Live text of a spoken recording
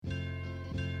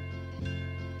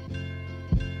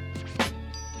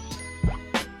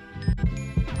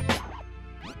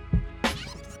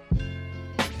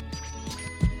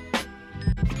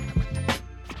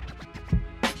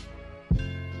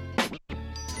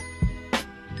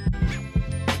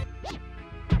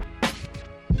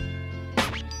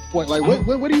point? Like,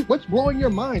 what's blowing your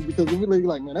mind? Because you're really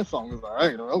like, man, that song is all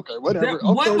right. Okay, whatever.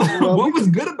 What was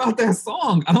good about that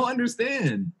song? I don't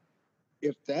understand.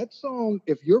 If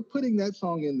you're putting that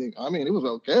song in the, I mean, it was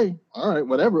okay. All right,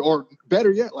 whatever. Or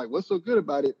better yet, like, what's so good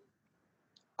about it?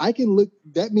 I can look,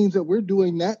 that means that we're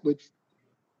doing that with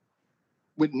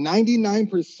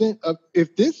 99% of,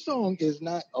 if this song is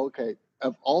not, okay,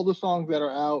 of all the songs that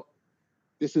are out,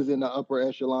 this is in the upper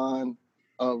echelon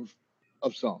of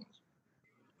songs,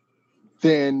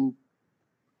 then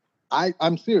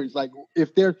I'm serious. Like,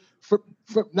 if they're, for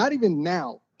not even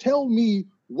now, tell me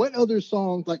what other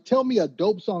songs, like, tell me a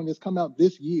dope song that's come out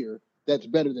this year that's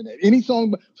better than that. Any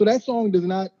song, so that song does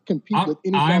not compete with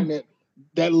any song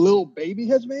that Lil Baby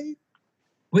has made?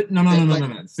 What? No.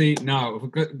 See, no,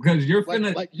 because you're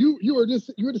finna like you were the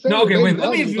same. No, okay, wait.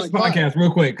 Let me introduce the podcast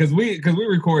real quick because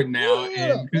we're recording now,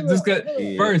 and just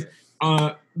first,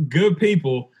 good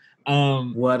people.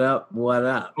 What up?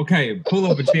 Okay, pull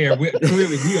up a chair.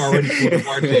 Clearly, we already pulled up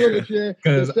our chair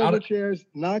because several chairs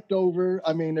knocked over.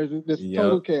 I mean, there's this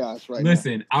total chaos right now.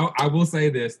 Listen, I will say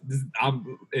this.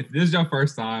 If this is your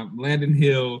first time, Landon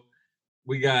Hill.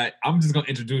 I'm just gonna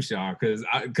introduce y'all because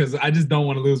I just don't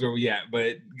want to lose where we at.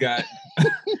 But got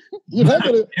you're not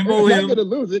gonna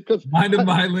lose it because Mind of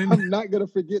Mylan. I'm not gonna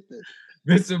forget this.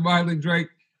 Mr. Marlon Drake,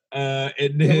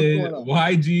 and then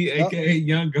YG, aka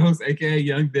Young Ghost, aka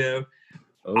Young Dev.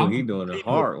 Oh, he doing a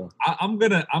hard one. I'm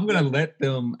gonna let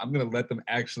them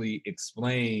actually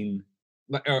explain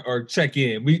or check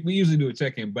in. We usually do a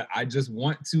check in, but I just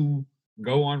want to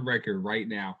go on record right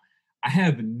now. I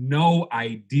have no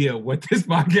idea what this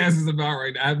podcast is about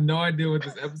right now. I have no idea what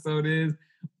this episode is.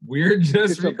 We're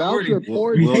just recording.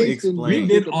 We've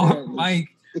been off mic.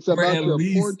 It's about your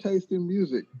poor taste in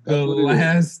music. The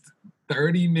last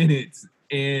 30 minutes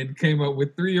and came up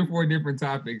with 3 or 4 different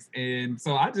topics. And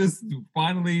so I just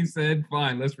finally said,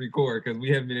 fine, let's record because we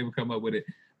haven't been able to come up with it.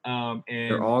 And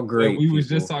they're all great. We was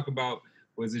just talking about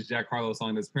was this Jack Harlow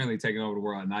song that's apparently taking over the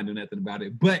world and I knew nothing about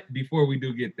it. But before we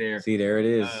do get there. See, there it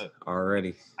is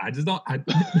already. I just don't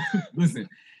listen.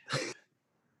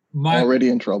 Already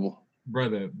in trouble.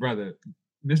 Brother,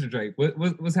 Mr. Drake,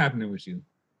 what's happening with you?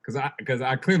 Because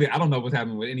I clearly I don't know what's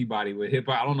happening with anybody with hip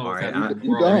hop. I don't know what's happening with the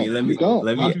world. Let me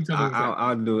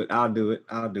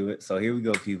I'll do it. So here we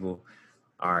go, people.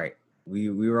 All right. We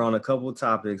were on a couple of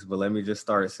topics, but let me just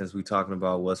start since we're talking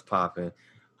about what's popping.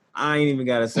 I ain't even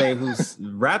gotta say who's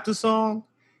rapped the song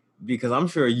because I'm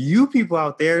sure you people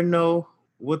out there know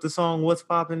what the song "What's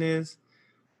Poppin'" is.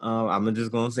 I'm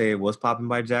just gonna say "What's Poppin'"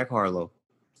 by Jack Harlow.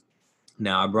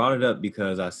 Now I brought it up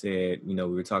because I said, we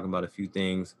were talking about a few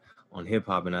things on hip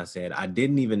hop, and I said I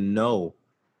didn't even know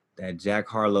that Jack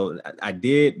Harlow. I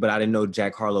did, but I didn't know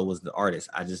Jack Harlow was the artist.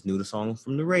 I just knew the song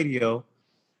from the radio,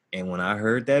 and when I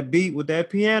heard that beat with that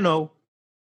piano.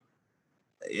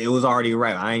 It was already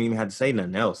right. I ain't even had to say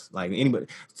nothing else. Like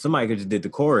somebody could just did the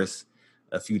chorus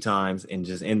a few times and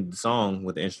just end the song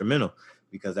with the instrumental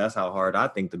because that's how hard I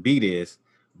think the beat is.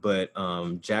 But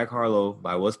Jack Harlow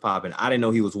by What's Poppin', I didn't know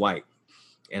he was white.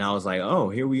 And I was like, oh,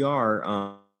 here we are.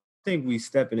 I think we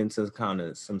stepping into kind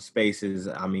of some spaces.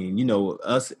 I mean,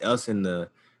 us in the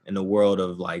world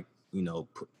of like,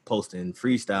 posting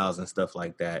freestyles and stuff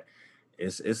like that.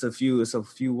 It's a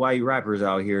few white rappers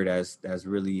out here that's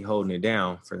really holding it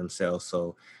down for themselves.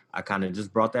 So I kind of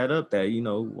just brought that up that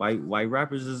white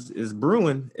rappers is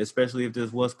brewing, especially if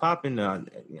this was popping. I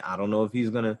don't know if he's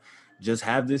gonna just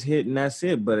have this hit and that's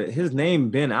it, but his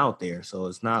name been out there, so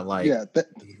it's not like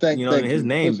his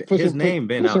name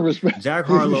been out. Jack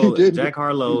Harlow, he's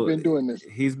been doing this.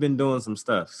 He's been doing some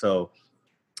stuff, so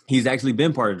he's actually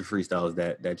been part of the freestyles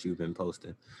that you've been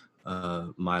posting.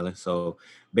 Mylan. So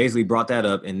basically brought that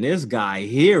up. And this guy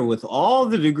here with all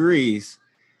the degrees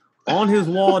on his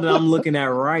wall that I'm looking at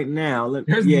right now. I'm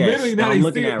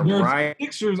looking at right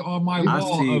pictures on my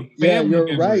wall of you're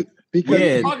members. Right.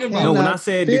 Because when I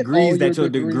said degrees, that your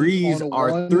degrees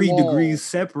are 3 degrees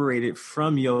separated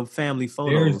from your family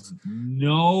photos. There's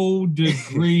no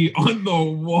degree on the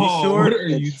wall. Sure? What are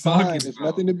you talking about? There's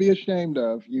nothing to be ashamed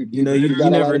of. You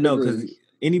never know because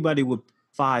anybody with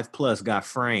 5+ got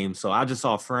frames. So I just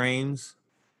saw frames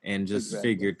and just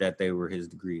figured that they were his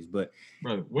degrees. But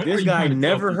this guy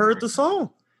never heard the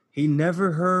song. He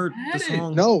never heard the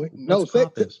song. No,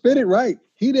 spit it right.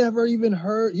 He never even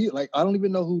heard. I don't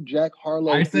even know who Jack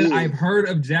Harlow is. I said I've heard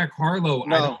of Jack Harlow.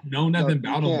 I don't know nothing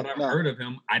about him, but I've heard of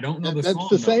him. I don't know the song. That's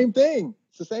the same thing.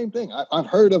 It's the same thing. I've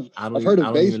heard of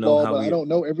baseball, but I don't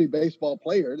know every baseball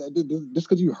player. Just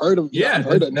because you heard of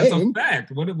heard a that's name. A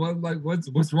fact.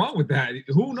 What's wrong with that?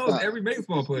 Who knows every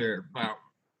baseball player?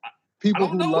 People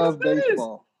who love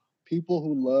baseball. People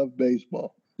who love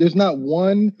baseball. There's not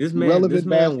one this relevant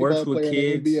man works basketball with player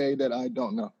in kids. the NBA that I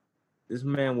don't know. This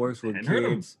man works with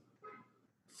kids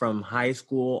from high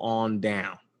school on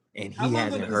down, and he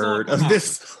hasn't heard of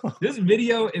this. This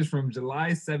video is from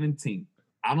July 17th.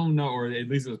 I don't know, or at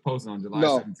least it was posted on July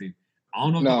 17th. I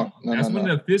don't know. That's when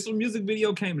the official music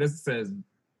video came. This says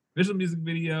official music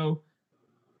video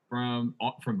from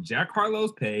Jack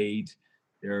Harlow's page.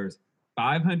 There's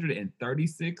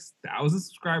 536,000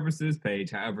 subscribers to this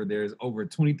page. However, there's over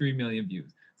 23 million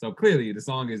views. So clearly, the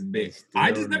song is big.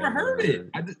 I just never heard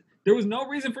it. There was no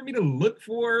reason for me to look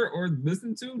for or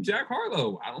listen to Jack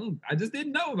Harlow. I just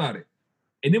didn't know about it.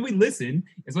 And then we listened.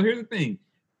 And so here's the thing.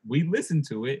 We listened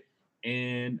to it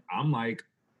and I'm like,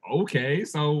 okay,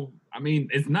 so I mean,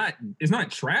 it's not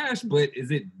trash, but is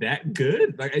it that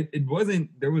good? Like it wasn't,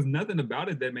 there was nothing about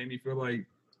it that made me feel like,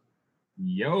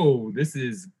 yo, this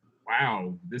is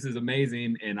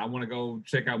amazing, and I want to go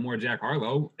check out more Jack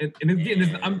Harlow. And again,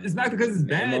 it's not because it's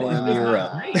bad. It's just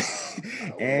not great.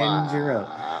 And you're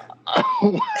up.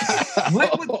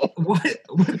 What?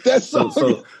 That's so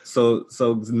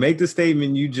make the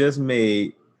statement you just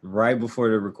made right before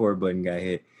the record button got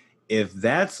hit. If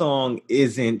that song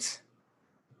isn't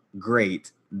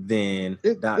great, then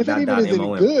isn't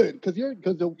good, because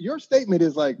your statement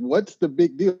is like, what's the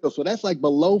big deal? So that's like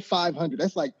below 500.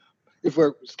 That's like, if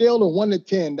we're scaled of 1 to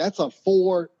 10, that's a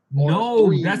 4.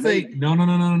 No, that's maybe.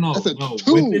 No. That's a 2.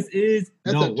 What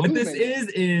this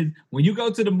is when you go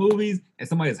to the movies and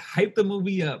somebody's hyped the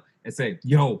movie up and say,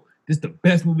 yo, this is the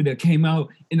best movie that came out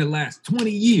in the last 20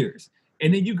 years.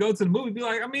 And then you go to the movie and be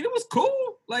like, I mean, it was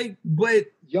cool. Like, but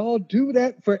y'all do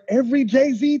that for every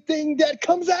Jay-Z thing that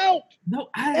comes out. No,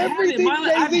 everything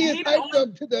Jay-Z is hyped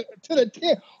up to the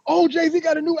 10. Oh, Jay-Z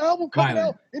got a new album coming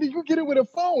out, and if you get it with a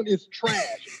phone, it's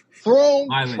trash. Trash. Tell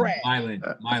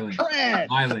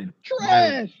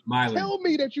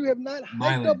me that you have not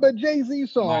hyped up a Jay-Z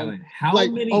song.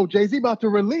 Oh, Jay-Z about to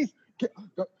release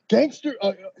Gangster.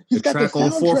 He's got the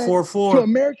on 444 to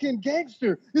American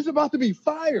Gangster. It's about to be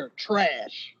fire.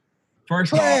 Trash.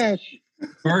 First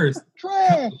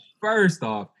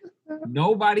off,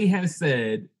 nobody has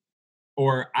said,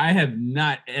 or I have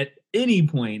not at any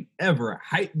point ever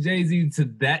hyped Jay-Z to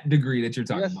that degree that you're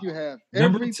talking about. Yes, you have.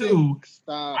 Number two,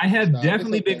 I have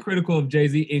definitely been critical of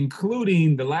Jay-Z,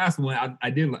 including the last one. I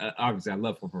did, obviously, I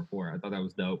love 444. I thought that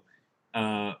was dope.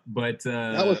 But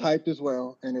that was hyped as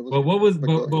well, and it was. But what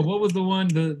was the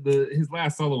one his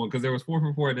last solo one? Because there was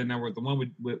 444, and then there was the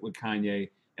one with Kanye,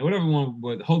 and whatever one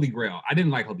was Holy Grail. I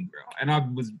didn't like Holy Grail, and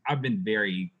I've been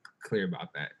very clear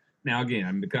about that. Now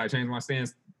again, could I change my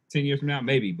stance 10 years from now?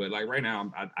 Maybe, but like right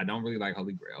now, I don't really like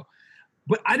Holy Grail.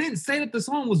 But I didn't say that the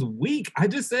song was weak. I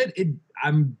just said it.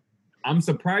 I'm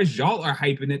surprised y'all are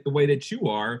hyping it the way that you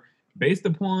are, based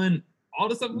upon all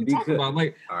the stuff we talk about.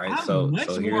 Like, all right, I'm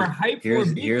much more hyped for a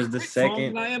here's the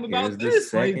second. Than I am about here's the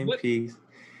this. second piece,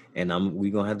 and we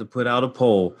gonna have to put out a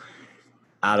poll.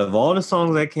 Out of all the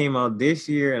songs that came out this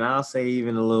year, and I'll say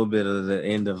even a little bit of the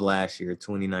end of last year,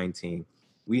 2019,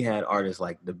 we had artists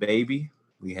like DaBaby,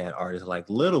 we had artists like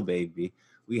Lil Baby,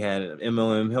 we had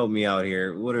MLM. Help me out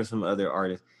here. What are some other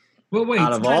artists? Well, wait.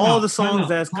 Out of all the songs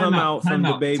that's come out from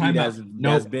DaBaby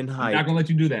that's been hyped, I'm not gonna let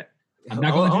you do that. I'm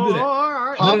not gonna let you do that. No.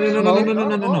 I'm gonna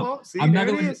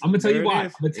tell you why.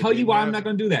 I'm gonna tell you why I'm not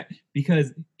gonna do that.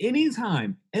 Because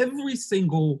anytime, every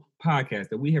single podcast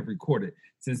that we have recorded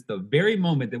since the very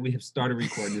moment that we have started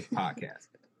recording this podcast,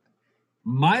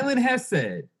 Mylan has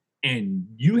said, and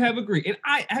you have agreed, and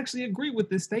I actually agree with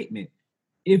this statement.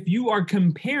 If you are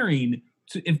comparing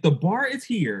to, if the bar is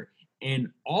here and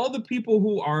all the people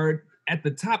who are at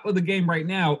the top of the game right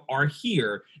now are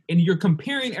here, and you're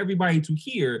comparing everybody to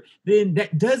here, then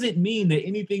that doesn't mean that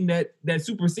anything that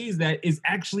supersedes that is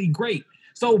actually great.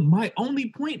 So my only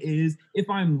point is, if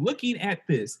I'm looking at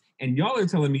this and y'all are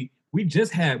telling me we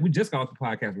just got off the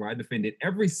podcast where I defended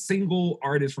every single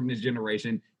artist from this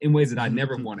generation in ways that I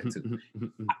never wanted to.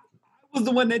 I was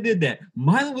the one that did that.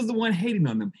 Mylan was the one hating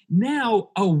on them. Now,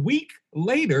 a week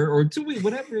later or 2 weeks,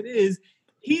 whatever it is,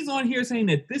 he's on here saying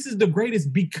that this is the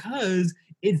greatest because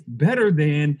it's better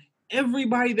than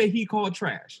everybody that he called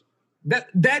trash.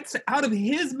 That's out of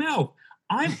his mouth.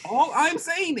 All I'm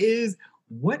saying is,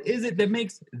 what is it that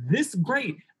makes this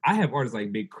great? I have artists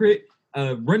like Big Crit,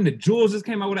 Run the Jewels just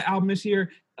came out with an album this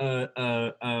year.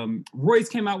 Royce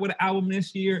came out with an album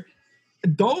this year.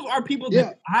 Those are people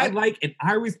that I like and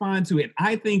I respond to, and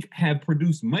I think have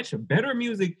produced much better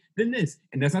music than this.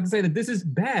 And that's not to say that this is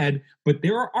bad, but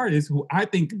there are artists who I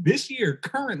think this year,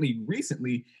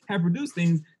 recently, have produced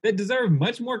things that deserve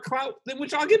much more clout than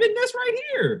what y'all giving this right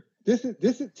here. This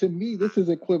is to me, this is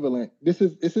equivalent. This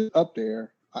is up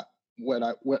there.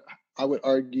 I would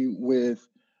argue with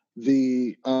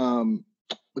the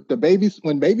Babies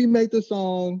when Baby made the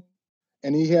song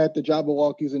and he had the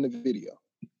Jabberwockies in the video.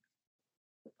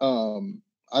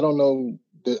 I don't know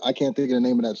I can't think of the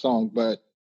name of that song, but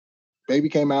Baby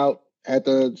came out, had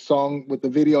the song with the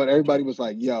video, and everybody was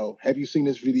like, yo, have you seen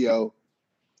this video?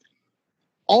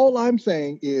 All I'm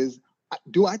saying is,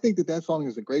 do I think that song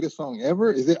is the greatest song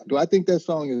ever? Do I think that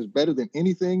song is better than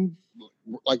anything?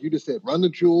 Like you just said, Run the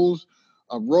Jewels,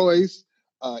 Royce,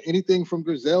 anything from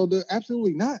Griselda?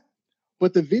 Absolutely not.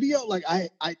 But the video, like I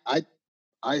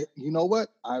you know what?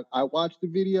 I watched the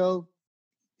video.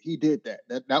 He did that.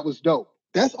 That was dope.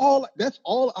 That's all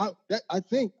I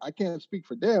think. I can't speak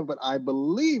for Dev, but I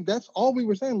believe that's all we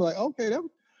were saying. Like, okay, that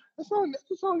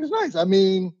song is nice. I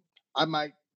mean,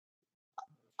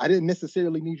 I didn't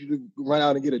necessarily need you to run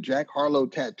out and get a Jack Harlow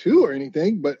tattoo or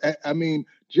anything, but I mean,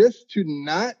 just to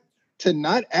not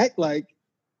act like,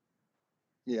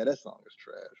 yeah, that song is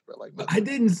trash. But like, I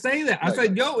didn't say that. I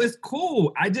said, yo, it's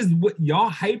cool. I just y'all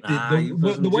hyped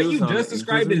it. The way you just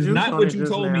described it is not what you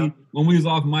told me when we was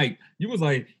off mic. You was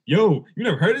like, yo, you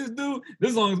never heard of this dude?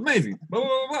 This song is amazing. Blah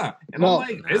blah blah. And I'm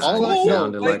like, it's cool.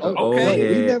 Like,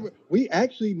 okay. We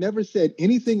actually never said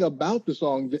anything about the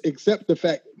song except the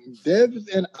fact Dev's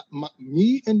and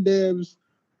me and Dev's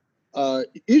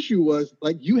issue was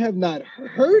like, you have not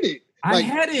heard it. I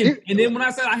hadn't, and then when I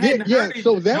said I hadn't heard it,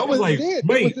 so that was like, it.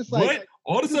 Wait, it was what?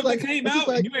 All the stuff that came out,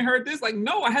 and you ain't heard this? Like,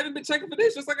 no, I haven't been checking for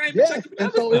this. Just like I ain't been checking for that.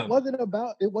 And so it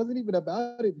wasn't even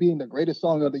about it being the greatest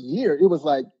song of the year. It was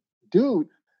like, dude,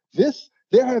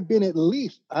 there have been at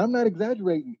least, I'm not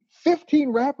exaggerating, 15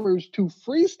 rappers to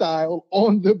freestyle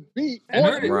on the beat.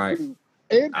 Right.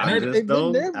 And then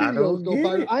their videos go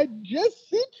viral. I just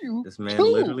sent you this man 2.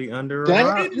 literally under a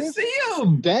rock. I didn't see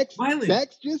him. Dax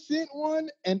just sent one,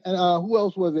 and who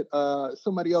else was it?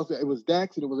 Somebody else. It was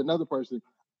Dax, and it was another person.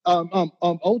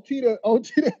 OT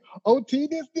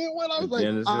just did one. I was like,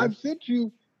 Genesis. I've sent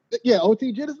you. Yeah,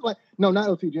 OT Genesis. Like, no, not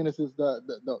OT Genesis. The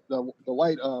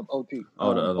white OT.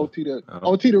 Oh, the other.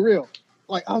 OT the real.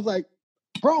 Like, I was like,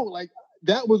 bro, like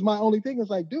that was my only thing. It's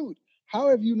like, dude, how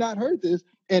have you not heard this?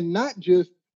 And not just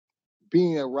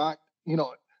being a rock,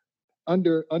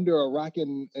 under a rock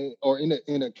or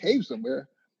in a cave somewhere.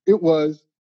 It was,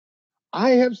 I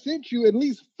have sent you at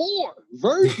least 4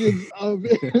 versions of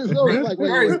it. So it's like, wait,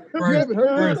 you haven't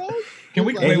heard this? Can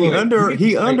we? Like,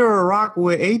 he under a rock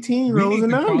with 18-year-olds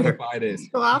and under. This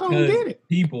so I don't get it.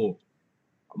 People,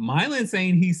 Mylan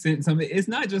saying he sent something. It's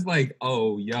not just like,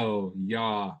 oh, yo,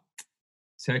 y'all,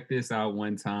 check this out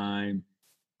one time.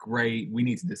 Great. We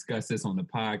need to discuss this on the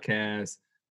podcast.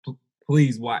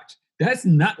 Please watch. That's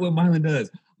not what Mylan does.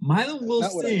 Mylan will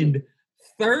send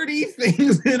 30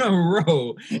 things in a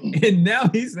row. And now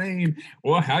he's saying,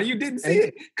 well, how you didn't see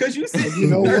it? Because you sent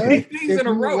 30 things in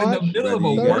a row in the middle of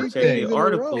a work day.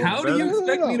 How do you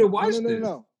expect me to watch this?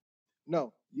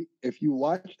 No. If you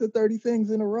watch the 30 things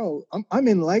in a row, I'm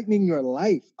enlightening your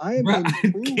life. I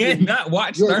cannot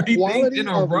watch 30 things in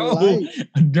a row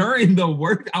during the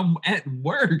work. I'm at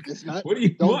work. What do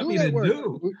you want me to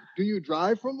do? Do you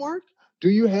drive from work? Do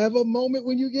you have a moment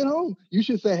when you get home? You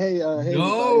should say, hey,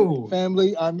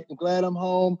 family, I'm glad I'm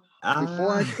home.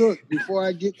 Before I cook, before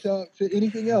I get to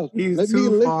anything else, let me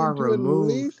listen to at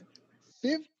least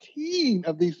 15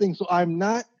 of these things. So I'm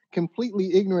not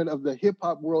completely ignorant of the hip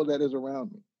hop world that is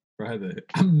around me. Brother,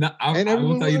 I'm not. I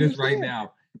will tell you this right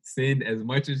now. Send as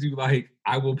much as you like.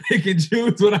 I will pick and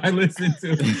choose what I listen to.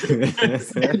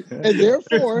 and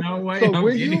therefore, no way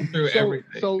I'm getting through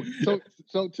everything.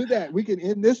 So to that, we can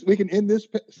end this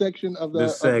section of the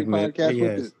podcast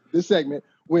with this segment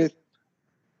with,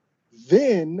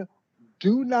 then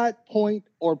do not point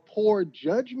or pour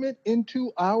judgment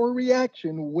into our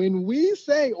reaction when we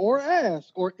say or ask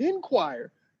or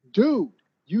inquire, dude,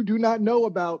 you do not know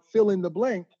about fill in the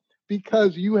blank,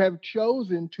 because you have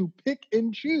chosen to pick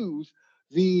and choose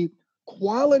the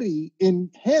quality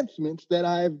enhancements that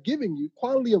I have given you,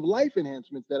 quality of life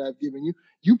enhancements that I've given you.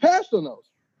 You passed on those.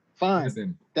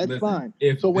 Fine. That's fine.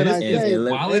 So when I say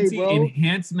quality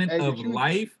enhancement of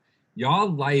life,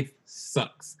 y'all life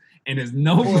sucks. And there's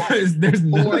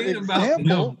nothing about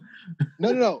no.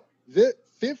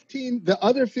 The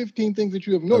other 15 things that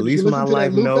you have noticed. At least my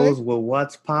life knows what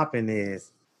what's popping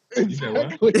is.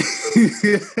 Exactly. You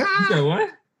said what?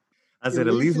 I said,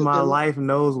 at least my life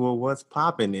knows what what's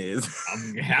popping is.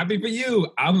 I'm happy for you.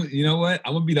 You know what?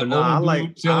 I'm gonna be the old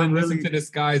dude chilling, listening to the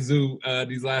Sky Zoo,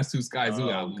 these last 2 Sky Zoo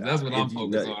albums. God. That's what I'm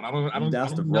focused on. I don't.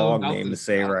 That's the wrong name to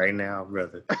say right now,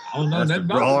 brother. I don't know. That's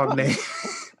the wrong name.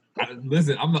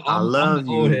 Listen, I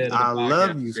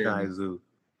love you, Sky Zoo.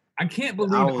 I can't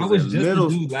believe I I was was in just the middle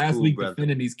dude last school, week brother.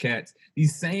 defending these cats.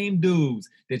 These same dudes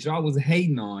that y'all was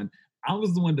hating on. I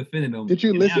was the one defending them. Did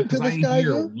you And now, listen to 'cause I this ain't guy?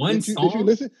 hear Though? one Did you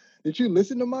song.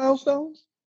 listen to Milestones?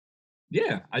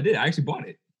 Yeah, I did. I actually bought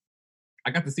it. I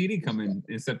got the CD coming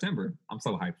in September. I'm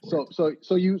so hyped for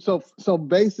it. So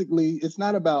basically, it's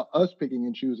not about us picking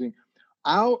and choosing.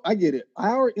 I get it.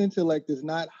 Our intellect is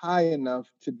not high enough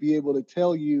to be able to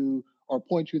tell you or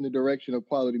point you in the direction of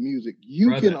quality music. You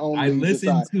Brother, can only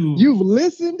decide. to You've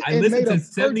listened I and listened made a to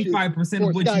purchase 75% for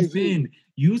of what Sky you Zoo. send.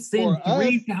 You send For us,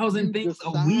 3,000 you things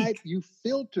a decide, week. you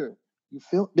filter.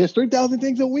 There's 3,000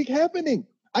 things a week happening.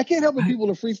 I can't help if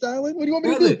people are freestyling. What do you want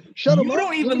me to Brother, do? Shut them you up?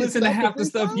 don't You want even me to listen to stop half the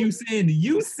stuff freestyle? you send.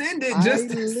 You send it I just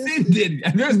to send listen.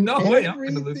 it. There's no way I'm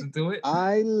going to Everything listen to it.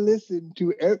 I listen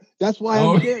to. That's why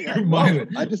Oh, I'm sharing. I know.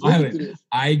 Mylan, I just listened to Mylan, this.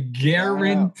 I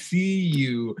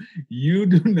guarantee you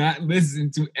do not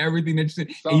listen to everything that you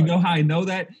send. And you know how I know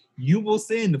that? You will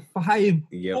send 5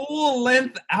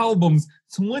 full-length albums,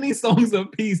 20 songs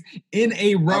apiece in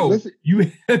a row. You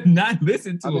have not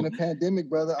listened to them. I'm in a pandemic,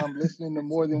 brother. I'm listening to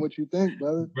more than what you think,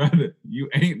 brother. Brother, you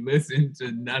ain't listened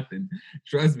to nothing.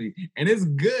 Trust me. And it's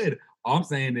good. All I'm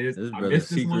saying is, this I brother missed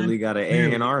this secretly one. got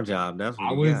an A&R job. That's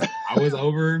what I was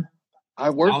over. I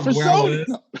work for Sony.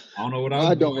 I don't know what I was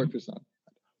doing. I don't work for Sony.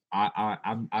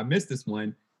 I missed this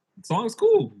one. The song's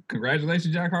cool.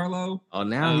 Congratulations, Jack Harlow. Oh,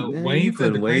 now Wayne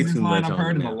said the craziest line I've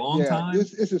heard in a long time.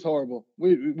 This is horrible.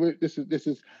 This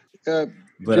is. But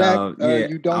Jack, yeah,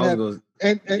 you don't have.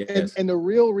 And the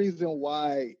real reason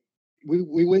why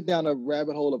we went down a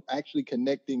rabbit hole of actually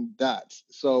connecting dots.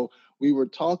 So we were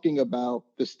talking about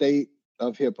the state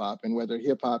of hip hop and whether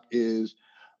hip hop is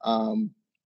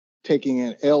taking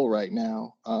an L right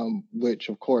now, which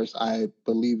of course I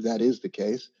believe that is the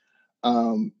case.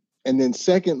 And then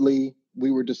secondly,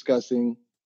 we were discussing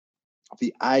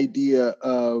the idea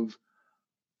of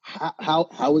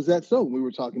how is that so? We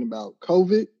were talking about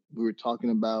COVID. We were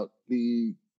talking about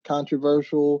the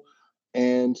controversial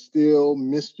and still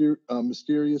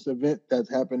mysterious event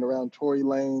that's happened around Tory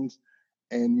Lanez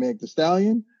and Meg Thee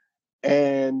Stallion.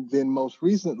 And then most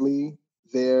recently,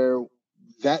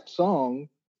 that song,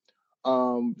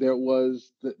 there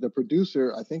was the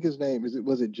producer, I think his name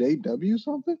was it JW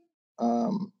something?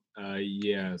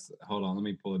 Yes. Hold on, let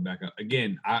me pull it back up.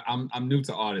 Again, I'm new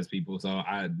to all this, people, so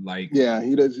I like. Yeah,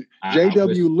 he does.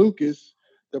 JW Lucas,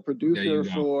 the producer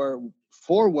for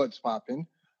What's Poppin',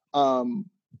 the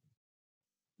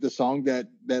song that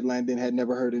Landon had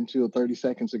never heard until 30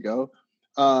 seconds ago.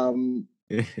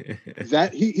 That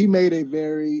he made a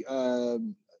very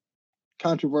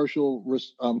controversial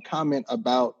comment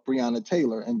about Breonna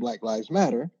Taylor and Black Lives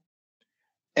Matter,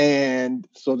 and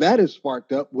so that is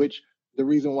sparked up, which the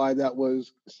reason why that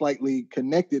was slightly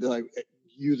connected, like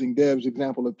using Dev's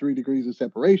example of 3 degrees of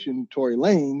separation, Tory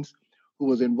Lanez, who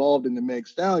was involved in the Meg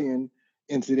Stallion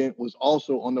incident, was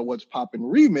also on the What's Poppin'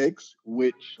 remix,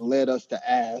 which led us to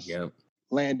ask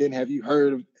Landon, have you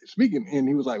heard of speaking? And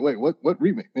he was like, wait, what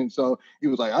remix? And so he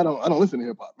was like, I don't listen to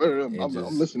hip hop. I'm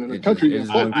listening to country and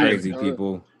folk crazy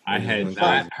people. I had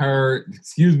not heard,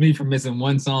 excuse me for missing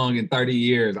one song in 30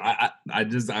 years. I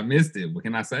missed it. What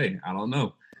can I say? I don't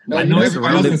know. No, I know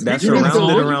everybody else is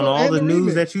surrounded around all the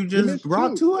news that you just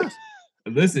brought to us.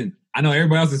 Listen, I know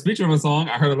everybody else is featured on the song.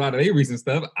 I heard a lot of their recent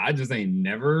stuff. I just I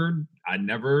never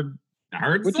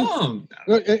heard the song.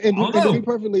 And to be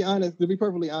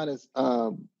perfectly honest,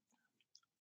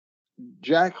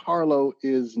 Jack Harlow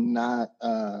is not.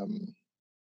 I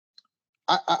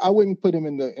wouldn't put him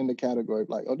in the category of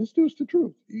like, oh, this dude's the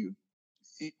truth.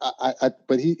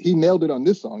 But he nailed it on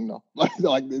this song though.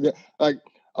 like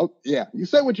oh yeah, you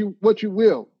say what you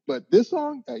will, but this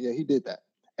song, yeah, he did that.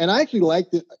 And I actually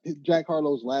liked it. Jack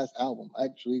Harlow's last album.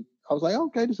 Actually, I was like,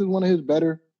 okay, this is one of his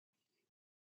better.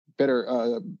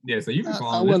 Yeah, so you can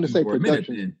I wanted to say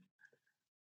production.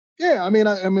 Yeah, I mean,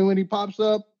 when he pops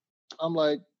up, I'm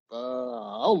like,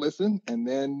 I'll listen, and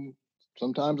then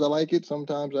sometimes I like it,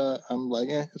 sometimes I'm like,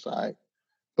 it's all right.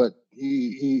 But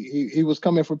he was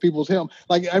coming for people's help.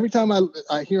 Like every time I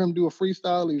hear him do a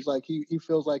freestyle, he's like he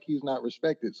feels like he's not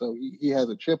respected, so he has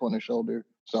a chip on his shoulder.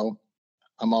 So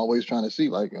I'm always trying to see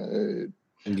like I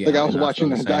was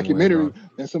watching a documentary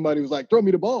and somebody was like, throw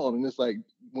me the ball, and it's like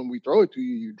when we throw it to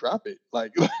you, you drop it. Why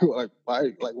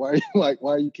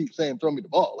you keep saying throw me the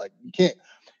ball? Like you can't.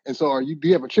 And so do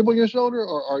you have a chip on your shoulder,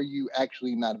 or are you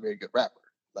actually not a very good rapper?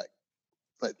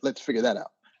 Like let's figure that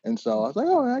out. And so I was like,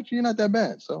 oh, actually, you're not that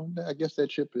bad. So I guess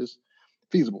that chip is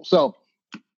feasible. So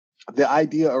the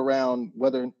idea around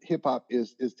whether hip hop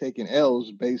is taking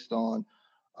L's based on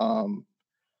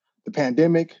the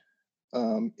pandemic,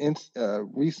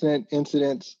 recent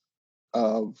incidents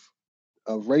of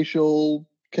racial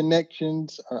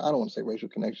connections, or I don't want to say racial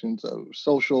connections, of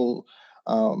social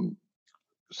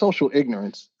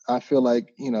ignorance. I feel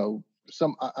like,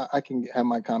 I can have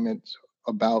my comments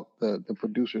about the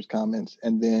producer's comments,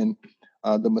 and then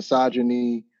the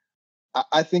misogyny.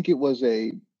 I think it was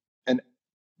the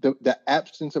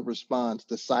absence of response,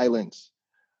 the silence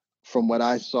from what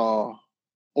I saw,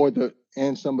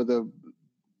 and some of the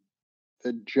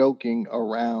joking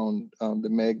around the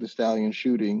Meg Thee Stallion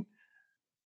shooting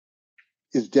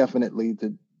is definitely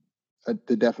the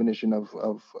definition of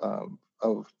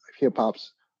hip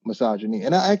hop's misogyny.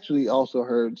 And I actually also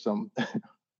heard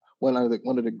one of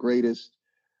the greatest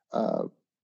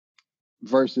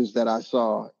verses that I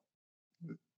saw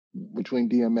between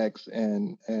DMX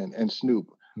and Snoop.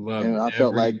 Love and I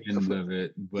felt like of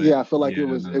it, but I felt like it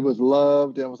was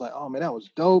loved, and I was like, oh man, that was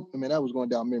dope. I mean, that was going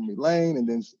down memory lane, and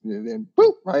then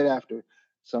boop, right after,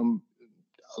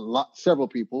 several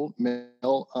people,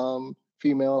 male,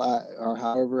 female, or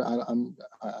however,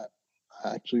 I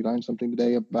actually learned something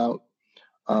today about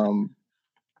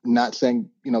not saying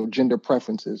gender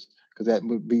preferences, because that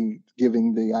would be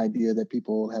giving the idea that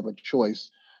people have a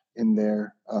choice in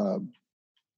their and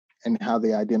how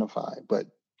they identify. But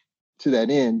to that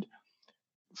end,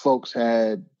 folks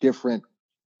had different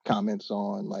comments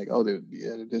on, like, oh,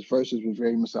 this verses was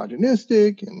very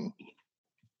misogynistic, and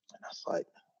I was like,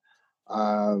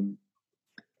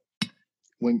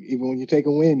 when you take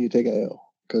a win, you take a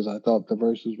L, because I thought the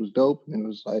verses was dope, and it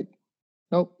was like,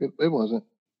 nope, it wasn't.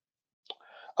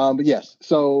 But yes,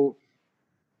 so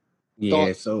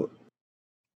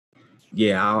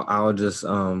yeah, I'll just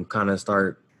kind of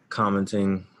start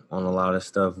commenting on a lot of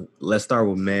stuff. Let's start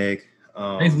with Meg.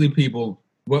 Basically, people,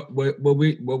 what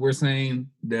we're saying.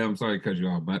 I'm sorry to cut you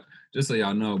off, but just so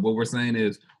y'all know, what we're saying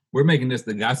is we're making this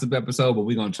the gossip episode, but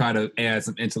we're gonna try to add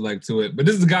some intellect to it. But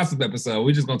this is a gossip episode.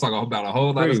 We're just gonna talk about a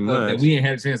whole lot of stuff that we ain't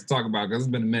had a chance to talk about, because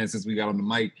it's been a minute since we got on the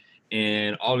mic,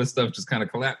 and all this stuff just kind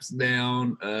of collapsed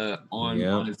down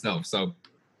on itself. So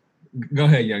go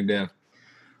ahead, Young Dev.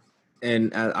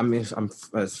 And I mean,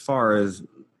 as far as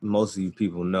most of you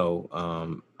people know,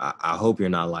 I hope you're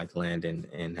not like Landon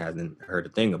and hasn't heard a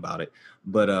thing about it.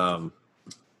 But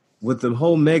with the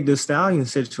whole Meg Thee Stallion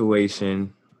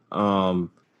situation, I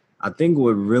think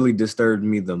what really disturbed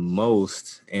me the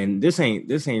most, and this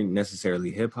ain't necessarily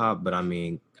hip hop, but I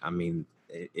mean,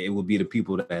 it would be the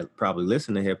people that probably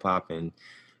listen to hip hop and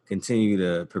continue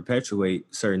to perpetuate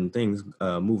certain things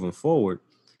moving forward.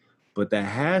 But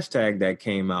that hashtag that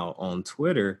came out on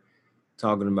Twitter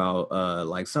talking about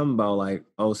like something about like,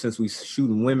 oh, since we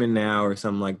shooting women now or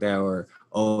something like that, or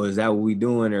oh, is that what we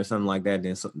doing or something like that,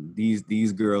 then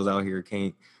these girls out here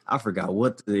can't. I forgot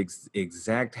what the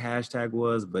exact hashtag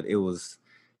was, but it was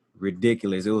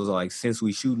ridiculous. It was like, since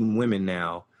we shooting women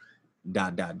now, ...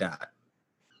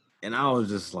 And I was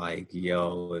just like,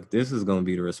 yo, if this is gonna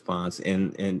be the response,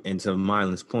 and to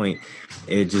Mylan's point,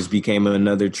 it just became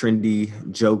another trendy,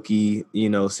 jokey,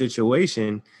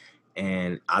 situation.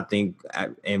 And I think,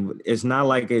 and it's not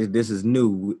like this is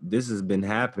new. This has been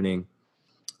happening,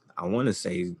 I want to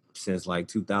say, since like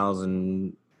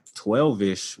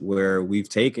 2012-ish, where we've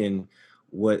taken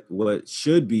what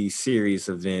should be serious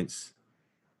events,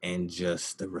 and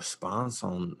just the response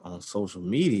on social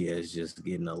media is just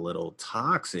getting a little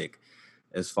toxic,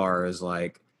 as far as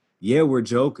like, yeah, we're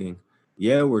joking,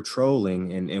 yeah, we're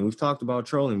trolling, and we've talked about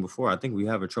trolling before. I think we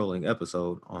have a trolling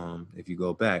episode. If you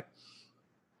go back,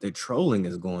 the trolling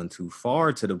is going too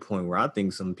far, to the point where I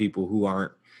think some people who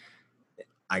aren't,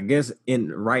 I guess,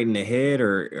 right in the head,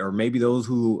 or maybe those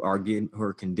who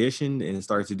are conditioned and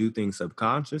start to do things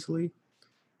subconsciously,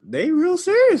 they real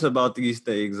serious about these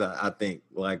things. I think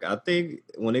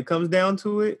when it comes down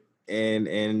to it,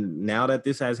 and now that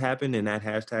this has happened and that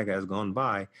hashtag has gone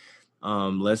by,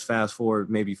 let's fast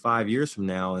forward maybe 5 years from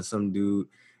now, and some dude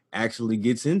actually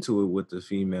gets into it with the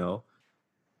female.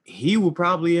 He will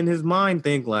probably in his mind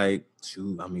think like,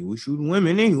 shoot, I mean, we're shooting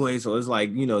women anyway. So it's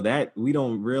like, that we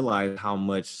don't realize how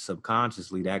much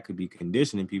subconsciously that could be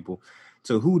conditioning people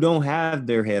to, who don't have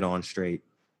their head on straight,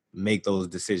 make those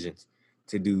decisions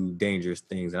to do dangerous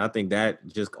things. And I think that,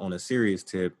 just on a serious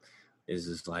tip, is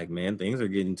just like, man, things are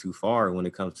getting too far when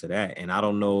it comes to that. And I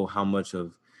don't know how much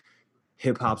of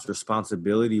hip hop's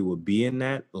responsibility would be in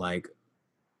that. Like,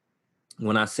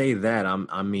 when I say that,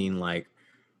 I mean, like,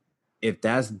 if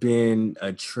that's been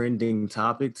a trending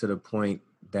topic to the point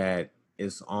that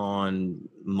it's on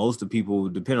most of people,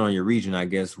 depending on your region, I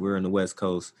guess we're in the West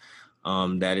Coast,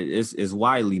 that it is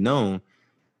widely known,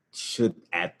 should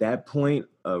at that point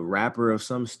a rapper of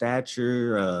some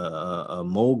stature, a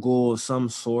mogul of some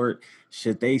sort,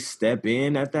 should they step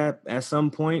in at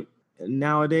some point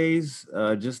nowadays,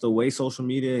 just the way social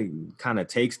media kind of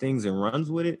takes things and runs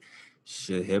with it.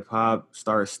 Should hip hop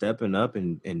start stepping up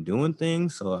and doing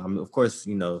things? So I mean, of course,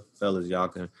 fellas, y'all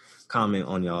can comment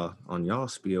on y'all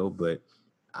spiel, but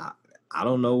I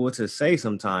don't know what to say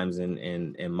sometimes. And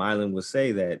Mylan would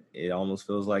say that it almost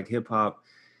feels like hip hop,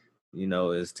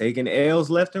 is taking L's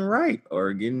left and right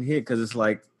or getting hit, because it's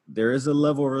like there is a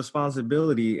level of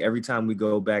responsibility every time we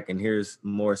go back. And here's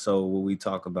more so what we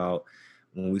talk about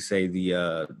when we say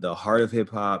the heart of hip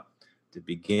hop, the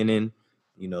beginning,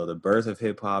 the birth of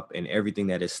hip hop and everything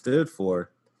that it stood for.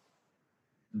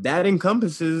 That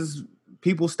encompasses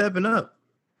people stepping up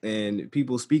and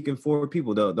people speaking for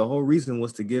people. The whole reason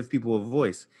was to give people a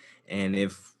voice. And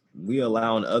if we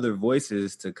allowing other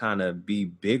voices to kind of be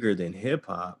bigger than hip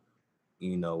hop,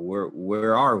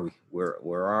 where are we?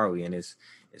 Where are we? And it's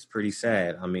pretty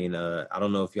sad. I mean, I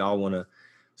don't know if y'all want to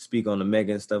speak on the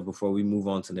Megan stuff before we move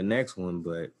on to the next one,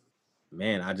 but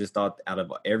man, I just thought out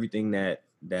of everything that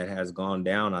has gone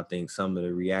down, I think some of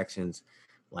the reactions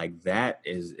like that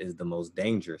is the most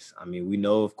dangerous. I mean, we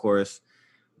know, of course,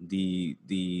 the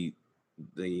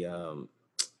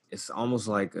it's almost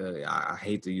like I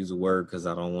hate to use a word because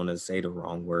I don't want to say the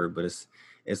wrong word, but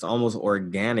it's almost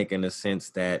organic in the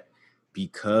sense that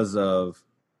because of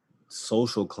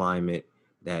social climate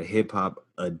that hip hop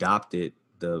adopted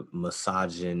the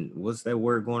what's that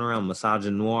word going around?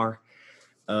 Misogynoir.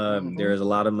 There's a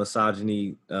lot of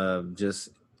misogyny just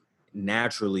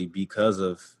naturally because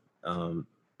of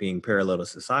being parallel to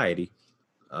society.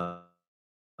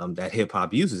 That hip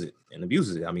hop uses it and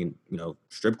abuses it. I mean,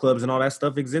 strip clubs and all that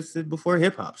stuff existed before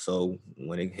hip hop. So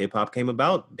when hip hop came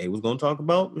about, they was going to talk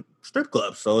about strip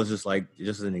clubs. So it's just like,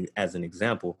 as an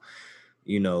example,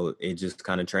 it just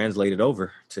kind of translated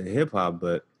over to hip hop.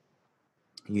 But,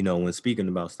 when speaking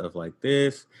about stuff like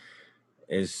this,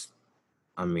 it's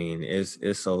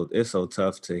so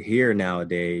tough to hear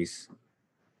nowadays.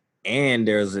 And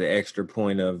there's an extra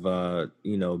point of,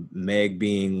 Meg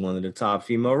being one of the top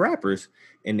female rappers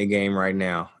in the game right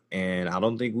now. And I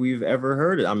don't think we've ever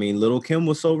heard it. I mean, Lil' Kim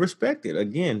was so respected,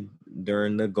 again,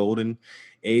 during the golden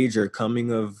age or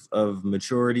coming of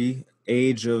maturity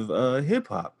age of hip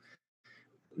hop.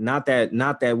 Not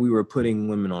that we were putting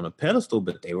women on a pedestal,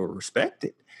 but they were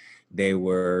respected. They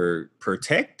were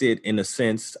protected in a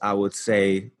sense, I would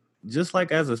say, just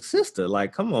like as a sister.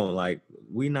 Like, come on, like,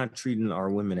 we not treating our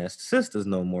women as sisters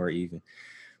no more even.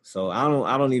 So I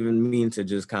don't even mean to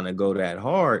just kind of go that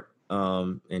hard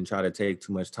and try to take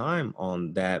too much time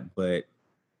on that, but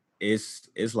it's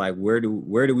like where do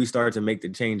we start to make the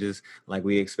changes like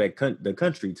we expect the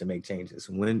country to make changes?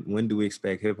 When do we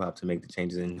expect hip hop to make the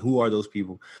changes, and who are those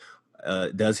people?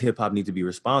 Does hip hop need to be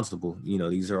responsible?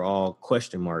 These are all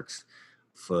question marks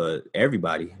for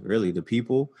everybody, really. The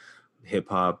people, hip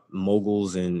hop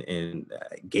moguls, and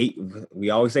gate.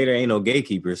 We always say there ain't no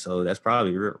gatekeepers, so that's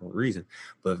probably the reason.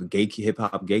 But hip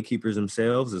hop gatekeepers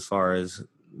themselves, as far as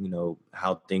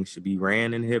how things should be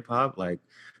ran in hip hop, like,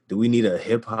 do we need a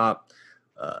hip hop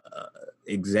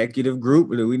executive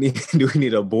group? Do we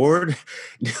need a board?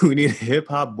 Do we need a hip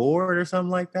hop board or something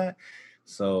like that?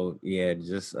 So yeah,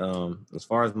 just as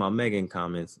far as my Megan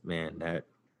comments, man, that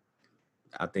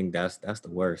I think that's the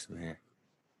worst, man.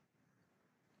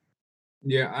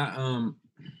 Yeah,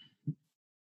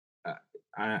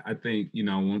 I think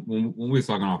when we were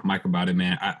talking off mic about it,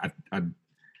 man,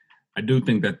 I do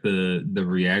think that the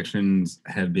reactions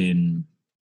have been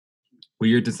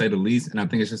weird to say the least, and I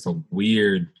think it's just a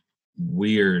weird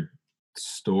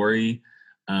story,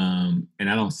 and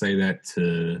I don't say that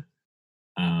to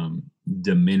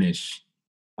diminish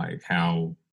like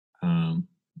how I'm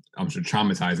sure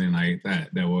traumatizing like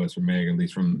that was for Meg, at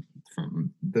least from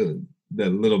the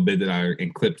little bit that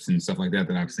in clips and stuff like that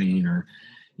I've seen or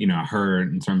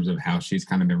heard in terms of how she's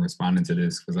kind of been responding to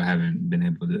this, because I haven't been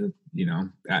able to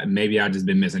maybe I've just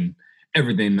been missing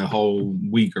everything the whole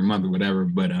week or month or whatever,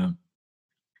 but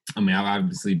I mean, I've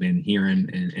obviously been hearing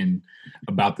and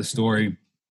about the story.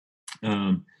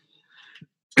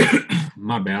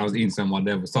 My bad, I was eating something while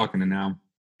Dev was talking, and now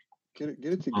get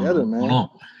it together, man.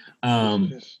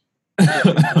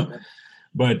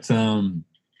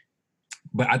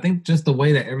 But I think just the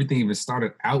way that everything even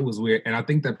started out was weird, and I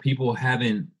think that people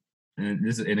haven't.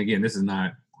 This is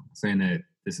not saying that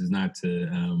this is not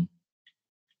to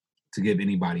give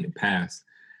anybody a pass.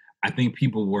 I think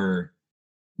people were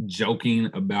joking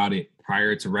about it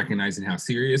prior to recognizing how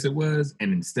serious it was,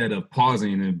 and instead of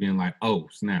pausing and being like, "Oh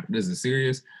snap, this is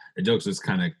serious," the jokes just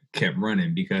kind of kept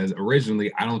running, because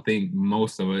originally I don't think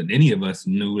any of us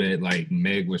knew that like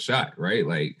Meg was shot, right?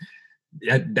 Like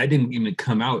that didn't even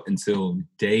come out until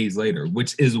days later,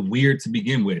 which is weird to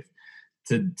begin with.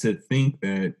 to think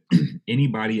that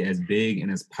anybody as big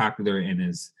and as popular and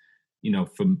as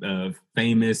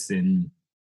famous and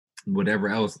whatever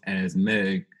else as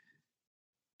Meg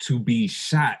to be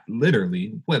shot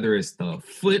literally, whether it's the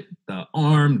foot, the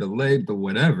arm, the leg, the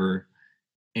whatever,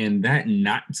 and that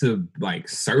not to like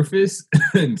surface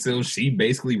until she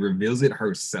basically reveals it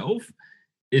herself.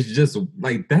 It's just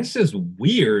like, that's just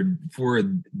weird for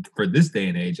this day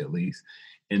and age, at least.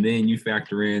 And then you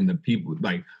factor in the people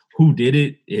like who did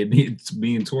it,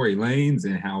 being Tory Lanez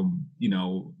and how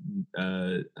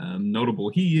notable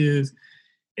he is,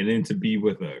 and then to be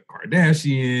with a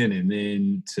Kardashian, and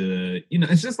then to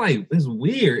it's just like, it's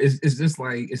weird. It's just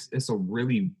like it's a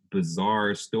really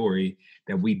bizarre story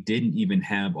that we didn't even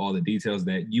have all the details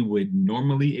that you would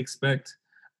normally expect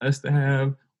us to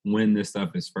have when this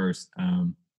stuff is first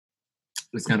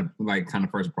it's kind of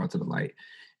first brought to the light.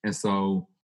 And so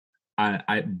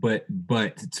but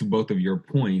to both of your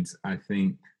points, I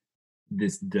think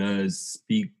this does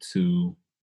speak to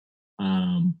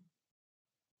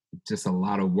just a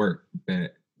lot of work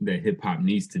that hip hop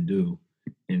needs to do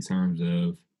in terms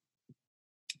of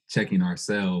checking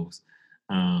ourselves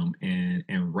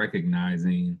and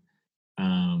recognizing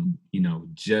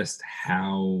just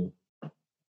how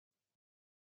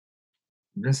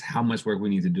much work we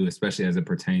need to do, especially as it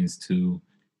pertains to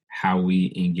how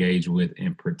we engage with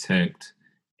and protect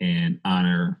and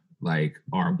honor like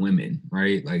our women,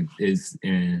 right? Like because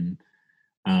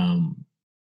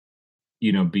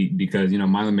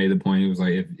Milo made the point, it was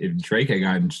like if Drake had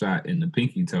gotten shot in the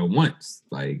pinky toe once,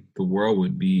 like the world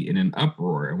would be in an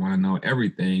uproar and want to know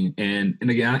everything. And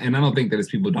again, and I don't think that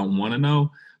it's people don't want to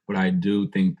know, but I do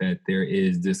think that there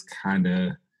is this kind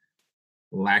of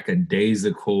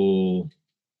lackadaisical,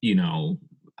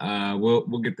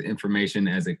 we'll get the information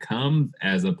as it comes,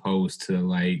 as opposed to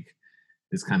like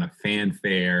this kind of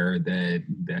fanfare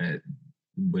that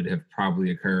would have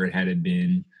probably occurred had it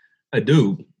been a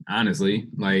dude, honestly.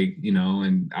 Like,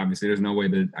 and obviously there's no way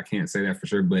that I can't say that for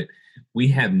sure, but we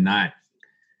have not,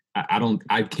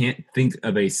 I can't think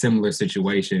of a similar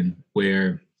situation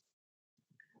where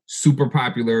super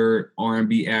popular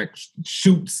R&B act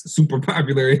shoots super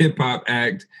popular hip hop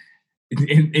act,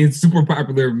 and super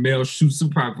popular male shoots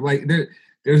super popular. Like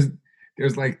there's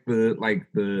like the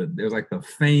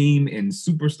fame and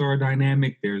superstar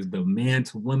dynamic. There's the man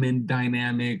to woman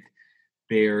dynamic.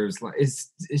 There's like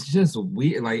it's just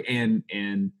weird. Like and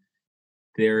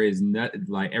there is not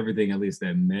like everything, at least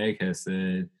that Meg has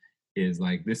said, is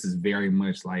like this is very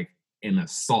much like an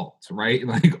assault, right?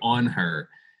 Like on her.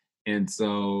 And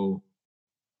so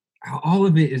all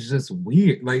of it is just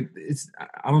weird. Like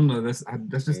I don't know. That's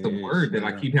just the word that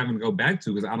I keep having to go back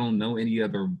to, because I don't know any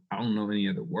other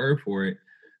word for it.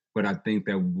 But I think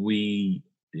that one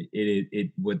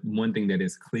thing that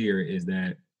is clear is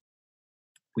that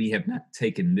we have not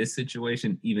taken this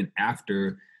situation, even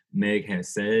after Meg has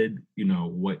said,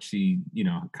 what she,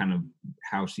 kind of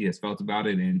how she has felt about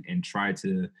it, and tried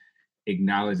to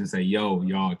acknowledge and say, yo,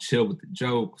 y'all chill with the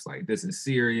jokes. Like, this is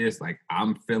serious. Like,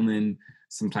 I'm feeling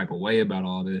some type of way about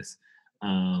all this.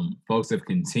 Folks have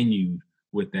continued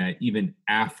with that even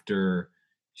after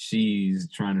she's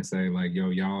trying to say, like, yo,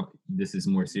 y'all, this is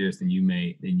more serious than you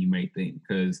may think.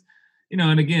 Because,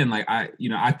 and again, like I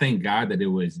thank God that it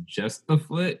was just the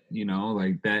foot,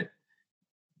 like that.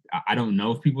 I don't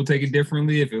know if people take it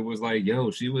differently. If it was like, yo,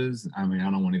 she was, I mean,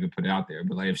 I don't want to even put it out there,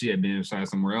 but like if she had been shot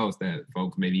somewhere else that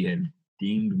folks maybe had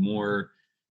deemed more,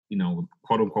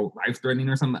 quote unquote, life threatening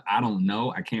or something. I don't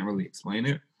know. I can't really explain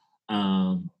it.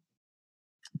 But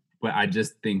I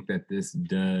just think that this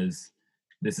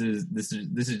is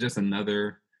just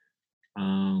another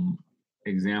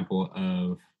example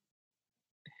of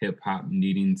hip hop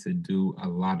needing to do a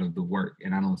lot of the work.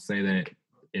 And I don't say that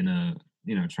in a,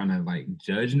 trying to like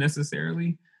judge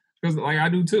necessarily, because like I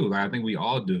do too. Like I think we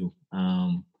all do.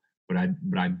 But I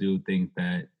do think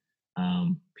that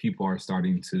people are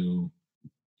starting to,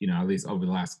 at least over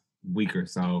the last week or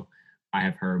so, I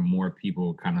have heard more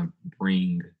people kind of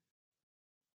bring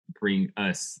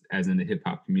us as in the hip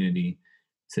hop community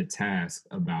to task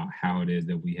about how it is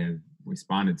that we have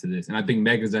responded to this. And I think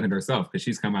Meg has done it herself, because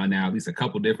she's come out now at least a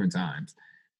couple different times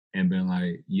and been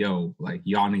like, yo, like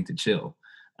y'all need to chill.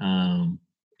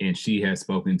 And she has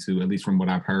spoken to, at least from what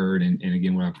I've heard, and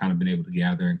again, what I've kind of been able to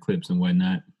gather in clips and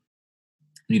whatnot,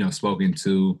 spoken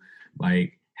to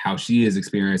like how she is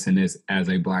experiencing this as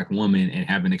a Black woman and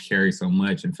having to carry so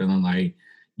much and feeling like,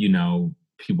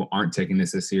 people aren't taking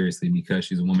this as seriously because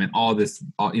she's a woman, all that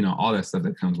stuff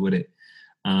that comes with it.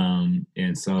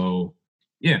 And so,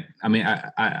 yeah, I mean,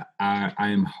 I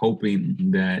am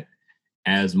hoping that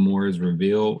as more is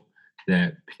revealed,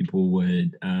 that people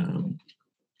would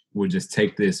will just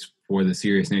take this for the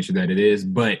serious nature that it is.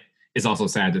 But it's also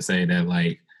sad to say that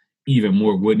like even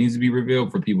more would needs to be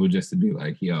revealed for people just to be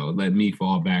like, yo, let me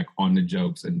fall back on the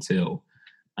jokes until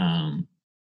I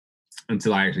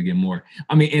actually get more.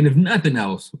 I mean, and if nothing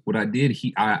else, what I did,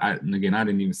 and again, I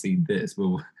didn't even see this,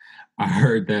 but I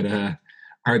heard that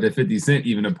 50 Cent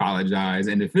even apologized,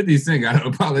 and if 50 Cent got to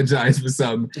apologize for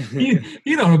something,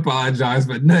 he don't apologize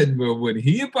for nothing. But when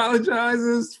he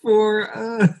apologizes for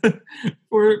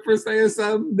for saying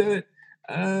something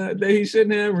that he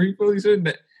shouldn't have, or he fully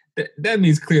shouldn't, that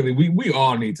means clearly we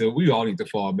all need to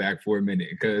fall back for a minute,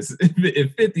 because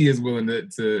if 50 is willing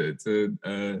to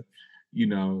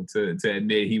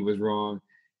admit he was wrong,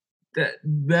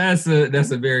 that's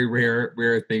a very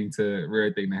rare thing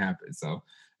to happen. So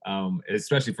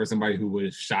especially for somebody who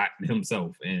was shot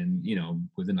himself and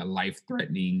was in a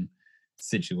life-threatening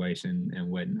situation and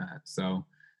whatnot. So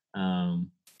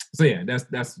yeah,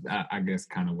 that's I guess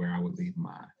kind of where I would leave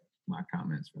my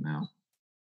comments for now.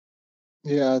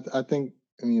 Yeah, I think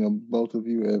both of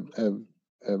you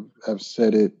have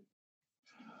said it.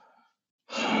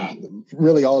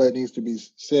 Really, all that needs to be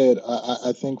said.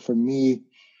 I think for me,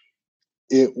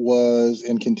 it was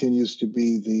and continues to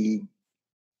be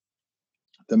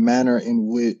the manner in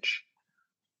which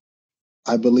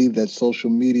I believe that social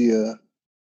media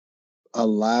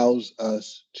allows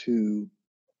us to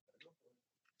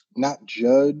not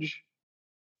judge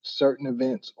certain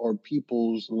events or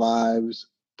people's lives,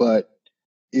 but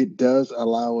it does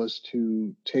allow us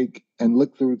to take and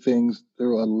look through things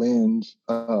through a lens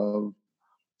of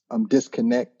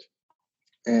disconnect,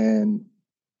 and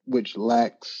which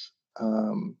lacks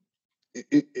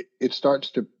it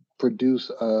starts to produce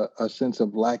a sense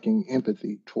of lacking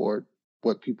empathy toward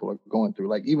what people are going through.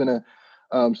 Like even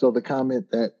so the comment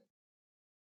that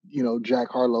Jack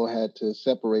Harlow had to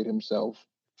separate himself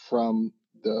from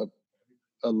the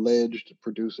alleged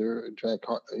producer,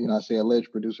 I say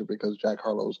alleged producer because Jack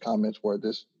Harlow's comments were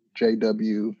this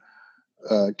JW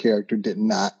character did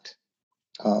not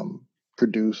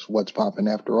produce What's Poppin'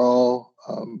 after all.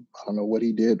 I don't know what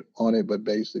he did on it, but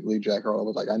basically Jack Harlow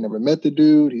was like, I never met the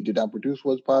dude. He did not produce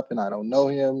What's Poppin'. I don't know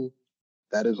him.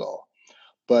 That is all.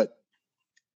 But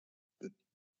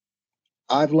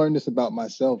I've learned this about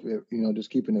myself,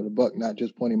 just keeping it a buck, not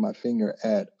just pointing my finger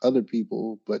at other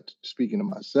people, but speaking to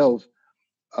myself,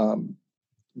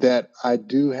 that I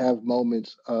do have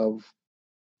moments of,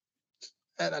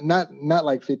 and not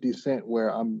like 50 Cent where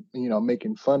I'm,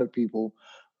 making fun of people,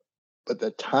 but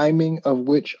the timing of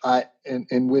which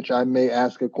in which I may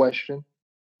ask a question,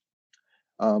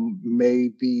 may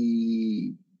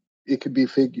be, it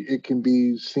can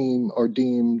be seen or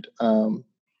deemed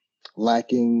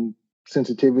lacking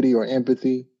sensitivity or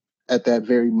empathy at that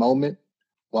very moment,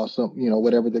 while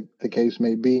whatever the case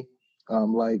may be.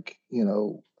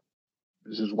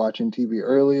 This is watching TV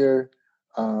earlier.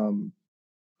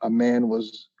 A man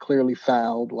was clearly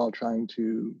fouled while trying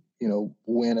to,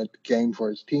 win a game for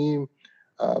his team.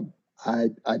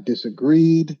 I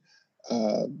disagreed.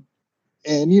 And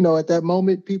at that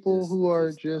moment, people who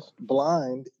are just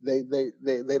blind, they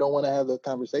don't want to have the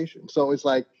conversation. So it's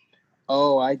like,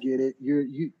 oh, I get it.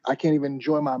 I can't even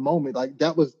enjoy my moment. Like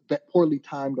that was poorly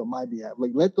timed on my behalf.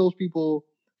 Like let those people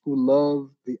who love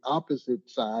the opposite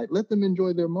side, let them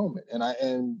enjoy their moment.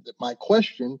 And my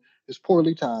question is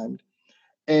poorly timed.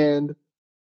 And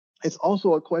it's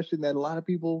also a question that a lot of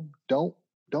people don't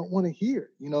want to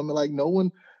hear. Like no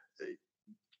one.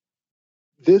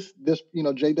 This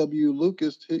JW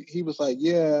Lucas, he was like,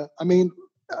 yeah. I mean,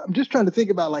 I'm just trying to think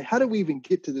about like how did we even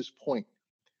get to this point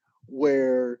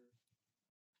where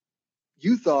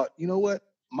you thought, you know what?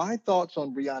 My thoughts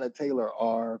on Breonna Taylor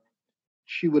are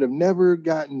she would have never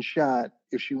gotten shot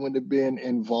if she wouldn't have been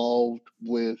involved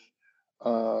with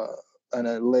an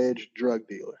alleged drug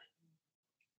dealer.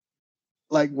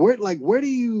 Where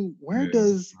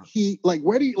does he, like,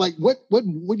 where do you, like, what,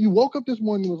 when you woke up this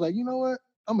morning and was like, you know what,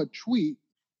 I'm going to tweet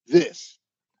this,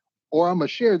 or I'm going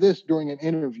to share this during an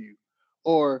interview,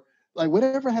 or like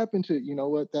whatever happened to, you know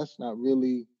what, that's not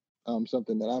really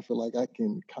something that I feel like I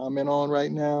can comment on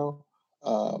right now.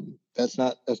 That's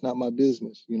not my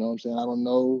business. You know what I'm saying? I don't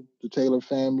know the Taylor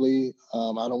family.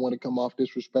 I don't want to come off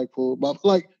disrespectful, but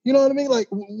like, you know what I mean? Like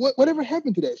whatever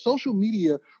happened to that? Social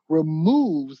media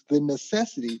removes the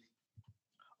necessity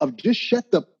of just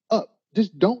shut the up.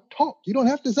 Just don't talk. You don't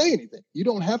have to say anything. You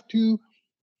don't have to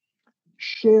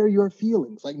share your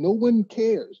feelings. Like no one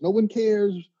cares. No one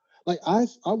cares. Like I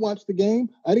watched the game.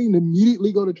 I didn't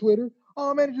immediately go to Twitter.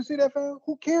 Oh man, did you see that foul?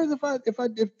 Who cares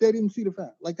if they didn't see the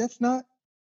foul? Like that's not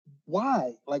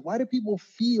why. Like why do people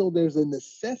feel there's a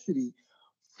necessity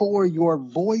for your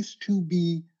voice to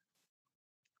be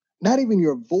not even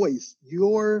your voice,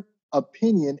 your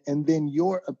opinion, and then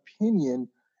your opinion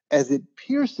as it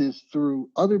pierces through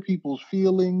other people's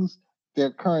feelings, their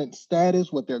current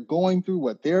status, what they're going through,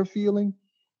 what they're feeling.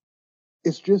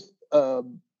 It's just, I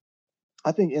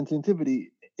think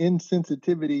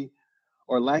insensitivity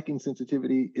or lacking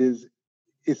sensitivity is,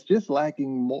 it's just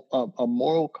lacking a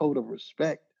moral code of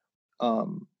respect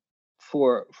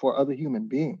for other human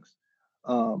beings.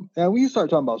 And when you start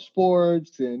talking about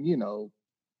sports and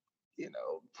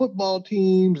football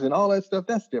teams and all that stuff,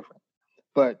 that's different.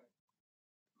 But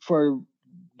for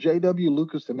J.W.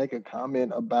 Lucas to make a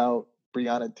comment about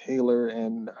Breonna Taylor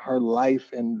and her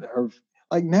life and her,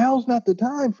 like, now's not the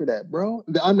time for that, bro.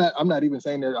 I'm not even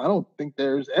saying that. I don't think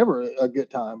there's ever a good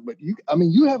time. But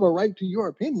you have a right to your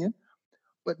opinion,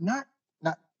 but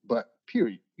but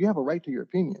period. You have a right to your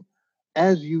opinion.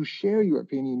 As you share your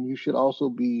opinion, you should also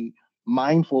be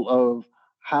mindful of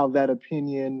how that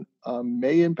opinion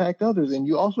may impact others. And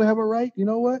you also have a right, you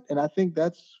know what? And I think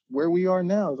that's where we are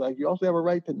now. It's like you also have a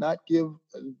right to not give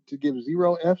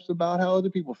zero F's about how other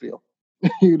people feel.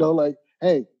 Like,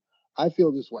 hey, I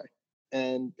feel this way.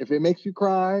 And if it makes you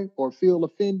cry or feel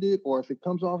offended, or if it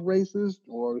comes off racist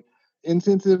or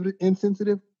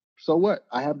insensitive, so what?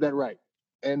 I have that right.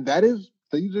 And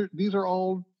these are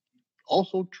all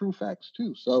also true facts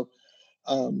too. So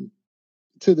to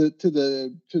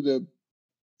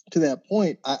that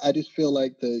point, I just feel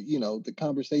like the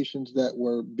conversations that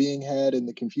were being had and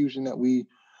the confusion that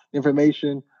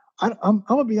information. I'm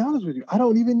gonna be honest with you. I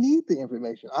don't even need the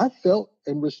information. I felt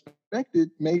and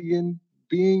respected Megan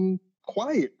being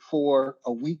quiet for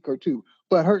a week or two,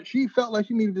 but she felt like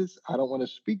she needed this. I don't want to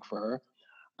speak for her.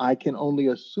 I can only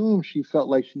assume she felt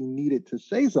like she needed to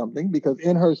say something, because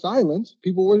in her silence,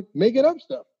 people were making up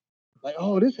stuff. Like,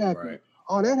 oh, this happened. Right.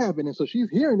 Oh, that happened. And so she's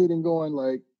hearing it and going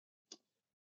like,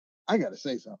 I got to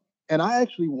say something. And I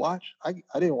actually watched, I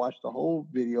didn't watch the whole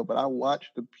video, but I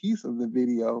watched a piece of the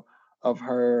video of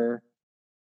her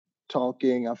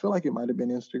talking. I feel like it might have been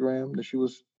Instagram that she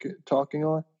was talking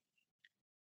on.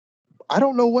 I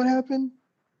don't know what happened.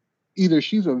 Either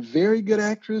she's a very good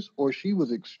actress or she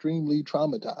was extremely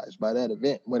traumatized by that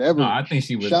event. Whatever. No, I think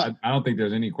she was. I don't think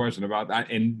there's any question about that,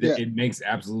 and it makes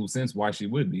absolute sense why she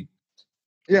would be.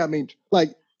 Yeah, I mean,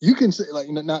 like you can say, like,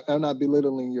 I'm not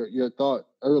belittling your thought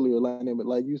earlier, Landon, but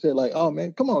like you said, like, oh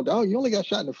man, come on, dog, you only got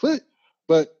shot in the foot.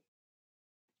 But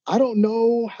I don't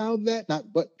know how that.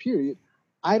 Period.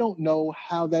 I don't know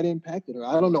how that impacted her.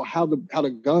 I don't know how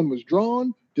the gun was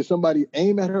drawn. Did somebody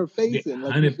aim at her face and,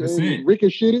 like 100%. You said, it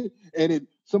ricocheted, and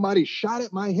somebody shot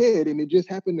at my head, and it just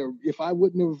happened to, if I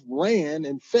wouldn't have ran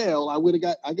and fell, I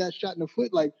got shot in the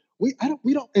foot. Like we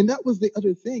don't, and that was the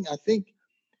other thing. I think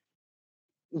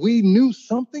we knew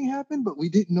something happened, but we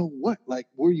didn't know what. Like,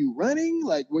 were you running?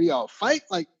 Like, were y'all fight?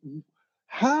 Like,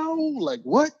 how? Like,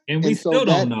 what? And we still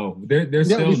don't know. There's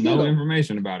still no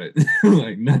information about it.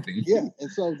 Like, nothing. Yeah, and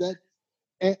so that,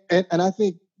 and I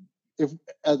think, if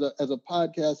as a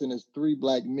podcast and as three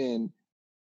Black men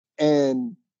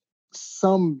and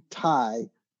some tie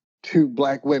to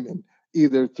Black women,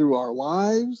 either through our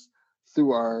wives,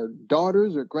 through our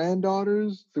daughters or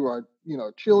granddaughters, through our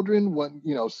children,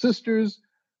 sisters,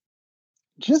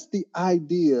 just the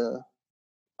idea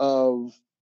of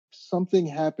something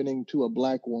happening to a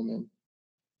Black woman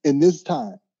in this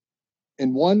time.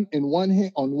 On one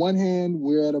hand,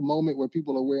 we're at a moment where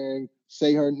people are wearing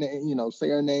say her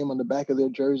name on the back of their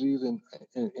jerseys in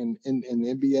the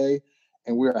NBA,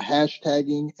 and we're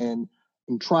hashtagging and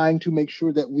trying to make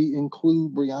sure that we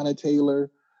include Breonna Taylor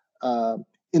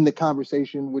in the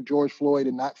conversation with George Floyd,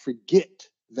 and not forget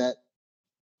that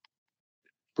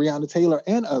Breonna Taylor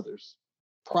and others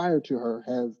prior to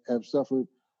her have suffered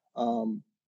and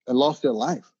lost their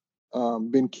life,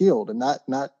 been killed, and not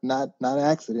an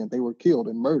accident. They were killed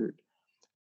and murdered.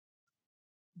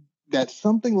 That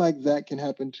something like that can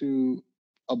happen to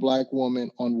a Black woman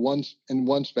in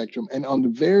one spectrum, and on the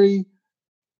very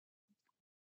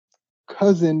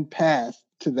cousin path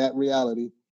to that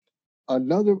reality, a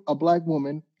Black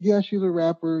woman, yeah, she's a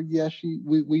rapper, yeah,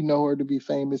 we know her to be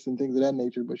famous and things of that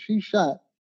nature, but she's shot.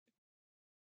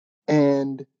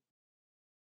 And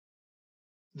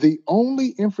the only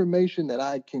information that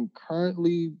I can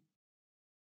currently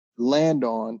land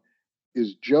on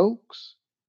is jokes,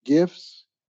 gifs,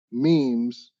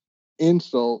 memes,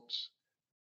 insults,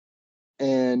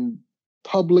 and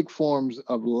public forms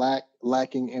of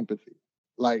lacking empathy.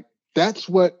 Like, that's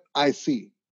what I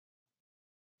see.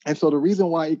 And so the reason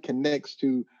why it connects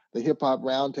to the Hip Hop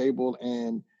Roundtable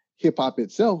and hip hop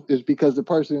itself is because the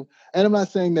person, and I'm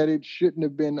not saying that it shouldn't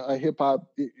have been a hip hop,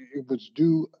 it was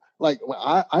due. Like,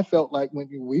 I felt like when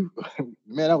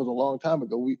man, that was a long time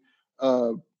ago.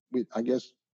 I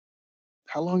guess,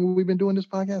 how long have we been doing this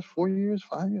podcast? 4 years,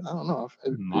 5 years? I don't know.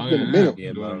 It's Longer been a than that. minute.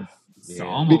 Yeah, about So yeah.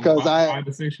 almost Because 5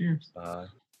 to 6 years.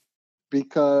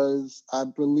 Because I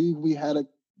believe we had a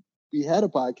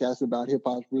podcast about hip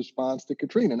hop's response to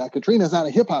Katrina. Now, Katrina's not a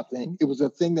hip hop thing. It was a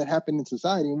thing that happened in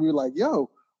society, and we were like,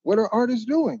 "Yo, what are artists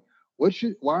doing? Why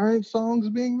aren't songs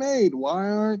being made? Why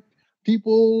aren't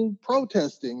people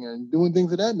protesting and doing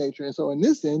things of that nature?" And so, in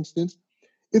this instance,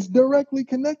 it's directly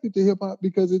connected to hip hop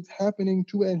because it's happening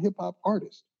to a hip hop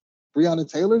artist. Breonna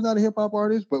Taylor's not a hip hop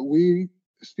artist, but we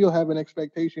still have an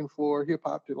expectation for hip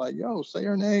hop to like, yo, say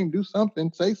her name, do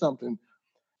something, say something.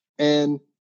 And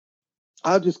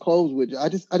I'll just close with, I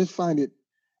just find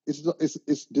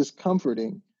it's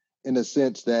discomforting in the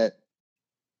sense that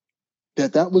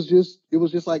was just, it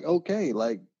was just like, okay,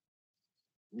 like,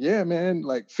 yeah, man,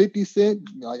 like 50 Cent,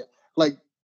 like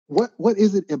what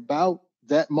is it about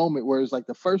that moment where it's like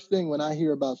the first thing when I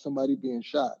hear about somebody being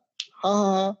shot?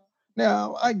 Ha.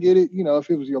 Now I get it, if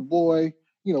it was your boy,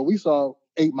 we saw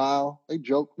 8 Mile, they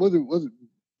joked, what's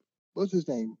his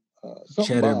name?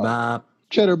 Cheddar Bob.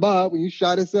 Cheddar Bob, when you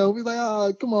shot himself, he's like,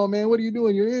 oh, come on, man, what are you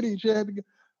doing? You're an idiot. You had to.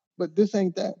 But this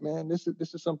ain't that, man. This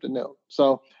is something else.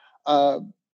 So,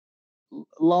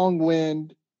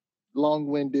 long-winded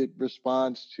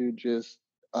response to just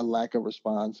a lack of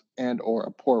response and or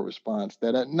a poor response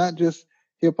that not just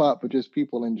hip hop, but just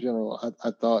people in general.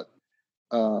 I thought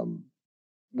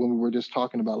when we were just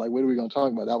talking about like, what are we going to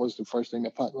talk about? That was the first thing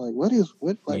that popped. Like, what is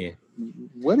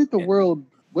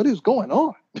going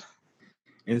on?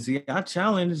 And see, I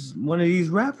challenge one of these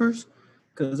rappers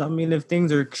because, I mean, if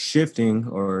things are shifting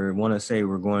or want to say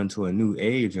we're going to a new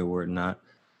age or whatnot,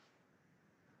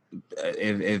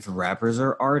 if rappers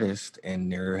are artists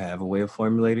and they have a way of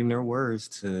formulating their words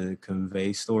to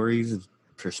convey stories,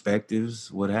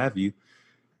 perspectives, what have you,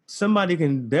 somebody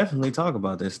can definitely talk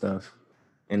about this stuff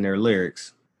in their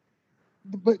lyrics.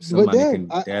 But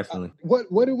definitely.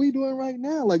 What are we doing right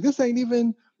now? Like, this ain't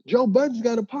even, Joe Budden's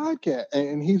got a podcast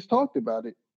and he's talked about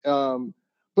it.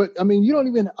 But I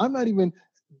mean, I'm not even.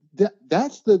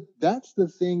 That's the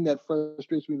thing that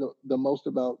frustrates me the most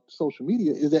about social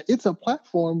media is that it's a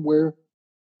platform where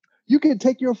you can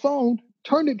take your phone,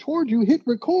 turn it toward you, hit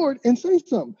record, and say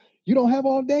something. You don't have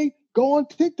all day. Go on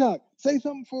TikTok, say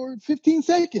something for 15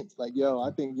 seconds. Like, yo, I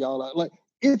think y'all are like.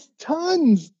 It's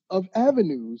tons of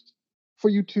avenues for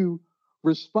you to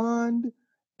respond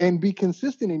and be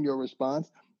consistent in your response.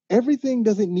 Everything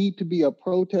doesn't need to be a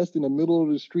protest in the middle of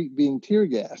the street being tear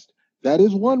gassed. That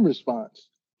is one response.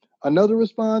 Another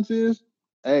response is,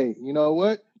 hey, you know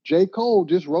what? J. Cole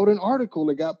just wrote an article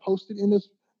that got posted in this.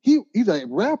 He's a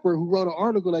rapper who wrote an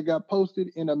article that got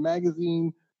posted in a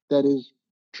magazine that has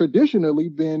traditionally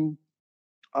been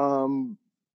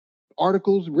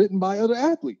articles written by other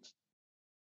athletes.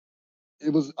 It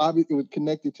was obvious, it was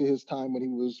connected to his time when he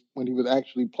was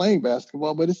actually playing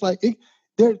basketball. But it's like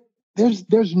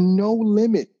there's no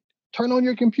limit. Turn on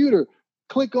your computer,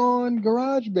 click on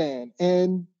GarageBand,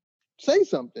 and say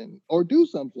something or do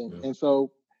something. And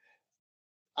so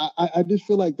I just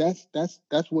feel like that's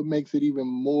what makes it even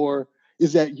more,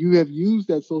 is that you have used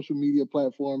that social media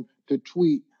platform to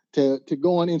tweet, to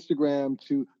go on Instagram,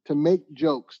 to make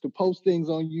jokes, to post things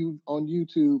on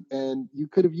YouTube, and you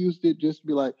could have used it just to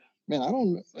be like, man, I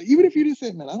don't, even if you just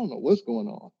said, man, I don't know what's going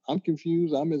on. I'm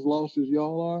confused. I'm as lost as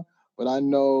y'all are, but I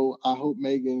hope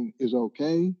Megan is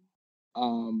okay,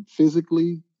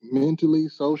 physically, mentally,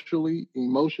 socially,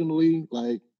 emotionally.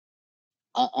 Like,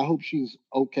 I hope she's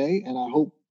okay, and I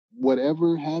hope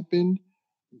whatever happened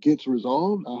gets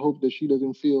resolved. I hope that she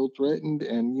doesn't feel threatened,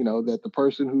 and that the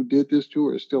person who did this to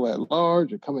her is still at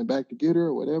large or coming back to get her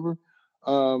or whatever.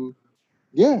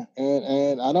 Yeah,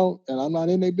 and I'm not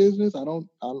in their business. I'm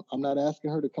not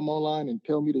asking her to come online and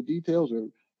tell me the details or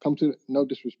come to, no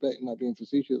disrespect, I'm not being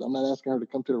facetious. I'm not asking her to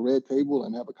come to the red table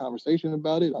and have a conversation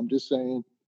about it. I'm just saying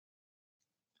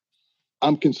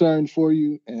I'm concerned for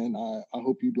you, and I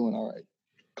hope you're doing all right.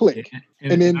 Click. Yeah,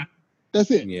 and then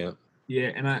that's it. Yeah.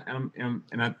 Yeah, and I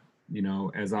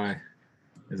as I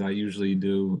usually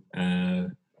do,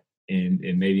 and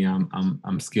maybe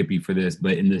I'm skippy for this,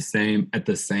 but at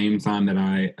the same time that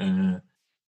I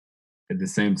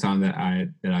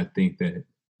think that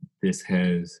this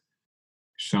has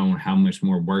shown how much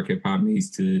more work hip hop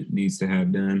needs to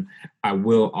have done, I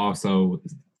will also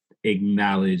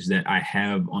acknowledge that I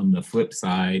have, on the flip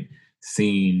side,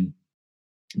 seen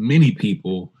many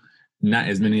people, not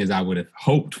as many as I would have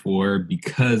hoped for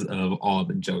because of all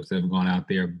the jokes that have gone out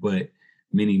there, but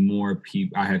many more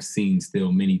people. I have seen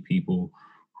still many people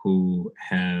who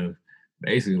have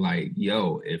basically like,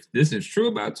 yo, if this is true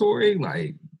about Tory,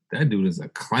 like, that dude is a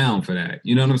clown for that.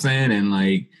 You know what I'm saying?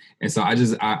 And so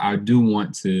I do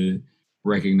want to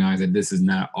recognize that this is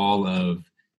not all of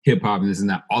hip hop and this is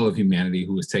not all of humanity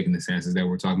who is taking the stances that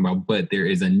we're talking about, but there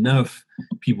is enough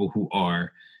people who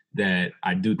are, that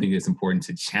I do think it's important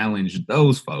to challenge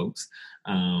those folks,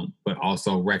 but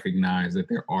also recognize that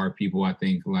there are people, I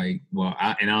think, like, well,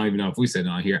 I don't even know if we said it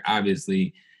on here,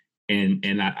 obviously,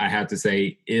 and I have to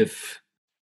say, if,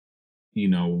 you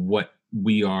know, what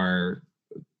we are,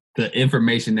 the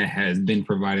information that has been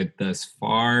provided thus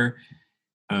far,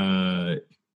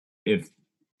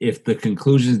 if the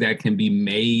conclusions that can be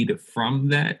made from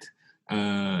that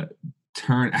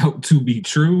turn out to be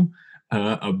true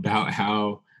about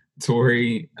how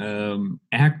Tory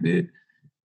acted,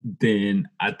 then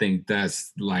I think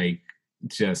that's like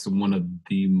just one of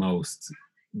the most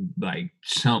like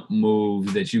chump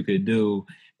moves that you could do.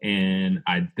 And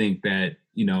I think that,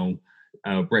 you know,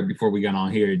 right before we got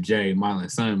on here, Jay,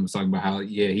 Mylan's son, was talking about how,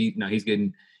 yeah, he's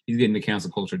getting the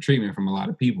cancel culture treatment from a lot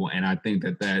of people. And I think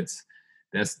that that's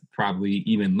probably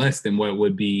even less than what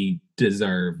would be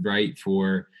deserved, right?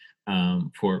 For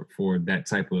that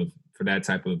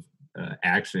type of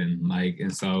action, like,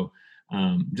 and so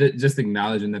just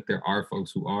acknowledging that there are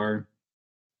folks who are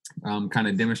kind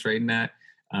of demonstrating that,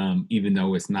 even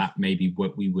though it's not maybe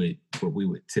what we would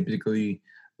typically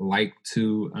like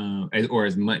to, or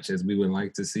as much as we would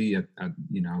like to see. I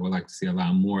would like to see a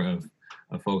lot more of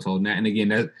folks holding that. And again,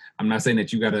 that I'm not saying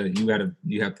that you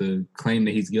have to claim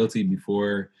that he's guilty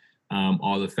before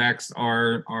all the facts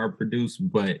are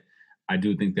produced, but I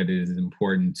do think that it is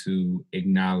important to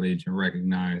acknowledge and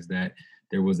recognize that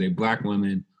there was a Black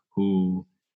woman who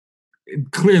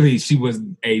clearly she was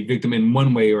a victim in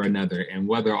one way or another. And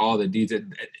whether all the details,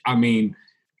 I mean,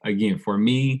 again, for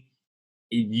me,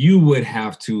 you would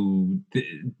have to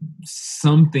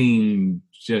something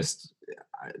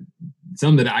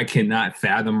that I cannot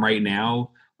fathom right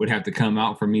now would have to come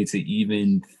out for me to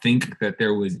even think that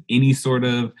there was any sort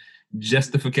of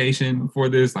justification for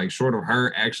this, like short of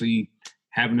her actually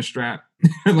having a strap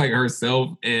like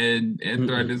herself and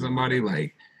threatening somebody.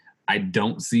 Like, I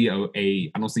don't see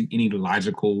I don't see any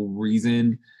logical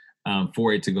reason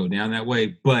for it to go down that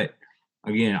way. But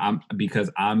again,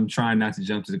 I'm trying not to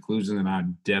jump to conclusions, and I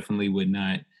definitely would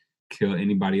not kill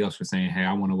anybody else for saying, hey,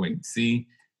 I want to wait and see.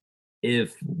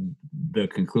 If the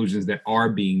conclusions that are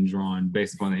being drawn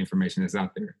based upon the information that's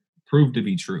out there prove to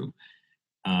be true,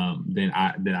 then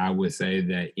I would say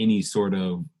that any sort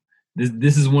of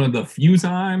this is one of the few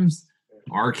times.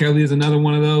 R. Kelly is another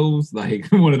one of those. Like,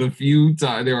 one of the few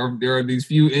times there are these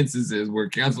few instances where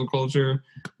cancel culture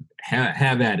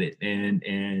have at it,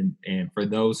 and for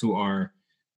those who are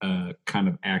kind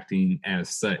of acting as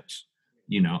such,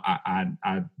 you know,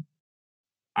 I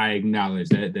acknowledge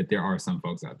that there are some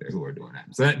folks out there who are doing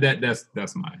that. So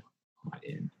that's my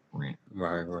end rant.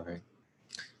 Right.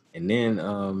 And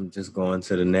then just going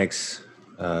to the next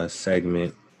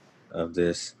segment of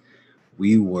this,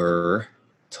 we were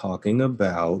talking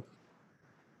about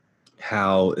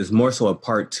how it's more so a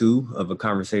part 2 of a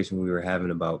conversation we were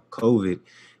having about COVID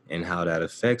and how that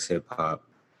affects hip hop.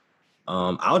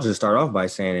 I'll just start off by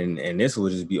saying, and this will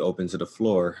just be open to the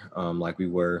floor, like we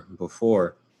were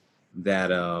before,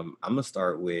 that I'm gonna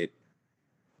start with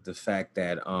the fact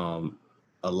that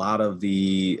a lot of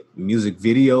the music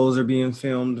videos are being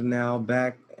filmed now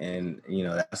back, and you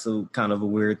know, that's a kind of a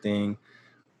weird thing.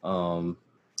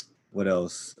 What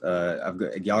else?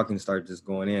 Y'all can start just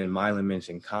going in. Mylan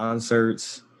mentioned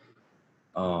concerts.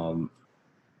 Are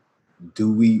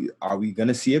we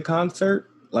gonna see a concert,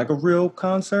 like a real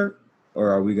concert, or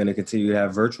are we gonna continue to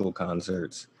have virtual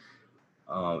concerts?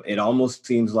 It almost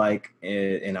seems like,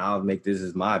 and I'll make this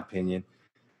as my opinion,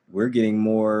 we're getting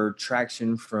more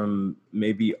traction from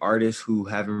maybe artists who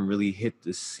haven't really hit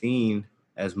the scene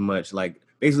as much. Like,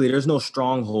 basically, there's no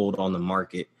stronghold on the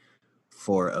market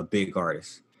for a big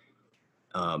artist.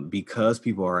 Because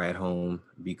people are at home,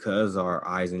 because our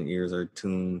eyes and ears are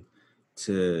tuned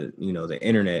to, you know, the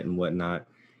internet and whatnot,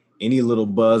 any little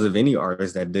buzz of any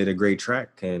artist that did a great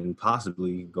track can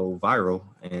possibly go viral.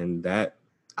 And that,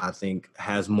 I think,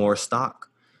 has more stock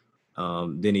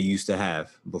than it used to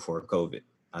have before COVID.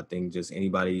 I think just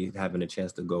anybody having a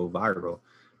chance to go viral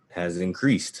has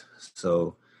increased.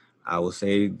 So I will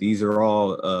say these are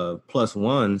all plus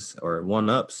ones or one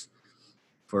ups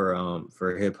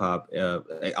for hip hop.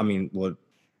 I mean, well,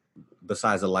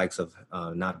 besides the likes of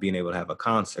not being able to have a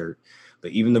concert,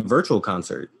 but even the virtual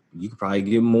concert, you could probably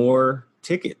get more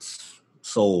tickets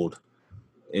sold.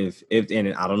 If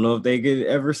and I don't know if they could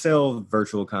ever sell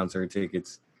virtual concert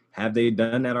tickets. Have they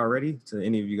done that already, to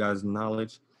any of you guys'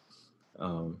 knowledge?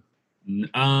 I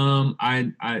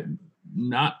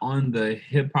not on the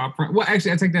hip hop front. Well,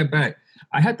 actually, I take that back.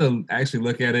 I had to actually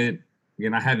look at it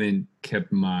again. I haven't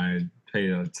paid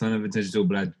a ton of attention to it,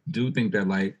 but I do think that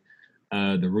like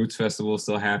the Roots Festival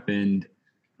still happened.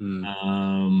 And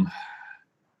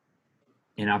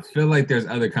I feel like there's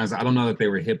other kinds. I don't know that they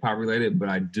were hip hop related, but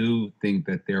I do think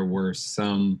that there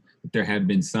have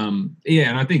been some. Yeah,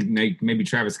 and I think maybe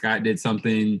Travis Scott did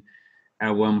something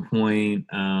at one point.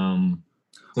 So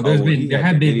there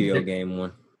have been video game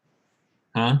one.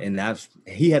 Huh? And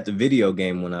he had the video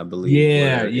game one, I believe.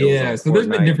 Yeah. So there's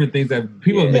been different things that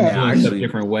people have been doing stuff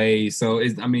different ways. So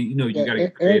you got to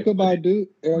get Erykah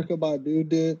Badu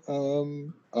did.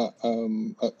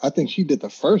 I think she did the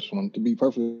first one. To be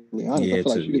perfectly honest, I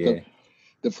feel like she did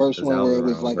the first one where it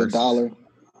was like $1.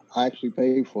 I actually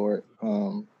paid for it.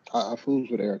 I fools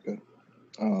with Erykah.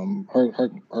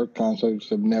 Her concerts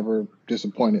have never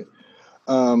disappointed.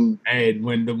 Hey,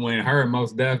 when her and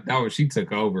Mos Def, she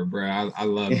took over, bro. I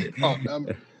loved it.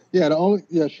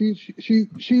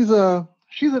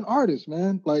 She's an artist,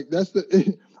 man. Like I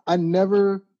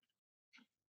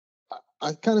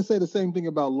kind of say the same thing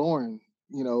about Lauren,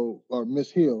 or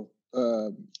Miss Hill.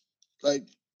 Like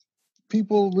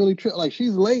people really like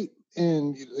she's late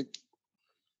and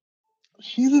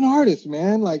she's an artist,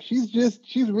 man. Like she's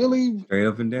really straight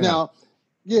up and down. Now,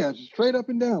 straight up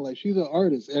and down. Like she's an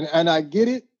artist, and I get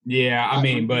it. Yeah, I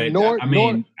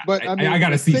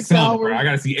gotta see some. Bro. I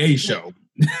gotta see a show.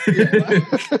 She's such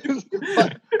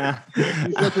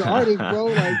an artist, bro.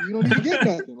 Like you don't even get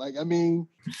nothing. Like I mean,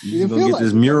 you gonna get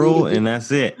this mural, and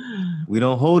that's it. We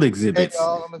don't hold exhibits. Hey,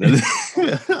 I'm gonna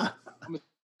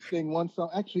sing one song.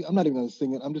 Actually, I'm not even gonna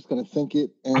sing it. I'm just gonna think it.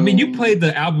 I mean, you played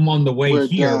the album on the way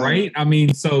here, right? I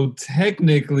mean, so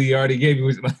technically, I already gave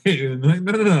you. Like,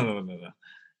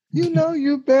 no.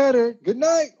 You better. Good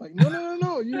night. Like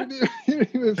no. You didn't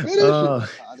even finish it.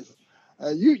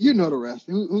 You know the rest.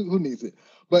 Who needs it?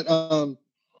 But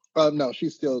no,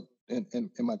 she's still in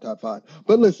my top 5.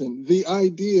 But listen, the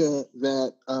idea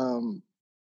that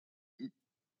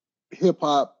hip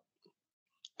hop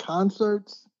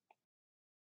concerts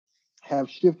have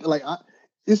shifted, like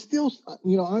it's still,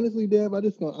 honestly, Deb, I'm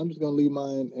just gonna leave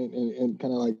mine and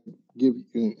kind of like give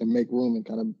and make room and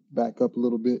kind of back up a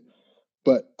little bit.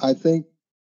 But I think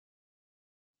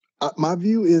my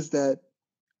view is that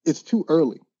it's too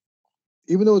early.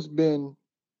 Even though it's been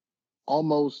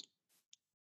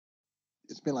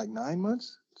like 9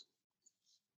 months,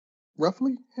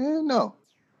 roughly. No.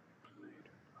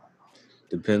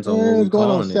 Depends on what we're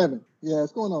calling it. 7. Yeah,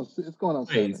 it's going on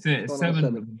 7.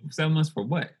 7 months for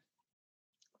what?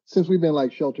 Since we've been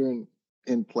like sheltering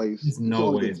in place. There's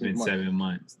no way it's been 7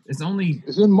 months. It's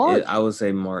in March. I would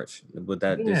say March, but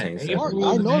this ain't 7 months.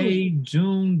 April, May,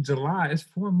 June, July. It's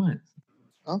 4 months.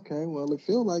 Okay, well, it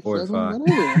feels like 4 7.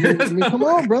 Whatever. I mean, come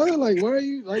on, brother. Like, why are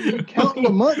you you counting a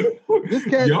month? This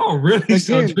cat, y'all really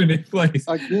sheltering in place.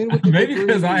 Again, maybe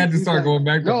because I had to start going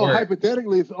back to work. No,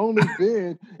 hypothetically, it's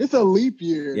a leap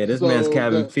year. Yeah, this man's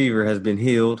cabin fever has been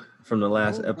healed from the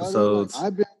last episodes.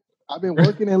 Like, I've been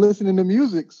working and listening to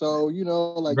music, so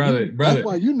like brother, that's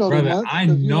why you know the month. I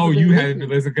know you had to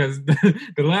listen because the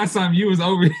last time you was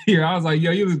over here, I was like,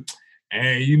 yo, you was.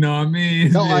 Hey, you know what I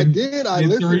mean? No, I did. I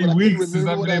listened. 3 weeks since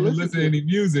I've been able to listen to any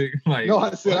music. Like, no,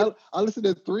 I said I listened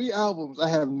to 3 albums. I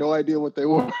have no idea what they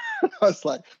were. I was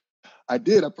like, I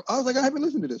did. I was like, I haven't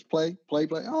listened to this. Play.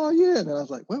 Oh yeah. And then I was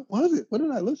like, what was it? What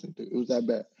did I listen to? It was that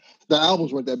bad. The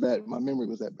albums weren't that bad. My memory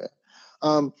was that bad.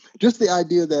 Just the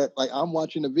idea that like I'm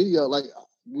watching a video, like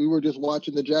we were just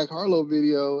watching the Jack Harlow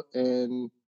video, and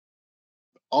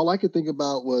all I could think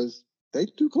about was they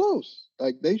too close.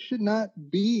 Like they should not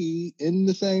be in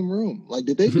the same room. Like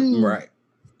did they do right?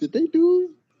 Did they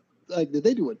do a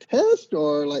test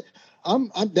or like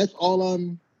that's all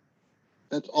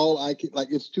I can,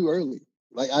 like it's too early.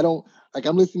 Like I don't like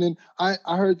I'm listening. I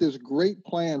heard this great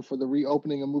plan for the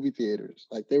reopening of movie theaters.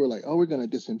 Like they were like, oh, we're gonna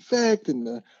disinfect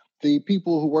and the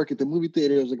people who work at the movie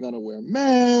theaters are gonna wear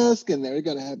masks and they're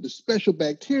gonna have the special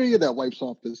bacteria that wipes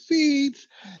off the seats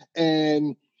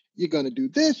and you're going to do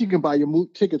this. You can buy your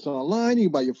tickets online. You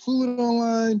can buy your food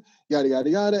online, yada, yada,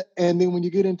 yada. And then when you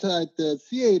get inside the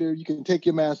theater, you can take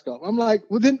your mask off. I'm like,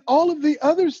 well, then all of the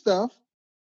other stuff,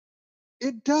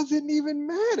 it doesn't even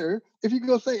matter. If you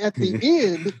go say at the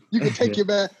end, you can take your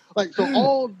mask. Like, so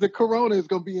all the corona is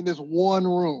going to be in this one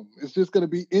room. It's just going to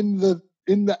be in the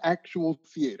actual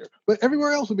theater. But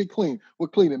everywhere else will be clean. We're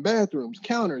cleaning bathrooms,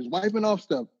 counters, wiping off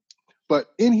stuff.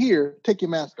 But in here, take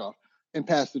your mask off and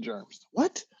pass the germs.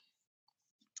 What?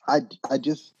 I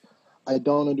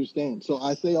don't understand. So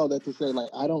I say all that to say, like,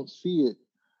 I don't see it.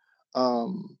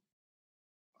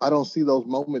 I don't see those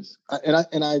moments.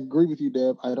 And I agree with you,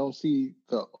 Deb. I don't see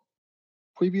the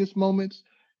previous moments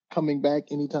coming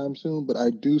back anytime soon, but I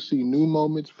do see new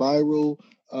moments, viral.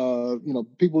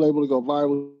 People able to go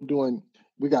viral doing.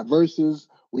 We got verses.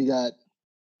 We got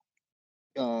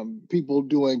people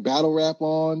doing battle rap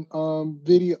on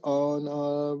video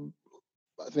on.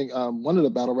 I think one of the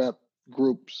battle rap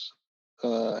groups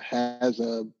has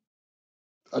a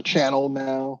channel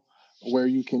now where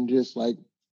you can just like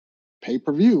pay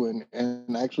per view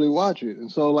and actually watch it.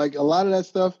 And so like a lot of that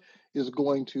stuff is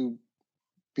going to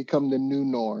become the new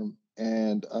norm.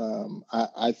 And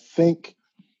I think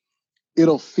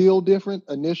it'll feel different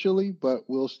initially, but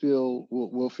we'll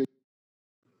figure.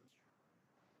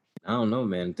 I don't know,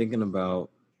 man. Thinking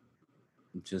about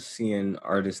just seeing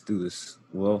artists do this.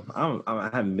 Well, I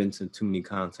haven't been to too many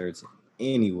concerts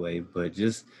anyway, but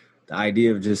just the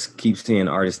idea of just keep seeing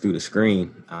artists through the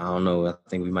screen. I don't know. I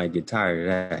think we might get tired of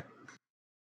that.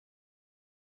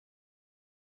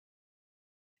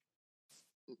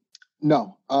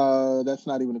 No, that's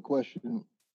not even a question.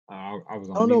 I was.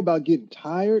 I don't know about getting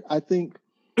tired. I think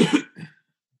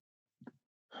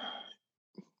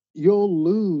you'll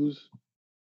lose.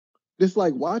 It's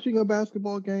like watching a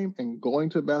basketball game and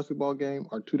going to a basketball game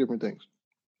are two different things.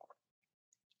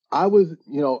 I was,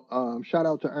 shout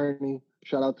out to Ernie,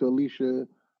 shout out to Alicia,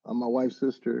 my wife's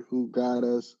sister, who got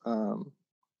us.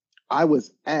 I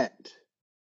was at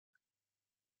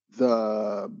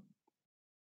the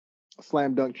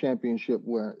Slam Dunk Championship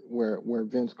where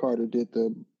Vince Carter did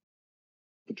the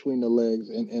Between the Legs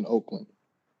in Oakland.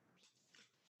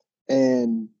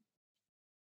 And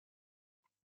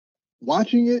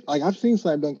watching it, like I've seen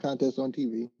Slam Dunk contests on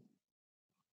TV,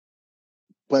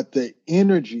 but the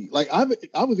energy, like I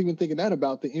was even thinking that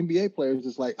about the NBA players.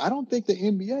 It's like I don't think the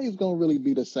NBA is going to really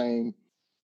be the same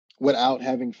without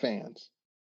having fans,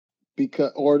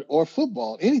 because or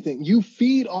football, anything. You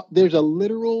feed off. There's a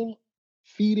literal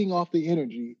feeding off the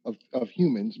energy of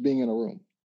humans being in a room.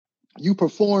 You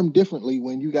perform differently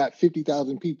when you got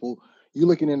 50,000 people. You're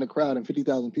looking in the crowd and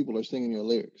 50,000 people are singing your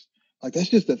lyrics. Like that's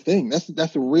just a thing.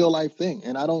 That's a real life thing.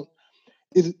 And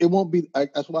it won't be.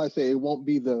 That's why I say it won't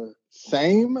be the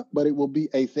same, but it will be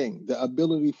a thing. The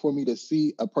ability for me to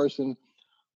see a person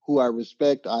who I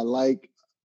respect, I like,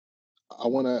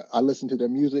 I listen to their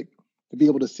music, to be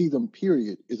able to see them,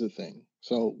 period, is a thing.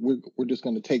 So we're just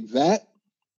going to take that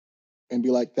and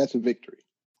be like, that's a victory.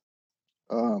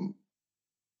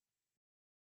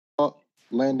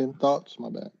 Landon, thoughts?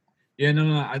 My bad. Yeah,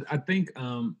 no. I think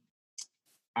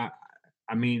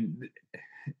I mean,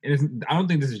 I don't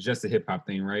think this is just a hip hop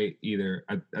thing, right? Either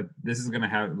this is gonna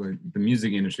have like the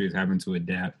music industry is having to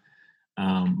adapt,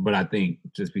 but I think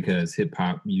just because hip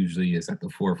hop usually is at the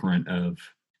forefront of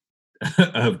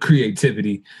of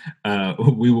creativity,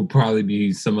 we will probably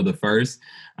be some of the first.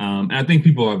 And I think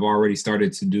people have already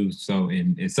started to do so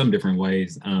in some different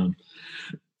ways.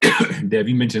 Dev,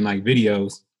 you mentioned like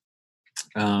videos.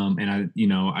 And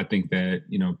I think that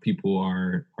people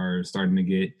are starting to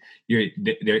get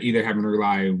they're either having to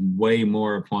rely way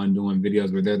more upon doing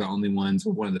videos where they're the only ones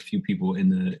or one of the few people in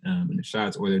the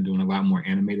shots, or they're doing a lot more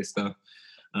animated stuff.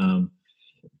 Dang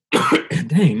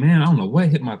man, I don't know what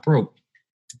hit my throat.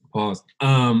 Pause.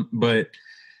 But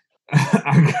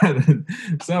I got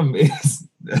some is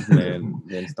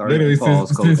literally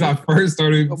since I first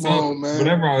started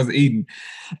whatever I was eating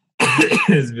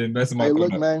has been messing my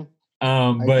throat up. Man.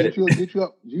 But get you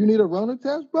up. Do you need a Rona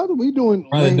test, brother? We doing,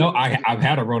 brother? No, I've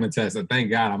had a Rona test, so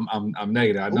thank God I'm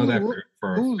negative. I know that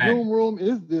for whose a fact. Zoom room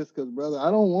is this? Because brother,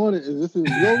 I don't want it. This is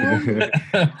your room.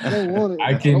 I don't want it.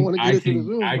 I don't want to get into the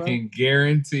Zoom. I can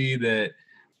guarantee that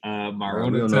my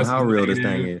Rona test. We don't know how real this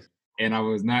thing is. And I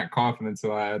was not coughing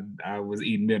until I was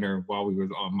eating dinner while we was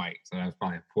on mic, so that was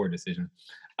probably a poor decision.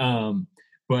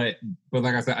 But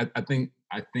like I said, I think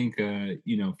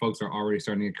folks are already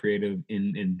starting to get creative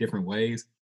in different ways.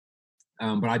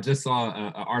 But I just saw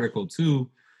an article too,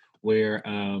 where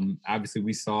obviously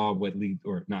we saw what leaked,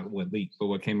 or not what leaked, but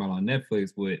what came out on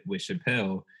Netflix with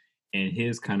Chappelle and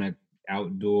his kind of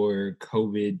outdoor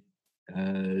COVID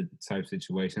type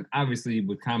situation. Obviously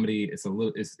with comedy, it's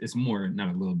more,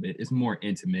 not a little bit, it's more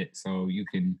intimate, so you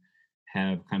can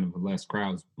have kind of less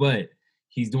crowds. But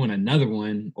he's doing another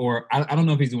one, or I don't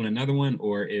know if he's doing another one,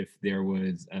 or if there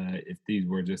was if these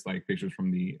were just like pictures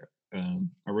from the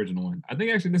original one. I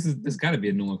think actually this got to be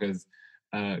a new one, because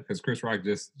Chris Rock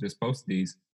just posted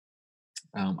these.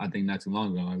 I think not too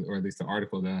long ago, or at least the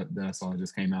article that I saw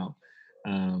just came out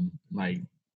like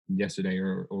yesterday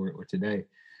or today.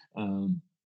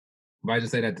 But I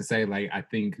just say that to say, like, I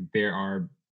think there are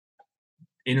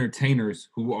entertainers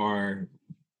who are,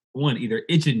 one, either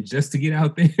itching just to get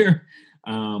out there,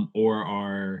 or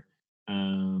are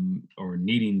or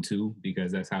needing to,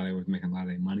 because that's how they were making a lot of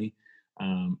their money.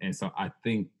 And so I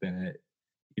think that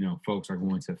folks are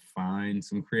going to find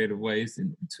some creative ways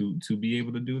to be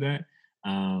able to do that.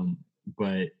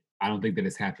 But I don't think that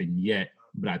it's happened yet.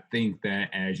 But I think that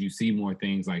as you see more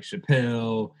things like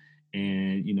Chappelle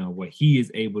and what he is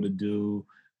able to do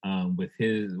with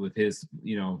his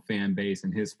fan base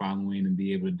and his following, and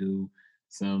be able to do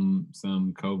some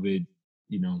COVID,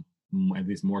 at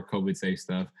least more COVID safe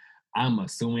stuff. I'm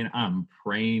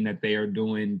praying that they are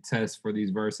doing tests for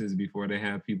these verses before they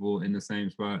have people in the same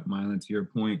spot. Mylan, to your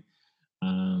point,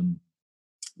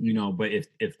 but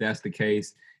if that's the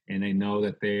case, and they know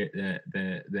that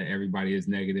that everybody is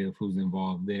negative who's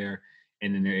involved there,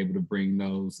 and then they're able to bring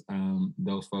those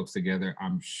folks together,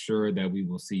 I'm sure that we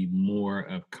will see more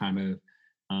of kind of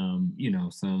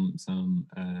some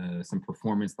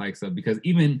performance like stuff, because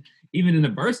even in the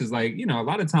verses, like a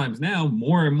lot of times now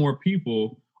more and more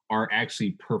people are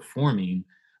actually performing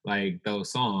like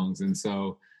those songs, and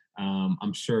so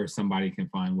I'm sure somebody can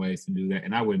find ways to do that,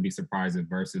 and I wouldn't be surprised if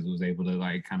Versus was able to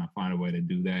like kind of find a way to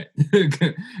do that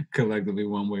collectively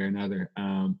one way or another.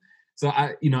 So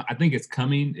I think it's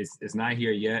coming. It's not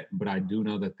here yet, but I do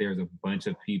know that there's a bunch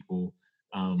of people,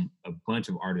 a bunch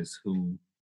of artists who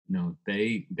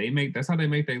they make, that's how they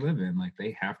make their living. Like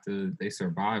they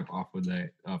survive off of that,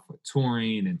 off of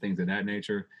touring and things of that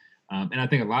nature. And I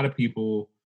think a lot of people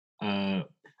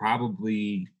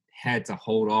probably had to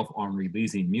hold off on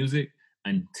releasing music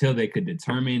until they could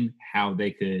determine how they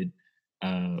could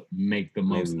make the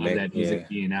most of that music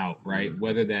being out, right? Mm-hmm.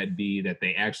 Whether that be that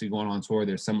they actually going on tour,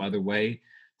 there's some other way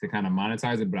to kind of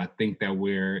monetize it. But I think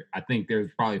there's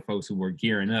probably folks who were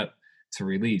gearing up to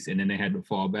release, and then they had to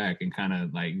fall back and kind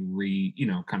of like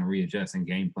readjust and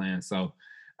game plan. So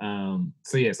I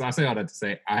say all that to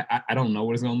say I don't know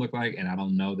what it's gonna look like, and I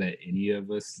don't know that any of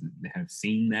us have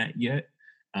seen that yet.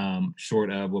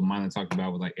 Short of what Mylan talked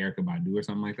about with like Erykah Badu or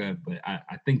something like that, but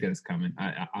I think that it's coming.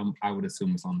 I would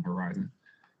assume it's on the horizon.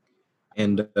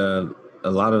 And a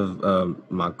lot of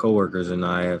my coworkers and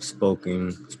I have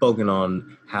spoken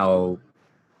on how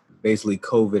basically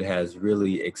COVID has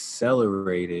really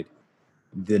accelerated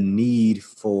the need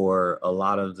for a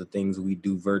lot of the things we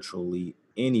do virtually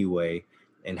anyway,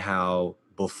 and how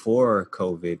before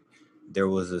COVID there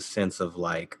was a sense of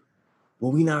like,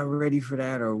 well, we're not ready for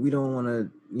that, or we don't want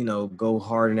to, go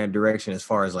hard in that direction as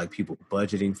far as like people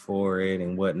budgeting for it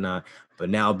and whatnot. But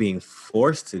now being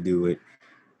forced to do it,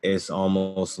 it's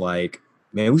almost like,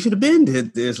 man, we should have been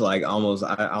did this. Like I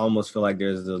almost feel like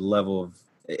there's a level of,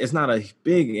 it's not a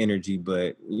big energy,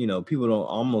 but people don't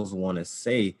almost want to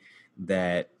say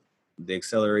that the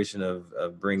acceleration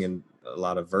of bringing a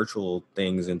lot of virtual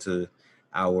things into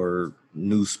our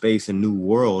new space and new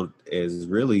world is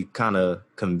really kind of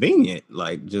convenient,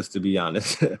 like, just to be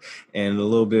honest, and a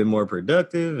little bit more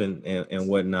productive and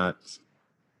whatnot.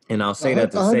 And I'll say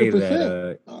that to 100%. Say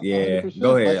that, yeah, 100%.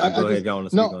 Go ahead. Go ahead, John, to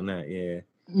speak on that. Yeah.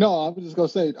 No, I was just going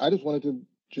to say, I just wanted to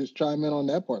just chime in on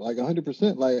that part. Like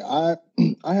 100%. Like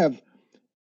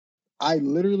I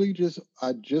literally just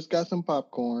got some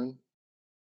popcorn.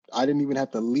 I didn't even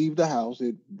have to leave the house.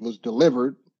 It was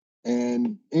delivered.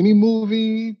 And any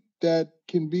movie that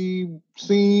can be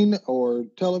seen or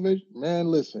television, man,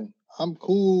 listen, I'm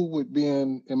cool with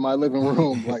being in my living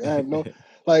room. Like I have no,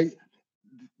 like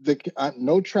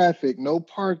no traffic, no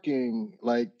parking.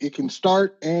 Like it can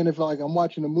start, and if like I'm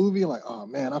watching a movie, like, oh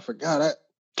man, I forgot, I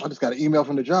just got an email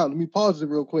from the job. Let me pause it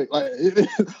real quick. Like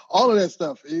all of that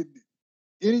stuff.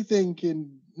 Anything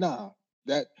can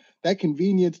that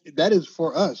convenience, that is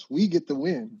for us. We get the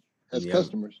win as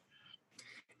customers.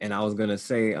 And I was going to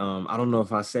say, I don't know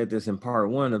if I said this in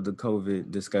part one of the COVID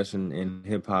discussion in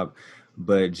hip hop,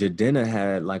 but Jidenna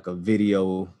had like a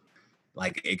video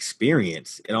like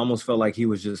experience. It almost felt like he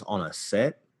was just on a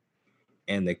set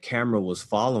and the camera was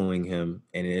following him,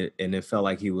 and it felt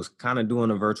like he was kind of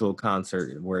doing a virtual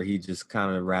concert where he just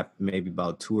kind of rapped maybe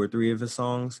about 2 or 3 of his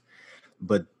songs.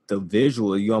 But the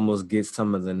visual, you almost get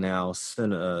some of the now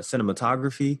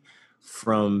cinematography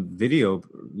from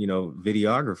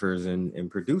videographers and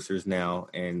producers now.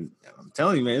 And I'm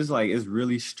telling you, man, it's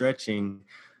really stretching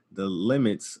the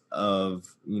limits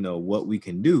of, what we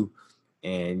can do.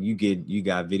 And you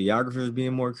got videographers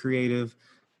being more creative,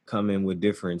 come in with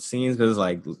different scenes. Cause it's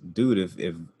like, dude,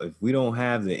 if we don't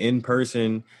have the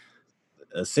in-person,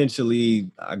 essentially,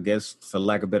 I guess for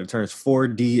lack of better terms,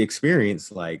 4D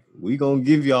experience, like we gonna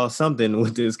give y'all something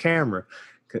with this camera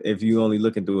if you only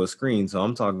looking through a screen. So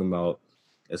I'm talking about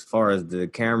as far as the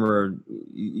camera,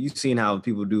 you've seen how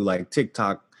people do like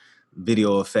TikTok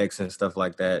video effects and stuff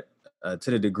like that, to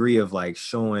the degree of like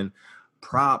showing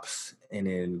props and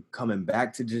then coming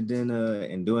back to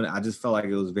Jidenna and doing it. I just felt like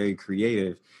it was very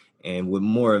creative. And with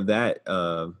more of that,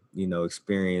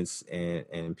 experience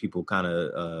and people kind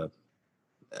of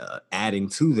adding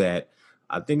to that,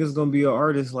 I think it's going to be an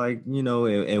artist like,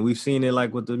 and we've seen it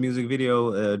like with the music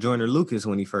video, Joyner Lucas,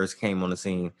 when he first came on the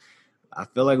scene. I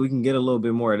feel like we can get a little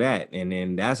bit more of that. And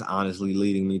then that's honestly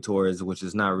leading me towards, which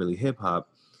is not really hip hop,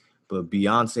 but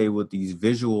Beyonce with these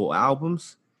visual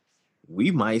albums,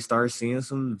 we might start seeing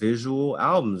some visual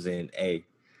albums. And hey,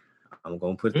 I'm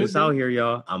going to put this out here,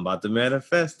 y'all. I'm about to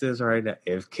manifest this right now.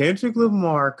 If Kendrick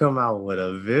Lamar come out with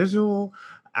a visual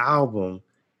album,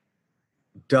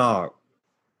 dog,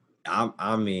 I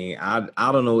don't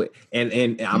know. And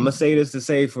I'm going to say this to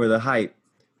say for the hype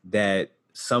that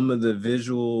some of the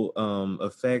visual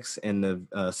effects and the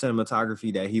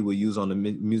cinematography that he would use on the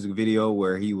music video,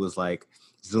 where he was like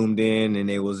zoomed in and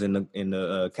it was in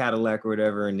the Cadillac or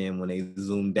whatever, and then when they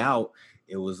zoomed out,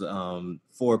 it was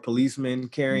 4 policemen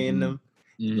carrying them.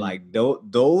 Like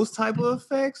those type of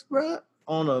effects, bro,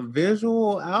 on a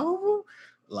visual album.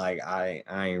 Like I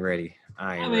ain't ready.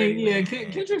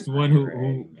 Kendrick's one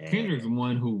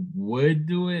who would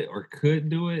do it or could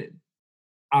do it.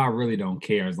 I really don't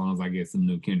care as long as I get some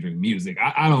new Kendrick music.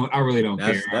 I really don't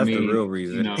care. That's the real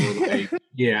reason.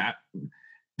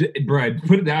 Bro,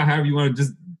 put it out however you want to.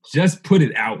 Just put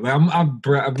it out.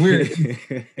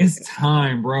 It's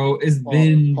time, bro. It's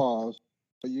been. Pause.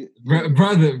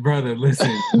 Brother,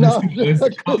 listen. It's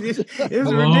ridiculous.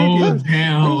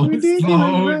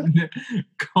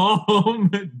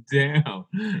 Calm down,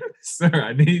 sir.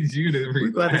 I need you to.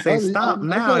 We got to say stop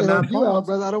now.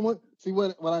 Brother. I don't want. See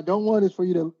what I don't want is for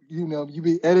you to, you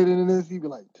be editing this. You be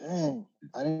like, dang,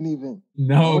 I didn't even.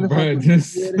 No, bro.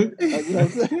 Just.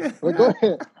 But go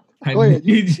ahead. I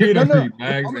need you to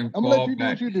relax and I'm fall gonna let you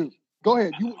back. do what you do. Go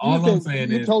ahead. I'm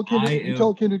saying you told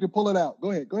Kendrick to pull it out. Go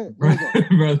ahead. Bro,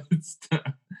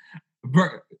 bro,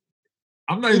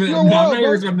 I'm not even. No,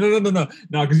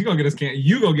 because you're gonna get us canceled.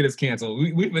 You gonna get us canceled.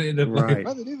 We've been in the right.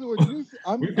 Brother, these are what you. This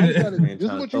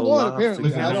is what you want.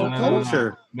 Apparently, I don't know.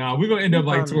 No, we're gonna end up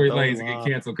like Tory Lanez and get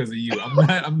canceled because of you.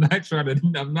 I'm not trying to.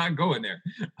 I'm not going there.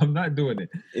 I'm not doing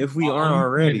it. If we aren't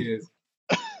already,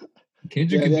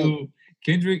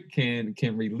 Kendrick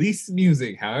can release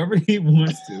music however he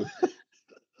wants to.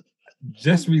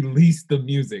 Just release the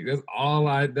music. That's all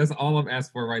I'm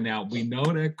asking for right now. We know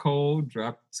that Cole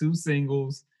dropped 2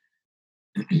 singles,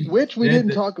 which we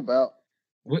didn't talk about.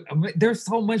 There's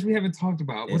so much we haven't talked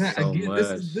about.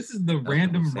 This is the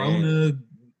random Rona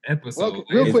episode. Well,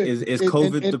 real quick, is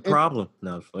COVID the problem?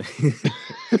 No.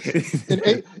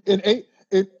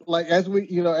 Like as we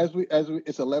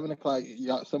it's 11 o'clock.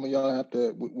 Some of y'all have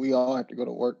to. We all have to go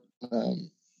to work.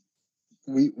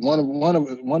 One of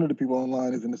the people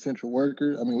online is an essential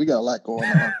worker. I mean, we got a lot going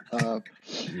on.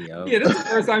 Yeah, that's the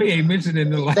first time he ain't mentioned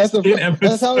in the last 10 episodes.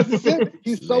 That's how it's essential.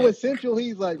 He's so essential.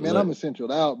 He's like, man, I'm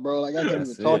essential out, bro. Like I can't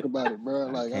even talk about it, bro.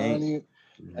 Like I don't even.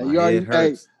 And you already.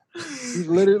 Hey, he's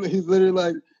literally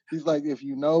like. He's like, if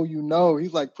you know, you know.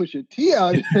 He's like, push your T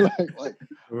out here. like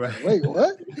right. Wait,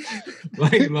 what?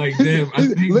 like, damn, I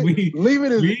think we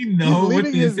know what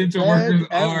the essential workers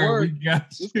are. We got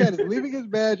you. This cat is leaving his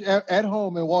badge at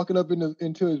home and walking up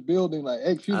into his building like,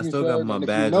 hey, excuse me, I still got my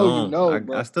badge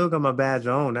on. I still got my badge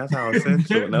on. That's how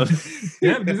essential.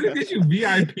 Yeah, does it get you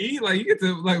VIP? Like, you get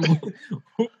to, like...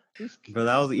 But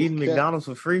I was eating McDonald's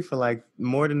for free for, like,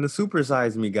 more than the Super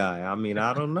Size Me guy. I mean,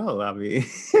 I don't know. I mean...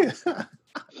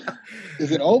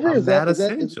 Is it over? Is that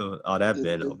essential? That's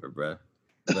been over, bro.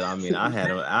 But I mean, I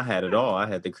had it all. I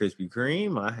had the Krispy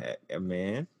Kreme.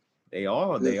 They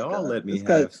all let me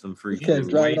have some free. You can't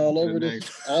drive all over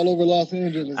Los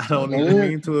Angeles. I don't even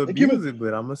mean to abuse it,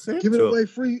 but I'm essential. Give it away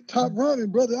free top ramen,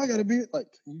 brother. I gotta be like,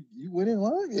 you went in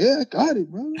line. Yeah, got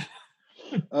it, brother.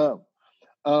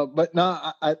 But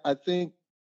no, I think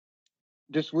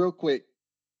just real quick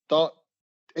thought.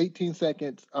 18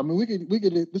 seconds. I mean, we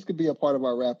could. This could be a part of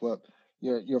our wrap up.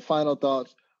 Your final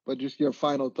thoughts, but just your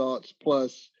final thoughts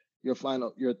plus your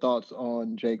thoughts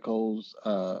on J. Cole's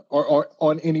or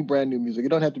on any brand new music. It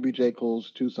don't have to be J.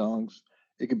 Cole's 2 songs.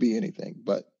 It could be anything.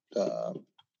 But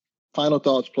final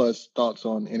thoughts plus thoughts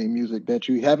on any music that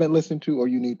you haven't listened to or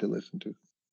you need to listen to.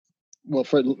 Well,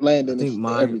 for Landon, it's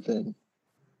everything.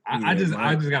 I just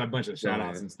got a bunch of shout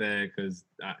outs instead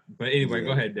but anyway,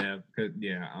 go ahead, Dev. Cause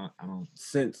I don't.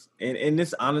 Since and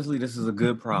this honestly, this is a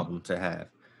good problem to have.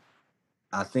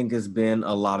 I think it's been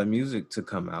a lot of music to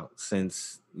come out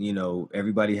since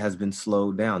everybody has been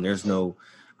slowed down. There's no,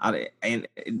 and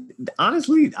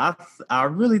honestly, I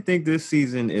really think this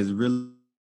season is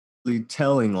really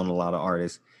telling on a lot of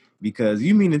artists Because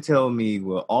you mean to tell me,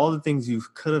 well, all the things you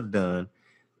could have done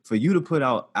for you to put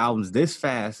out albums this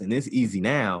fast and this easy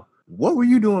now, what were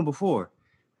you doing before?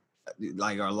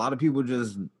 Like, are a lot of people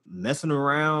just messing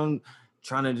around,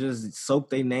 trying to just soak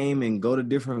their name and go to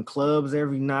different clubs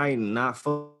every night and not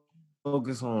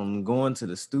focus on going to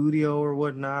the studio or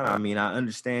whatnot? I mean, I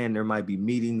understand there might be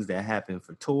meetings that happen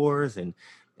for tours and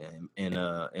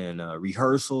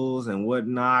rehearsals and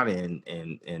whatnot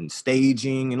and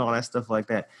staging and all that stuff like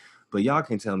that. But y'all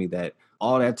can tell me that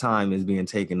all that time is being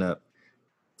taken up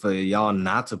for y'all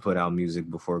not to put out music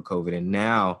before COVID. And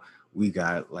now we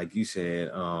got, like you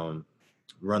said,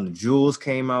 Run the Jewels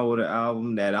came out with an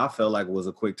album that I felt like was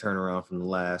a quick turnaround from the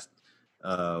last.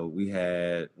 We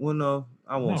had, well, no,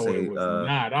 I won't No, say. it was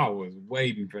not. I was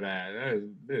waiting for that.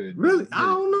 Really? I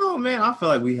don't know, man. I feel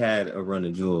like we had a Run the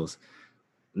Jewels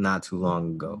not too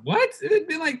long ago. What? It'd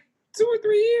been like 2 or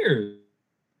 3 years.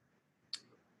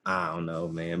 I don't know,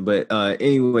 man. But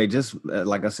anyway, just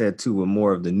like I said, too, with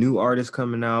more of the new artists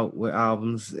coming out with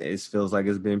albums, it feels like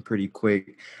it's been pretty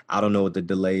quick. I don't know what the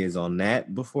delay is on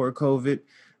that before COVID.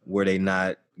 Were they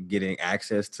not getting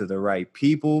access to the right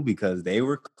people because they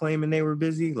were claiming they were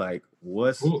busy? Like,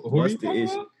 what's the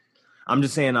issue? About? I'm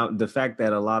just saying the fact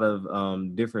that a lot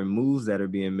of different moves that are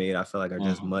being made, I feel like are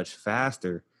just much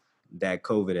faster that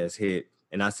COVID has hit.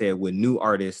 And I said with new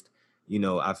artists, you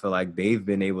know, I feel like they've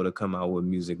been able to come out with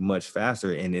music much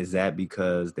faster. And is that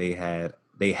because they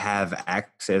have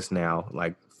access now,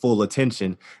 like full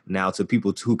attention now to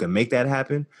people who can make that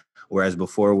happen? Whereas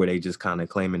before, were they just kind of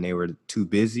claiming they were too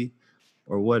busy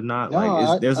or whatnot?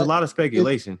 No, there's a lot of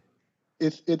speculation.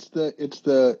 It's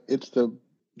the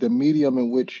medium in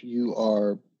which you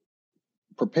are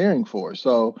preparing for.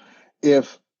 So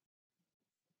if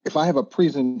I have a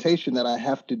presentation that I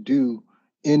have to do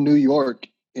in New York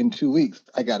in 2 weeks,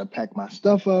 I got to pack my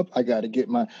stuff up. I got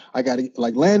to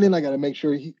like Landon, I got to make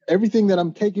sure everything that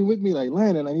I'm taking with me, like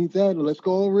Landon, I need that. Let's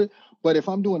go over it. But if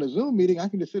I'm doing a Zoom meeting, I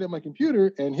can just sit at my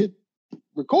computer and hit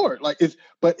record.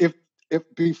 But if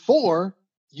before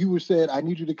you said, I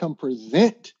need you to come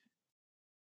present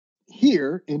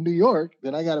here in New York,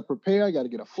 then I got to prepare. I got to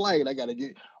get a flight. I got to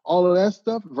get all of that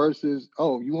stuff versus,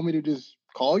 oh, you want me to just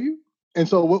call you? And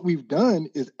so what we've done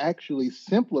is actually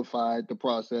simplified the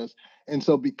process. And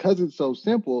so because it's so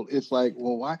simple, it's like,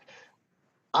 well, why?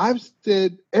 I've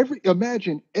said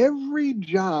imagine every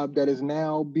job that is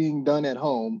now being done at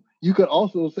home. You could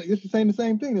also say, it's saying the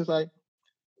same thing. It's like,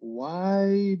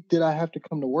 why did I have to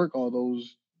come to work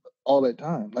all that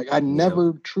time? Like I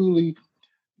never truly,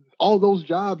 all those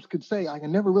jobs could say, I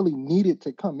never really needed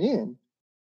to come in.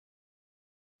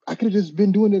 I could have just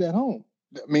been doing it at home.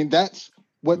 I mean, that's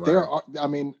what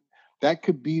that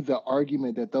could be the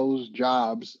argument that those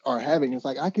jobs are having. It's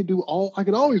like, I could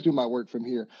always do my work from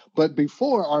here. But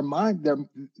before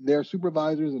their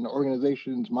supervisors and the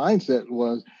organization's mindset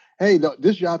was, hey,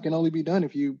 this job can only be done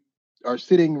if you are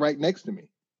sitting right next to me.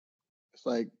 It's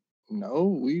like,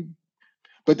 no,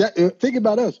 think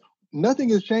about us. Nothing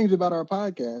has changed about our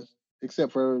podcast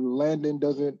except for Landon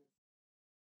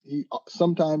he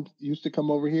sometimes used to come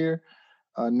over here.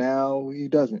 Now he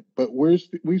doesn't, but we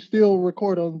still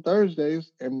record on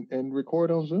Thursdays and record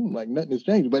on Zoom. Like nothing has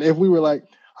changed. But if we were like,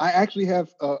 I actually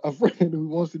have a friend who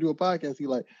wants to do a podcast. He's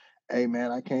like, hey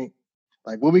man, I can't,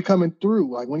 like, we'll be coming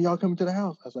through. Like, when y'all coming to the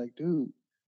house? I was like, dude,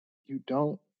 we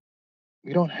don't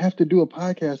have to do a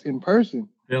podcast in person.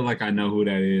 I feel like I know who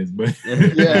that is, but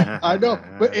yeah, I know.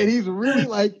 But and he's really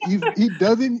like, he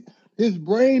doesn't, his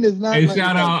brain is not. Hey, like,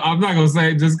 shout out. I'm not gonna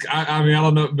say just. I mean, I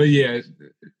don't know, but yeah,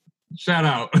 shout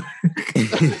out.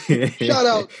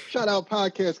 shout out.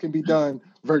 Podcasts can be done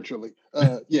virtually.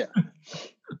 Yeah.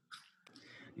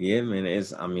 Yeah, man.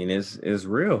 It's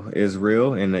real. It's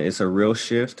real, and it's a real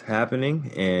shift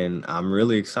happening, and I'm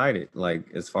really excited. Like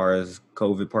as far as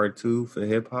COVID Part 2 for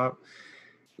hip hop,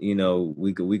 you know,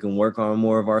 we can work on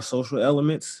more of our social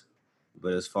elements.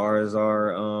 But as far as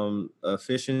our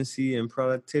efficiency and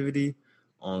productivity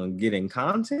on getting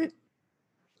content,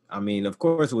 I mean, of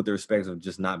course, with the respect of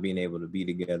just not being able to be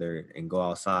together and go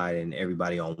outside and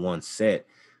everybody on one set.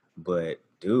 But,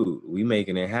 dude, we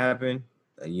making it happen.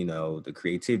 You know, the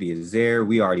creativity is there.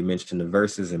 We already mentioned the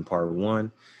verses in Part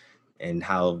 1 and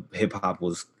how hip hop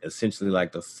was essentially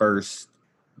like the first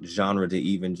genre to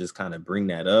even just kind of bring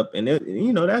that up. And,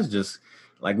 that's just,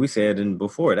 like we said and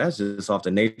before, that's just off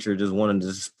the nature of just wanting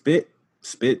to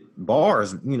spit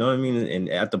bars, you know what I mean? And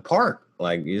at the park,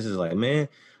 like, it's just like, man,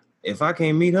 if I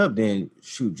can't meet up, then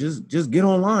shoot, just get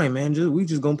online, man. We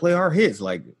just gonna play our hits.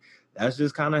 Like, that's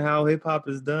just kind of how hip hop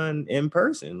is done in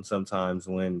person. Sometimes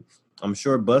when I'm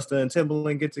sure Busta and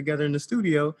Timbaland get together in the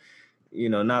studio, you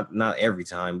know, not every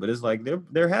time, but it's like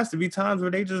there has to be times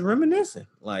where they just reminiscing.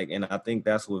 Like, and I think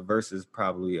that's what Versus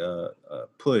probably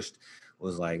pushed,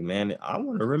 was like, man, I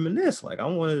want to reminisce. Like, I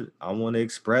want to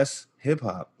express hip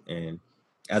hop and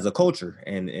as a culture,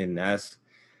 and that's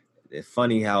it's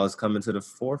funny how it's coming to the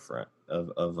forefront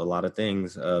of a lot of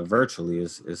things virtually.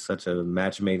 Is such a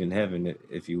match made in heaven,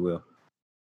 if you will.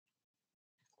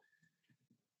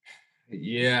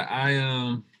 Yeah, I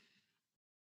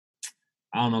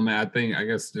don't know, man. I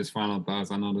guess just final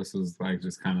thoughts. I know this was like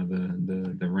just kind of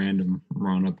the random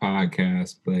Rona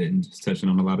podcast, but and just touching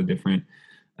on a lot of different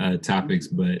topics.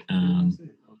 But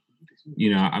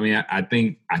you know, I mean, I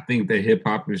think that hip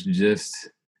hop is just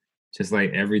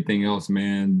like everything else,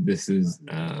 man. This is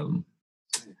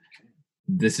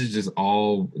just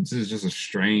a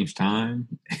strange time,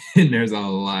 and there's a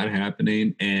lot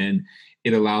happening, and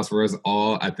it allows for us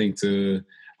all, I think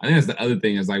that's the other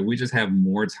thing, is like we just have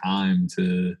more time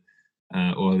to,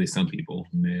 or at least some people,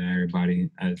 man, everybody.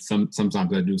 Sometimes I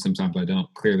do, sometimes I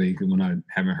don't. Clearly, when I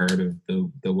haven't heard of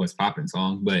the What's Poppin'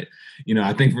 song, but you know,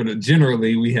 I think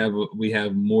generally we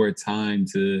have more time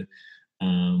to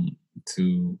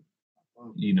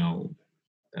you know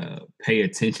pay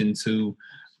attention to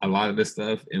a lot of the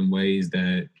stuff in ways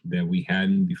that we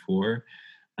hadn't before,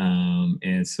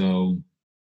 and so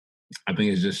I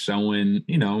think it's just showing,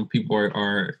 you know, people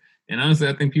are, and honestly,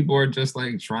 I think people are just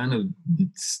like trying to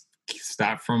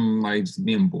stop from like just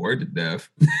being bored to death,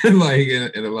 like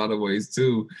in a lot of ways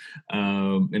too.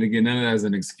 And again, none of that is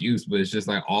an excuse, but it's just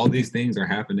like all these things are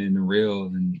happening in real,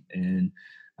 and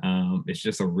it's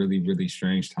just a really, really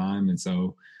strange time. And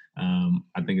so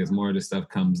I think as more of this stuff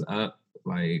comes up,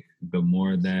 like the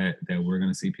more that we're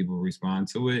gonna see people respond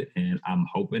to it, and I'm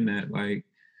hoping that, like,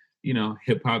 you know,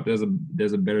 hip hop does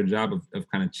a better job of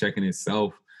kind of checking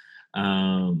itself.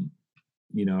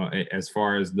 You know, as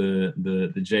far as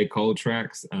the J. Cole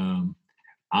tracks,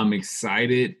 I'm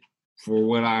excited for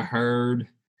what I heard,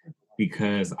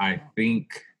 because I think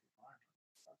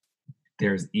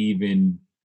there's even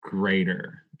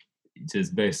greater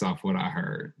just based off what I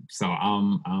heard. So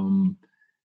I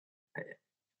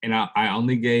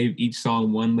only gave each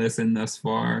song one listen thus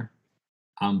far.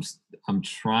 I'm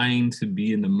trying to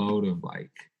be in the mode of like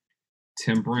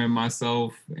tempering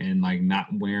myself and like not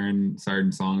wearing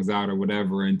certain songs out or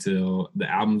whatever until the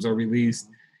albums are released.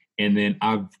 And then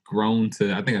I've grown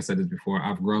to, I think I said this before,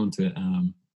 I've grown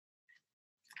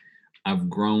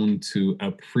to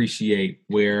appreciate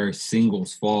where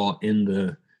singles fall in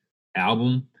the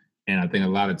album. And I think a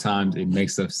lot of times it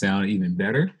makes stuff sound even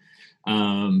better.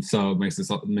 So it makes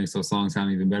those songs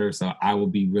sound even better. So I will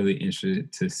be really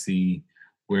interested to see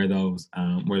where those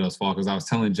fall. Because I was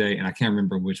telling Jay, and I can't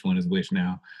remember which one is which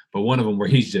now, but one of them where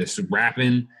he's just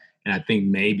rapping, and I think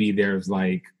maybe there's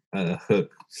like a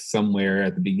hook somewhere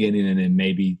at the beginning and then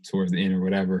maybe towards the end or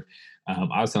whatever.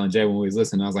 I was telling Jay when we was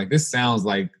listening, I was like, this sounds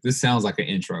like an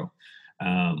intro,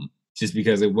 just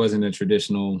because it wasn't a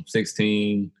traditional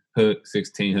 16 hook.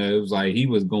 It was like he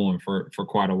was going for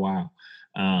quite a while,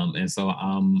 and so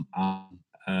I'm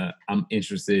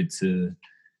interested to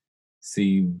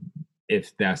see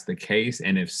if that's the case,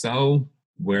 and if so,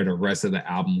 where the rest of the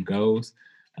album goes.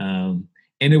 And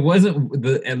it wasn't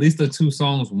at least the two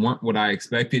songs weren't what I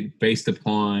expected based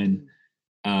upon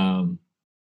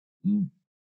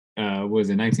was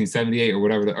it 1978 or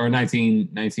whatever, or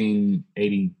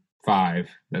 1985,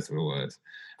 that's what it was.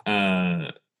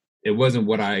 It wasn't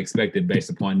what I expected based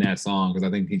upon that song, because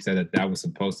I think he said that was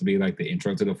supposed to be like the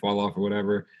intro to the Fall Off or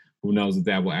whatever. Who knows if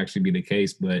that will actually be the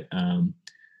case, but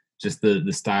just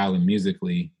the style and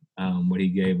musically, what he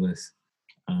gave us.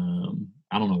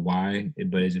 I don't know why,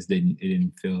 but it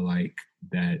didn't feel like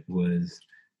that was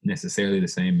necessarily the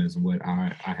same as what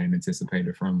I had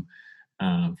anticipated from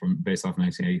based off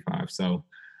 1985. So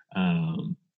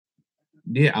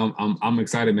yeah, I'm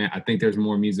excited, man. I think there's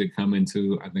more music coming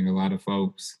too. I think a lot of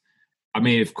folks, I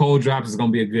mean, if Cole drops, it's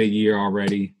gonna be a good year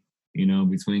already. You know,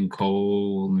 between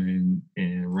Cole and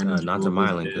Running. Not to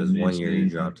Mylan, because 1 year he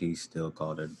dropped, he still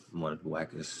called it one of the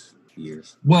wackest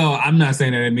years. Well, I'm not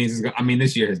saying that it means I mean,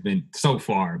 this year has been so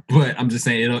far, but I'm just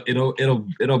saying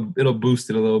it'll boost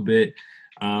it a little bit.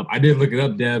 I did look it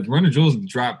up, Dev. Run the Jewels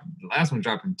dropped, the last one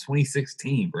dropped in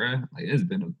 2016, bro. Like it's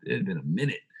been a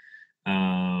minute.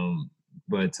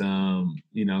 But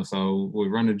you know, so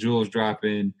with Run the Jewels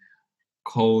dropping,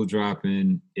 Cole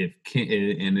dropping, if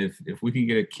we can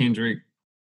get a Kendrick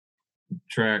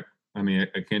track, I mean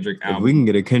a Kendrick album. If we can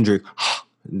get a Kendrick,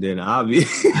 then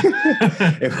obviously,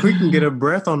 if we can get a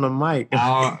breath on the mic.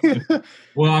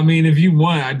 Well, I mean, if you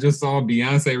want, I just saw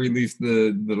Beyonce release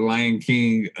the Lion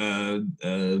King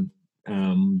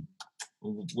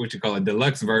what you call a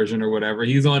deluxe version or whatever.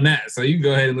 He's on that, so you can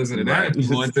go ahead and listen to that Right. if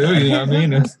you want to. You know what I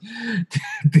mean?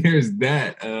 There's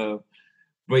that.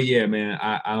 But yeah, man,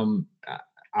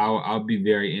 I'll be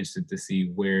very interested to see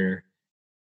where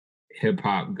hip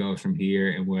hop goes from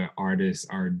here and what artists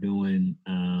are doing,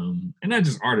 and not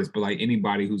just artists, but like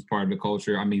anybody who's part of the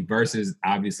culture. I mean, Versus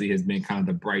obviously has been kind of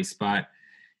the bright spot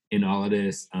in all of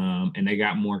this, and they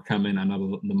got more coming. I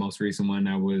know the most recent one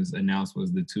that was announced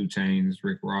was the 2 Chainz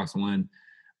Rick Ross one,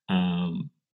 and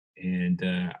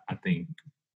I think,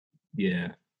 yeah,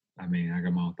 I mean, I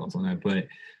got my own thoughts on that, but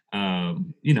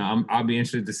you know, I'll be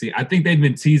interested to see. I think they've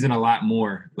been teasing a lot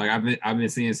more. Like I've been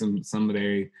seeing some of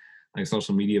their like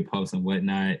social media posts and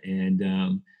whatnot,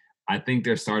 and I think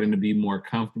they're starting to be more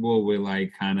comfortable with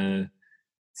like kind of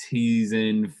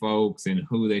teasing folks and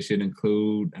who they should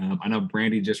include. I know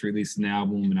Brandy just released an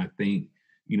album, and I think,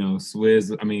 you know,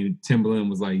 Timbaland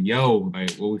was like, "Yo,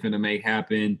 like, what we finna make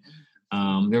happen."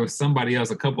 There was somebody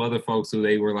else, a couple other folks who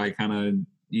they were like kind of,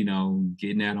 you know,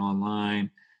 getting at online.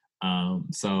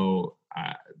 So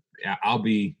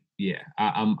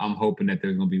I'm hoping that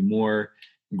there's gonna be more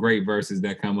great verses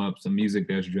that come up, some music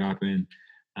that's dropping,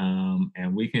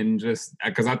 and we can just,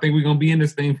 because I think we're gonna be in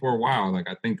this thing for a while. Like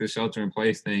I think the shelter in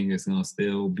place thing is gonna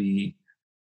still be,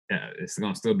 it's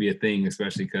gonna still be a thing,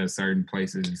 especially because certain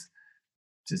places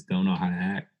just don't know how to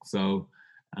act. So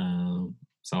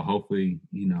hopefully,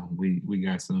 you know, we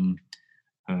got some.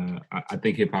 I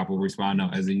think hip hop will respond now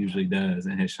as it usually does,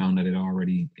 and has shown that it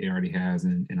already has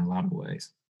in a lot of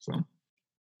ways. So.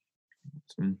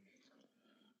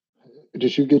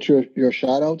 Did you get your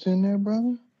shout outs in there,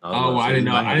 brother? Oh, I didn't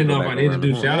know if I needed to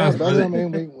do shout outs, brother. brother. I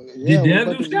mean, Did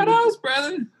Dev do shout outs,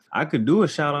 brother? I could do a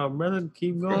shout out, brother.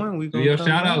 Keep going. We do your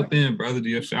shout out then, brother. Do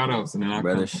your shout outs, and then I'll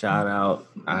brother, shout out.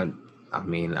 I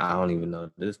mean, I don't even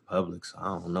know this public, so I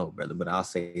don't know, brother, but I'll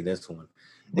say this one.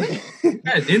 I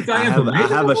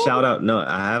have a shout out. No,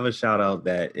 I have a shout out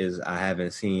that is I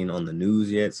haven't seen on the news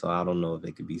yet, so I don't know if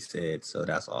it could be said. So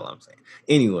that's all I'm saying.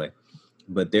 Anyway,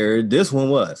 but this one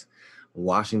was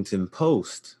Washington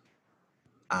Post.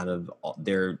 Out of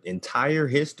their entire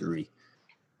history,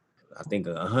 I think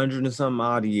 100 and some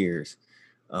odd years,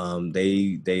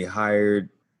 they hired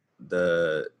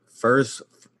the first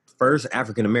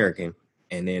African American,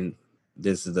 and then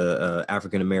this is the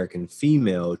African American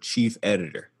female chief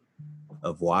editor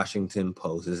of Washington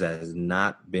Post. This has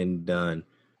not been done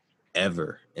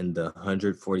ever in the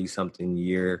 140 something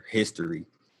year history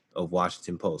of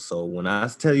Washington Post. So when I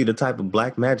tell you the type of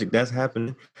black magic that's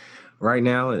happening right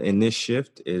now in this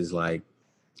shift is like,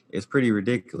 it's pretty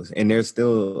ridiculous. And there's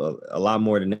still a lot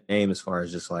more to name as far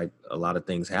as just like a lot of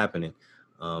things happening.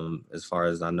 As far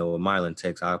as I know, with Mylan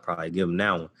Text, I'll probably give them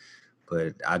that one.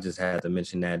 But I just had to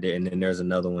mention that. And then there's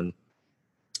another one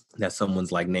that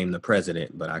someone's like named the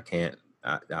president, but I can't.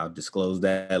 I'll disclose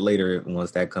that later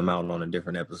once that come out on a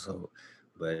different episode.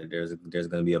 But there's going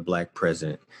to be a black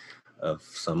president of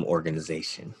some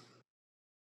organization.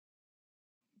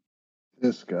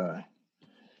 This guy.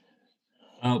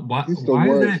 Why is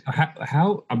that?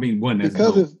 How? I mean, one, that's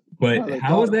because dope, but brother,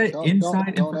 how is that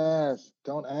inside?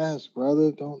 Don't ask,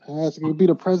 brother. Don't ask. He could be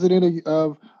the president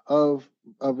of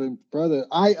brother.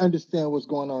 I understand what's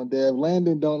going on, Dev.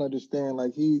 Landon don't understand.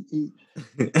 Like he.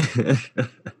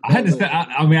 I had to.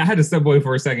 I had to step away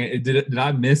for a second. Did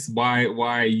I miss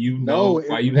why you know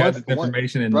why you have this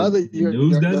information and brother, the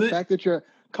news does the it? fact that you're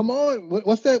come on.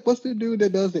 What's that? What's the dude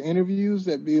that does the interviews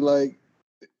that be like?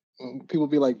 People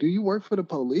be like, "Do you work for the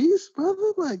police, brother?"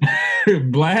 Like,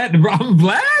 Vlad, I'm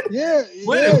Vlad. Yeah.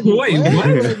 Wait, right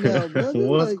now, brother.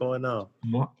 What's going on?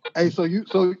 Hey, so you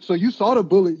saw the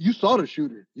bullet, you saw the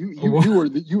shooter, you were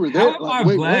there. How am I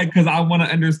Vlad? Because I want to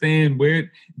understand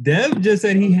where Dev just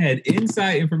said he had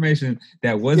inside information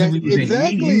that wasn't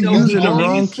exactly using the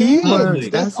wrong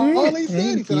keywords. That's all he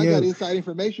said. He said, "I got inside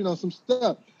information on some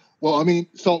stuff." Well, I mean,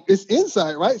 so it's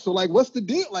inside, right? So, like, what's the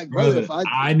deal? Like, brother, if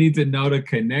I need to know the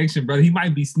connection, brother. He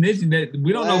might be snitching. That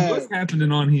we don't know what's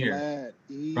happening on here,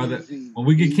 brother. When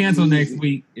we get canceled next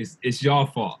week, it's y'all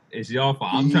fault. It's y'all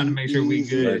fault. I'm trying to make sure we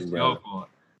good. It's y'all fault.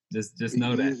 Just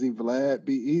know that. Easy, Vlad.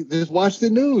 Be easy. Just watch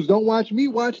the news. Don't watch me.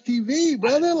 Watch TV,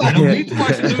 brother. Like, I don't need to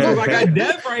watch the news. I got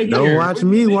Dev right here. Don't watch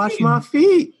me. Watch my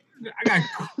feet. I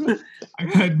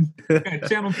got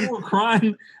Channel 4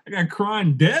 crying. I got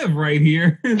crying Dev right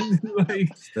here.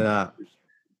 Like, stop.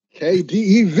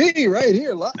 KDEV right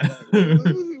here. What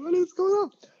is going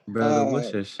on, brother?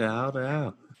 What's your shout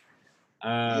out?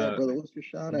 Yeah, brother. What's your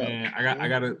shout out? Man, I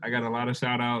got a lot of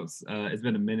shout outs. It's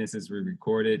been a minute since we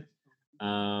recorded.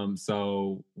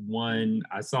 So one,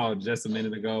 I saw just a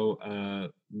minute ago.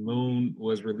 Loon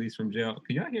was released from jail.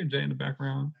 Can y'all hear Jay in the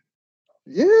background?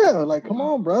 Yeah, like come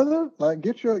on, brother. Like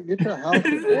get your house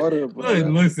in order, brother.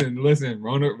 Listen.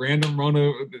 Random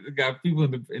Rona got people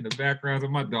in the background.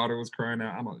 And my daughter was crying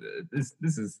out. This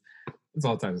is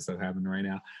all types of stuff happening right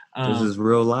now. This is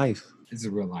real life. This is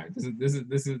real life. This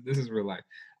is real life.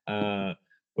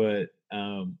 But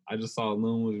I just saw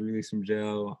Loon was released from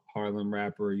jail. Harlem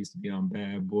rapper, used to be on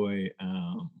Bad Boy.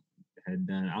 Had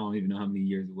done, I don't even know how many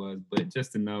years it was, but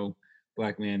just to know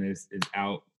Black man is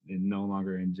out and no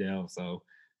longer in jail. So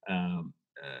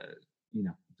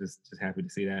just happy to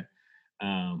see that.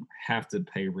 Have to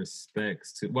pay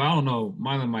respects to. Well, I don't know.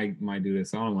 Mylon might do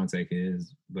this. So I don't want to take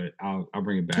his, but I'll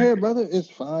bring it back. Yeah, brother, it's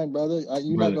fine, brother.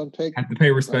 You're not gonna take. Have to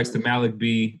pay respects to Malik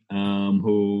B,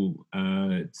 who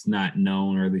it's not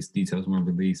known, or at least details weren't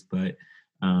released, but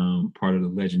part of the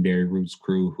legendary Roots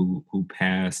crew who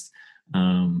passed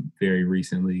very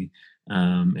recently,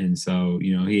 and so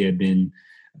he had been.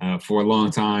 For a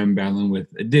long time battling with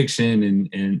addiction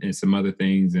and some other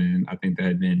things, and I think that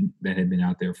had been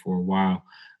out there for a while.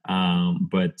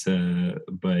 But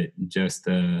just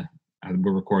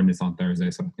we're recording this on Thursday,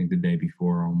 so I think the day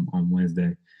before on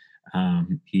Wednesday,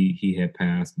 he had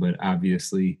passed. But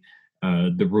obviously,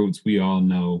 the Roots, we all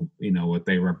know what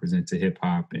they represent to hip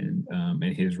hop and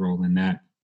his role in that.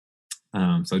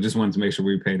 So just wanted to make sure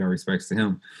we paid our respects to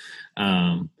him.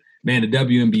 Man, the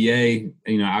WNBA,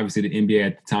 obviously the NBA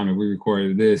at the time that we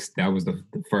recorded this, that was the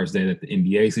first day that the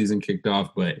NBA season kicked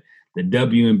off. But the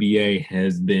WNBA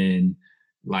has been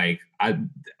like, I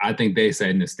think they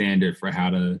setting the standard for how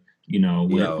to,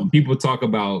 when people talk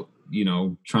about,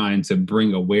 trying to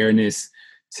bring awareness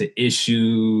to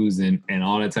issues and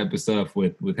all that type of stuff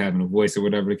with having a voice or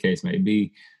whatever the case may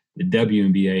be, the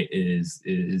WNBA is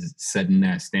setting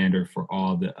that standard for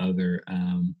all the other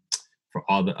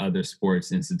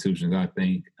sports institutions, I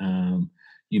think. And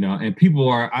people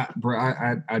are, I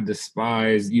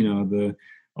despise, they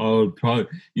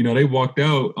walked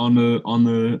out on the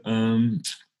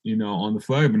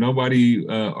flag, but nobody,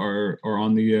 or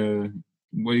on the,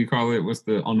 what do you call it?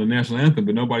 On the national anthem,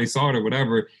 but nobody saw it or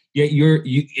whatever. Yet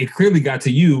it clearly got to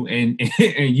you and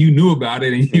you knew about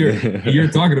it and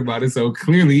you're talking about it. So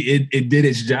clearly it did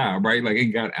its job, right? Like it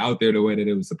got out there the way that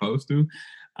it was supposed to.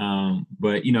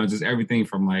 But just everything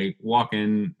from like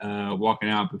walking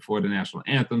out before the national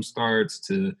anthem starts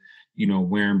to,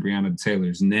 wearing Breonna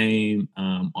Taylor's name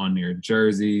on their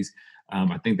jerseys.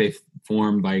 I think they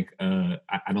formed like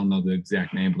I don't know the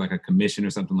exact name, but like a commission or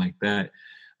something like that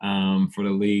for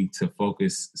the league to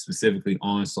focus specifically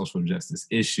on social justice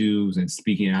issues and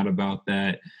speaking out about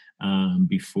that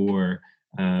before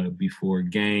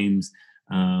games.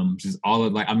 Just all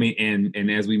of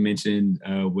and as we mentioned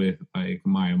with like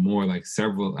Maya Moore, like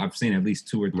several, I've seen at least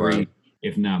 2 or 3, right,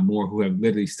 if not more, who have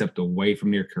literally stepped away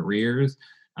from their careers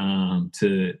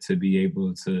to be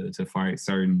able to fight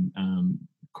certain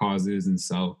causes, and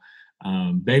so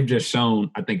they've just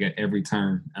shown, I think, at every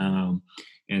turn.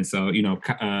 And so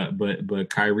but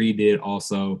Kyrie did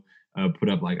also put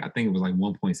up like, I think it was like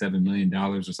 $1.7 million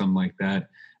or something like that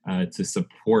to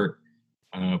support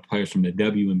players from the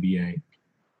WNBA.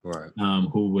 Right.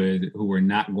 Who were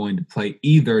not going to play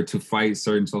either to fight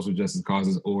certain social justice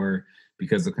causes or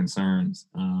because of concerns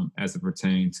as it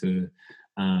pertained to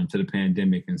the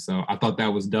pandemic. And so I thought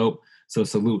that was dope. So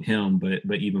salute him, but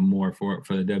even more for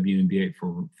the WNBA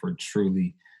for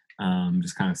truly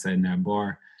just kind of setting that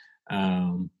bar.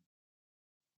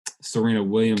 Serena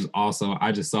Williams also,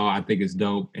 I think it's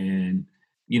dope. And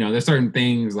there's certain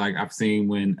things like I've seen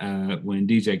when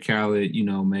DJ Khaled,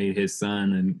 made his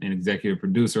son an executive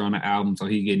producer on the album, so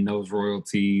he getting those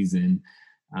royalties. And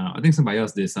I think somebody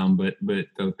else did something, but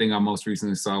the thing I most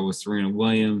recently saw was Serena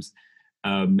Williams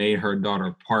made her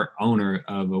daughter part owner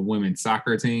of a women's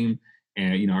soccer team.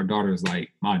 And, her daughter is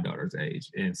like my daughter's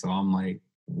age. And so I'm like,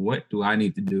 what do I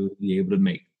need to do to be able to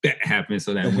make that happen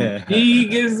so that when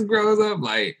she grows up,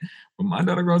 like when my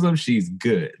daughter grows up, she's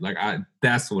good. Like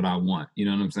that's what I want. You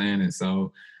know what I'm saying? And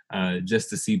so just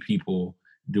to see people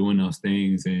doing those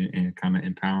things and kind of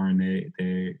empowering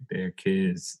their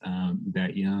kids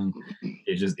that young,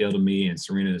 it's just ill to me. And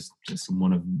Serena is just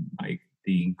one of like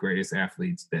the greatest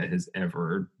athletes that has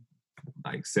ever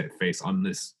like set face on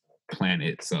this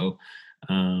planet. So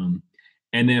and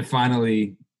then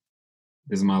finally,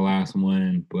 this is my last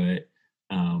one, but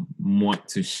want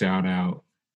to shout out.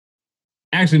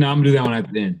 Actually, no, I'm gonna do that one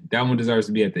at the end. That one deserves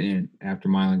to be at the end after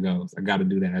Mylon goes. I got to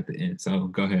do that at the end. So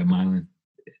go ahead, Mylon,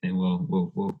 and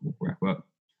we'll wrap up.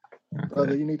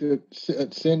 Brother, you need to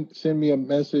send me a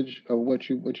message of what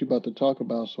you about to talk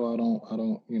about, so I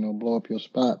don't blow up your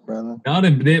spot, brother. No,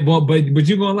 but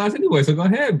you're gonna last anyway, so go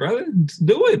ahead, brother. Just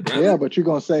do it, brother. Yeah, but you're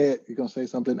gonna say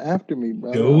something after me,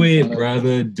 brother. Do it,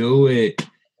 brother. Do it.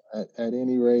 At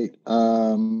any rate,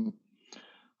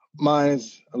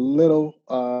 mine's a little.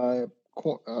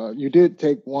 You did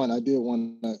take one. I did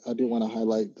want to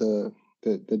highlight the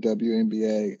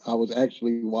WNBA. I was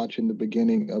actually watching the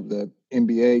beginning of the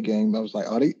NBA game. I was like,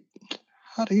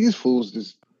 how these fools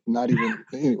just not even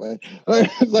anyway.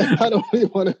 Like I don't even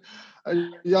want to.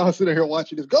 Y'all sitting here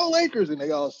watching this, go Lakers, and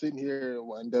they all sitting here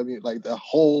and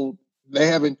they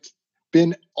haven't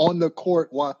been on the court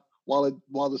while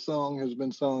the song has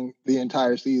been sung the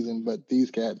entire season, but these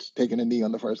cats taking a knee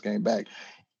on the first game back.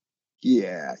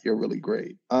 Yeah, you're really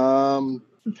great. NBA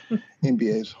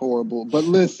is horrible, but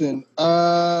listen,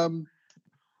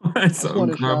 that's so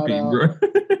grumpy, bro.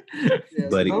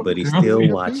 Yeah, but he still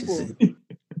watches it.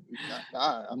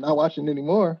 I'm not watching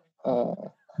anymore.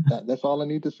 That's all I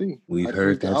need to see. We've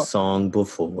heard that song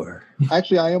before.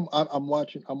 Actually, I'm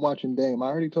watching Dame. I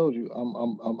already told you.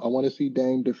 I want to see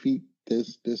Dame defeat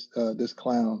this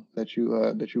clown that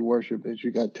you worship, that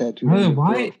you got tattooed. Brother,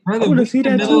 why? Brother, we're in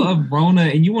the middle of Rona,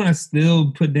 and you want to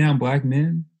still put down black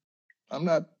men? I'm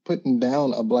not putting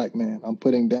down a black man. I'm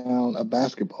putting down a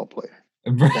basketball player.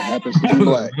 That happens to be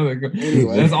black.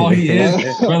 Anyway. That's all he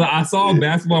is. Brother, I saw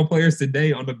basketball players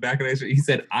today on the back of that shirt. He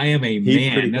said, I am a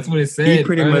man. That's what it said. He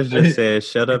pretty much just said,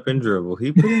 shut up and dribble.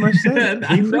 He pretty much said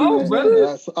I know,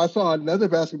 brother. I saw another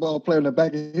basketball player in the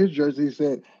back of his jersey. He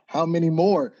said, how many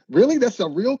more? Really? That's a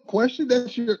real question?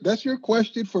 That's your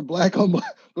question for black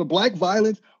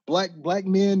violence, black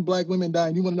men, black women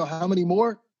dying. You want to know how many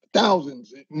more?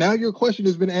 Thousands. Now your question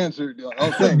has been answered.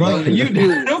 Okay, brother,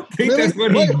 I don't think that's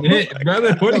what he meant,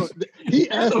 brother. He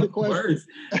asked the question.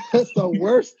 That's the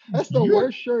worst. That's the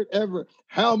worst shirt ever.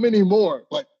 How many more?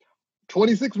 Like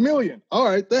 26 million. All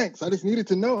right, thanks. I just needed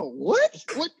to know. What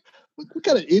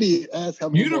kind of idiot asked how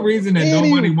many? You're the reason that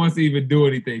nobody wants to even do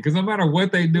anything, because no matter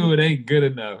what they do, it ain't good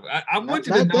enough. I want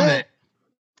you to know that.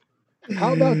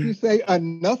 How about you say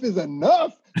enough is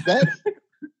enough? That's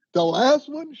the last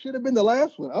one should have been the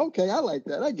last one. Okay, I like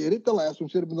that. I get it. The last one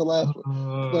should have been the last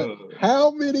one. But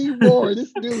how many more? This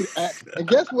dude, and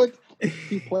guess what?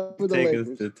 He played for the Lakers.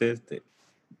 A statistic.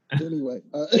 Anyway,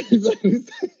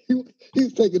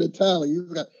 he's taking a tally.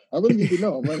 I really need to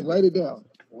know. I'm going to write it down.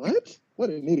 What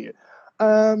an idiot.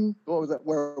 What was that?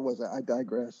 Where was that? I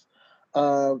digress.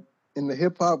 In the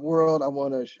hip hop world, I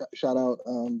want to shout out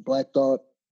Black Thought.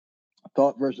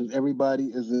 Thought versus Everybody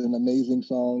is an amazing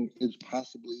song. It's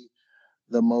possibly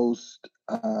the most.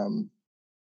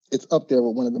 It's up there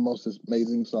with one of the most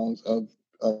amazing songs of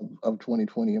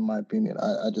 2020, in my opinion.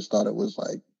 I just thought it was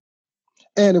like,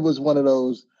 and it was one of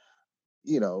those,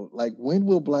 like, when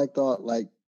will Black Thought, like,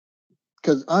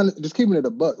 because just keeping it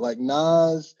a buck, like,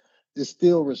 Nas is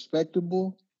still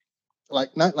respectable.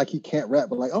 Like, not like he can't rap,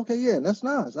 but like, okay, yeah, that's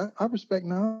Nas. I respect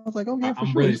Nas. Like, okay, for I'm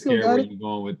sure. really scared where you're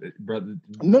going with it, brother.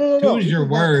 No. Choose your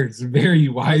words very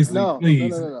wisely,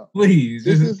 please. No. Please,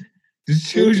 just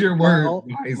choose your words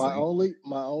wisely.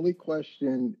 My only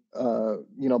question,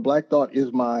 Black Thought is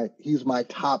he's my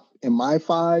top in my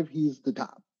 5. He's the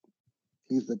top.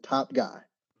 He's the top guy.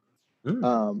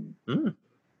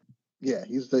 Yeah,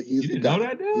 he's the guy. Know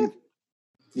that, dude?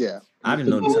 Yeah, I didn't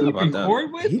know about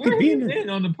that. He could be in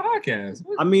on the podcast.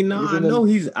 I mean, no,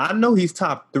 I know he's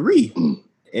top 3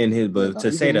 in his, but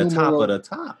to say the top of the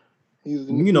top,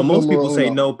 most people say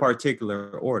no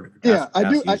particular order.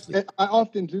 I do. I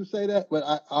often do say that, but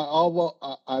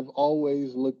I've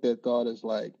always looked at Thought as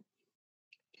like,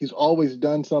 he's always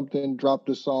done something, dropped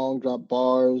a song, dropped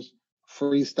bars,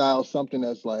 freestyle, something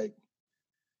that's like,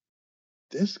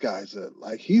 this guy's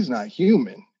he's not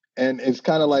human. And it's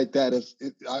kind of like that.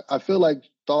 I feel like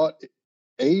Thought,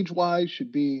 age-wise, should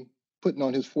be putting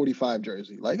on his 45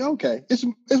 jersey. Like, okay, it's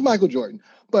Michael Jordan,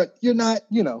 but you're not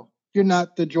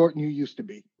the Jordan you used to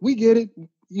be. We get it.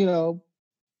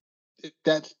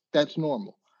 That's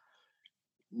normal.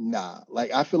 Nah,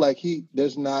 like, I feel like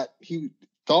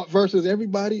Thought versus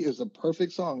Everybody is a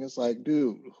perfect song. It's like,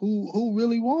 dude, who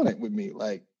really want it with me?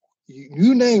 Like,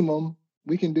 you name them,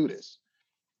 we can do this.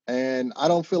 And I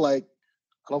don't feel like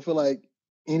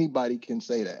anybody can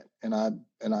say that, and I'm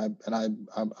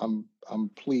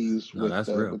pleased with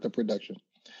the production.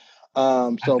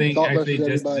 So I think Thought actually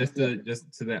versus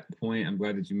just to that point, I'm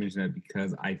glad that you mentioned that,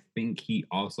 because I think he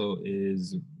also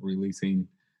is releasing.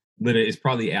 Literally, it's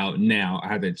probably out now. I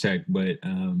have to check, but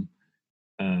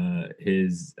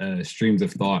his Streams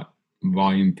of Thought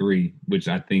Volume 3, which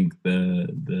I think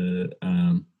the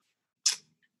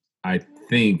I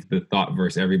think the Thought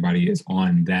verse everybody is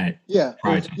on that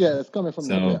project. It's coming from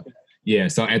so,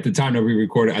 that. So at the time that we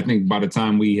recorded, I think by the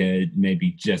time we had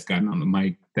maybe just gotten on the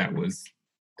mic, that was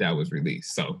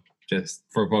released. So just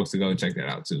for folks to go check that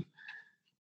out too.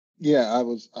 Yeah, I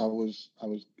was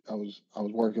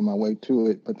working my way to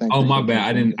it, but thank you. Oh, my bad.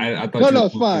 I didn't. I thought. No,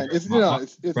 it's fine. It's okay.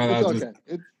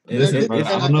 Listen, brother,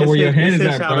 I don't know where your head is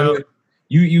at, brother.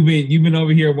 You've been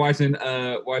over here watching.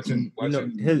 You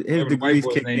know, his degrees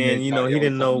kicked in. You know, he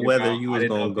didn't know whether you was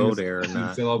gonna go there or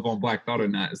not. Still up on Black Thought or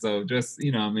not. So just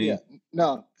what I mean. Yeah.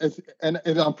 No, and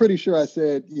I'm pretty sure I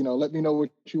said, let me know what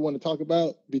you want to talk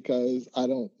about because I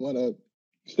don't want to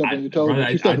step on your toes. But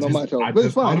you're stepping on my toes. But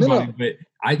it's fine. But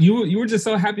you were just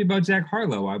so happy about Jack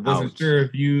Harlow. I wasn't sure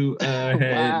if you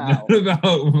had known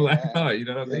about Black Thought. You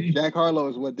know what I mean? Jack Harlow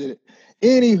is what did it.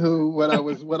 Anywho, what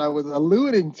I was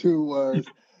alluding to was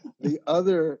the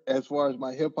other, as far as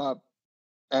my hip hop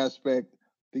aspect,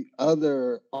 the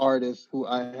other artist who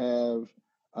I have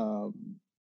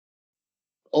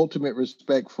ultimate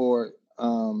respect for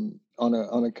on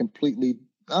a completely,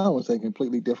 I don't want to say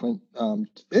completely different.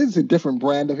 It's a different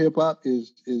brand of hip hop.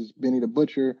 Is Benny the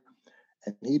Butcher,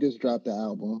 and he just dropped the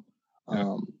album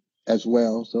as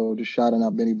well. So just shouting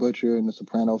out Benny Butcher and the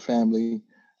Soprano family.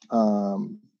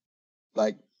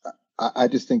 I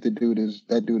just think that dude is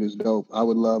dope. I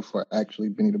would love for actually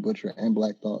Benny the Butcher and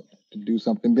Black Thought to do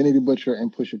something. Benny the Butcher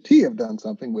and Pusha T have done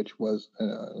something, which was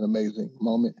an amazing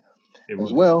moment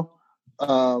as well.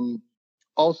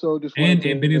 Also, just and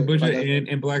Benny the Butcher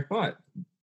and Black Thought.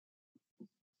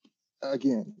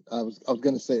 Again, I was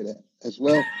going to say that as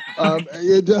well.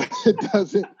 It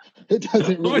doesn't. I'm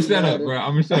gonna shut up, bro.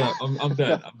 I'm gonna shut up. I'm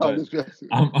done.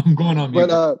 I'm going on mute.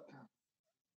 But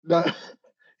no,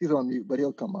 he's on mute, but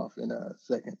he'll come off in a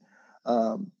second.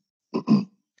 But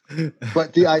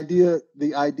the idea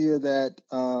that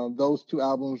those two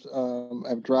albums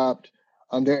have dropped,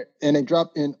 they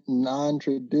dropped in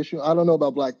non-traditional. I don't know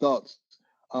about Black Thoughts,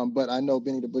 but I know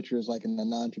Benny the Butcher is like in a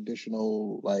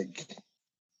non-traditional,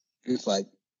 it's like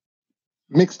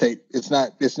mixtape. It's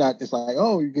like,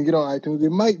 oh, you can get on iTunes. It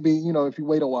might be, if you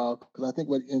wait a while, because I think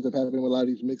what ends up happening with a lot of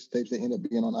these mixtapes, they end up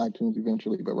being on iTunes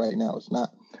eventually, but right now it's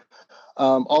not.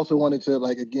 Also wanted to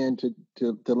again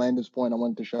to Landon's point, I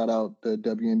wanted to shout out the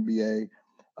WNBA.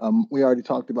 We already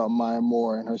talked about Maya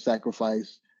Moore and her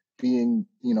sacrifice being,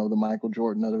 the Michael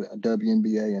Jordan of the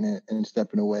WNBA and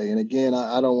stepping away. And again,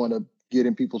 I don't want to get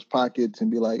in people's pockets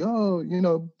and be like, oh,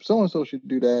 so-and-so should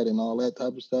do that and all that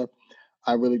type of stuff.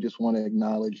 I really just want to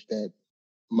acknowledge that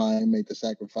Maya made the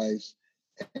sacrifice,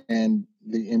 and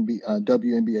the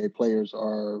WNBA players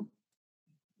are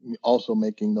also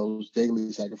making those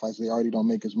daily sacrifices. They already don't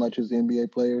make as much as the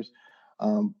NBA players,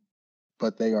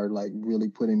 but they are really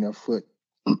putting their foot.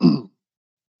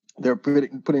 They're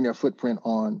putting their footprint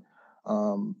on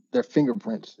their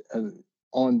fingerprints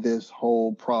on this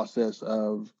whole process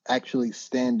of actually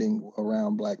standing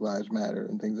around Black Lives Matter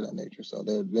and things of that nature. So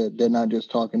they're not just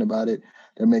talking about it.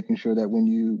 They're making sure that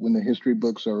when the history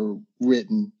books are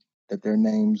written, that their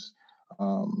names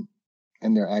and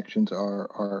their actions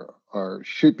are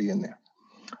should be in there.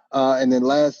 And then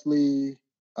lastly,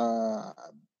 I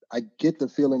get the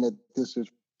feeling that this is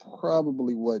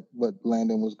probably what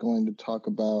Landon was going to talk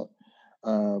about.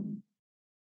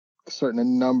 A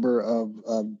certain number of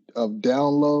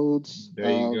downloads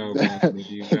that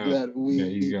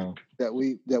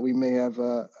we may have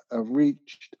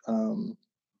reached.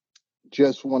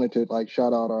 Just wanted to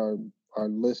shout out our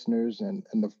listeners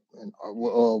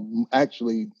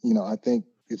actually, I think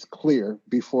it's clear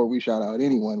before we shout out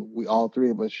anyone, we all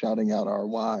three of us shouting out our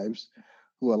wives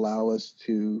who allow us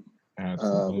to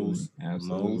absolutely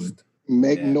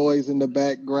make noise in the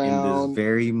background. In this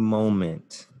very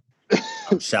moment,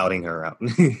 I'm shouting her out.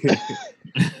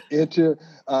 Enter,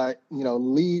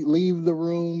 leave the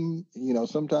room.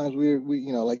 Sometimes we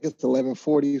it's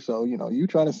 11:40, so you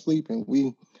trying to sleep and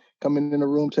we coming in the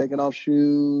room taking off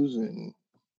shoes and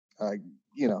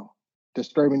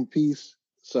disturbing peace.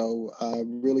 So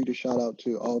really to shout out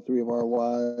to all three of our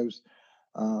wives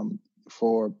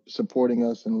for supporting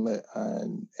us and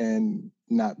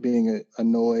not being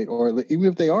annoyed, or even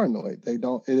if they are annoyed, it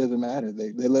doesn't matter.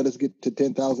 They let us get to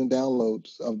 10,000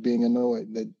 downloads of being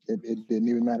annoyed. That it didn't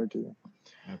even matter to them.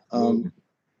 Absolutely.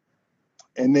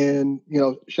 And then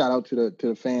shout out to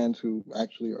the fans who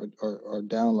actually are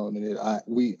downloading it. I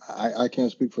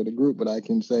can't speak for the group, but I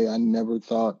can say I never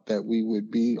thought that we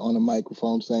would be on a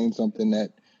microphone saying something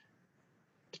that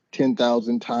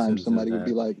 10,000 times somebody would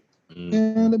be like,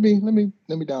 yeah, let me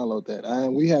download that.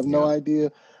 And we have no idea.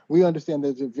 We understand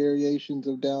there's variations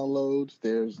of downloads.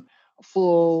 There's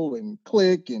full and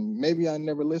click, and maybe I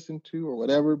never listened to or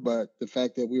whatever, but the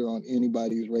fact that we're on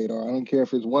anybody's radar, I don't care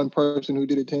if it's one person who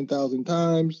did it 10,000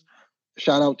 times.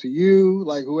 Shout out to you,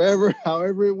 like whoever,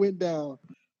 however it went down,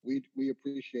 we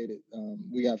appreciate it.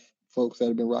 We got folks that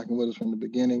have been rocking with us from the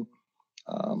beginning,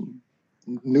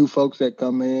 new folks that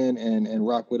come in and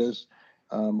rock with us,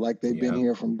 like they've been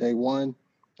here from day one,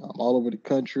 all over the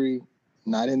country,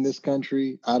 not in this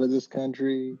country, out of this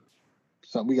country.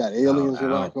 So we got aliens that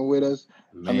rocking with us.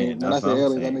 Man, I mean, when I say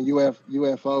aliens, I mean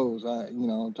UFOs.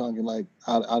 I'm talking like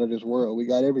out of this world. We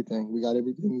got everything. We got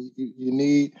everything you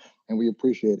need, and we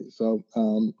appreciate it. So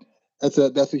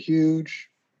that's a huge.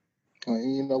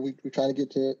 We try to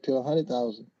get to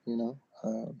 100,000.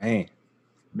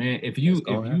 Man, if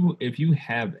you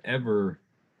have ever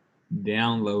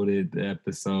downloaded the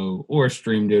episode or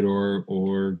streamed it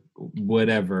or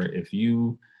whatever, if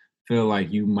you feel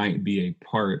like you might be a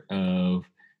part of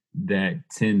that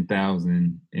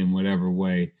 10,000 in whatever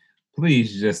way,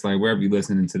 please just like wherever you're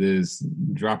listening to this,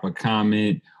 drop a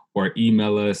comment or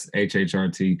email us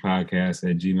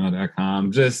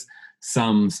hhrtpodcast@gmail.com. Just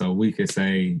some so we could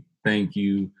say thank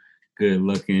you, good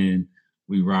looking,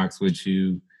 we rocks with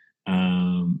you.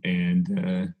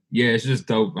 It's just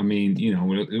dope. I mean,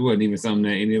 it wasn't even something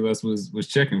that any of us was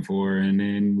checking for, and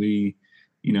then we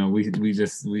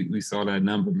saw that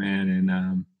number, man, and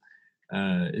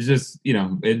it's just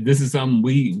this is something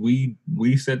we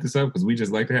set this up because we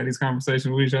just like to have these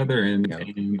conversations with each other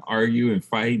and argue and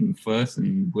fight and fuss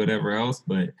and whatever else,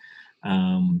 but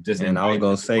just and I was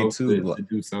gonna say too to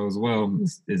do so as well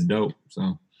is dope.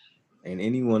 So, and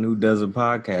anyone who does a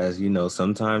podcast,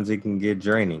 sometimes it can get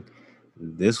draining.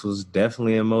 This was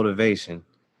definitely a motivation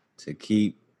to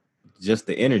keep just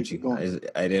the energy.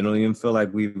 I don't even feel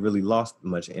like we really lost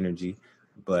much energy,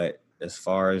 but as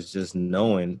far as just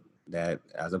knowing that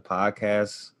as a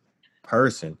podcast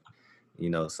person,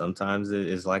 sometimes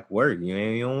it's like work.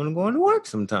 You don't want to go into work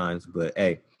sometimes, but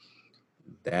hey,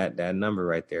 that number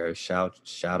right there, shout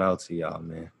out to y'all,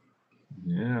 man.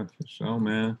 Yeah, for sure,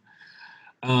 man.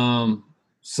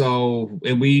 So,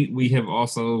 and we have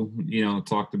also,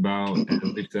 talked about,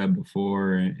 as we've said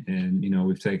before, and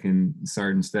we've taken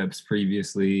certain steps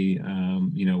previously.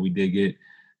 We did get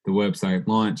the website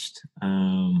launched,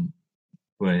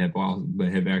 but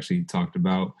have actually talked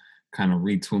about kind of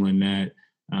retooling that.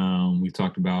 We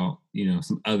talked about,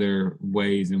 some other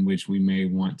ways in which we may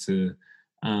want to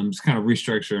just kind of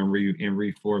restructure and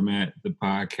reformat the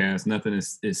podcast. Nothing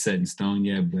is set in stone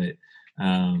yet, but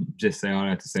just say all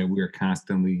that to say we are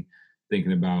constantly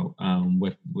thinking about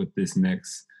what the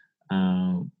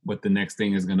next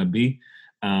thing is going to be,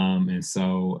 and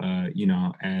so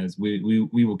as we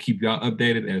will keep y'all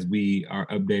updated as we are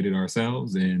updated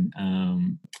ourselves, and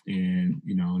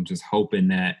just hoping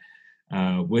that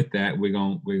with that we're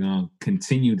gonna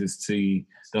continue to see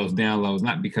those downloads,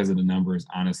 not because of the numbers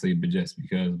honestly, but just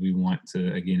because we want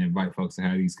to again invite folks to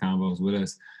have these convos with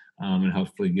us, and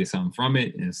hopefully get something from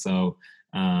it. And so,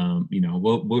 we're going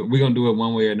to do it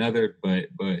one way or another, but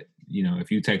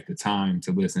if you take the time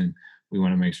to listen, we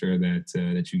want to make sure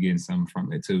that you're getting something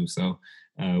from it too. So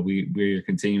we're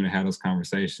continuing to have those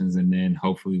conversations, and then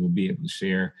hopefully we'll be able to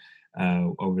share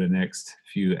over the next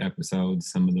few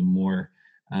episodes some of the more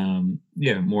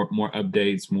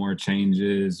updates, more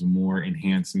changes, more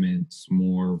enhancements,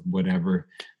 more whatever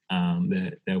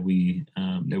that we're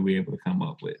able to come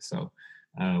up with. So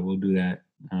we'll do that.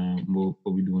 We'll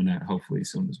be doing that hopefully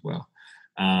soon as well.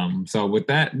 So with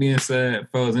that being said,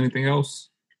 fellas, anything else?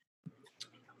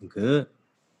 Good.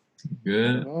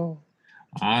 All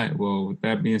right. Well, with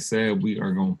that being said, we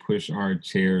are going to push our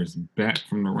chairs back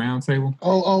from the round table.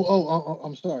 Oh!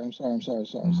 I'm sorry. On,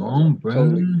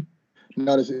 totally.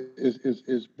 No, this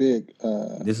is big.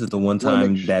 This is the one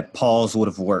time that pause would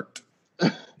have worked. Yeah.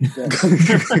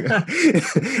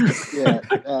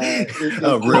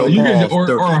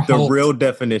 The real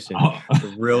definition.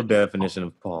 The real definition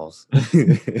of pause.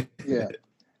 Yeah.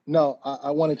 No,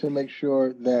 I wanted to make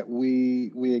sure that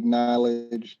we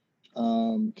acknowledge.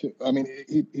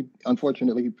 He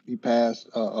unfortunately he passed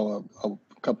a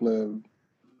couple of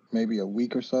maybe a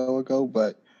week or so ago,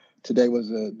 but today was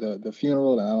the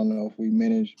funeral, and I don't know if we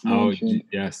mentioned.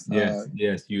 Yes,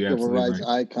 you civil rights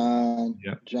right. icon,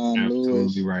 yep, John absolutely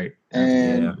Lewis, right.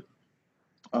 And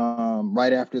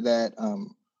right after that,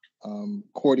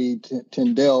 Cordy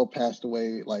Tyndall passed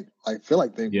away. Like I feel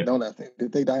like they don't. I think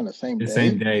did they die on the same day?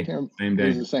 Same day. It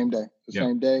was the same day.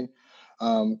 Same day.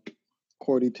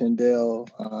 Cordy Tyndall,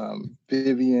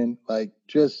 Vivian, like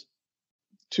just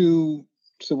two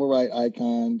civil rights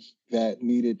icons that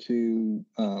needed to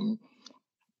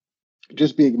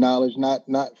just be acknowledged,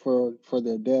 not for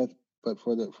their death,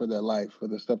 for their life, for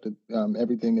the stuff that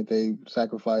everything that they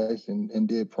sacrificed and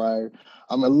did prior.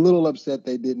 I'm a little upset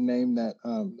they didn't name that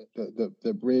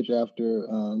the bridge after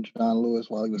John Lewis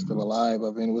while he was still alive. I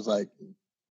mean, it was like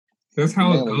that's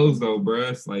how it goes, though, bro.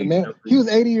 It's like he was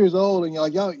 80 years old, and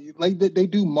y'all like they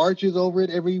do marches over it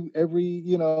every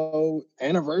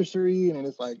anniversary, and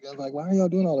it's like I was like, why are y'all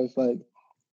doing all this? Like,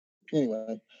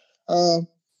 anyway,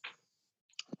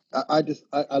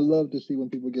 I love to see when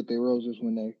people get their roses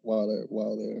while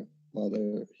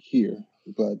they're here.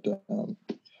 But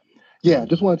yeah,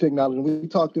 just wanted to acknowledge. We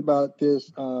talked about this,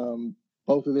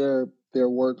 both of their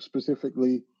work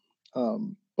specifically,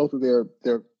 both of their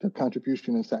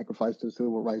contribution and sacrifice to the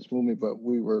civil rights movement. But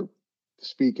we were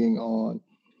speaking on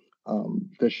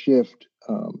the shift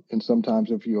and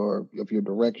sometimes of your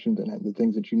directions and the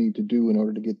things that you need to do in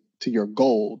order to get to your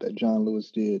goal that John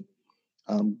Lewis did.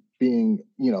 Being,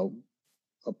 a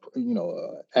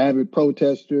avid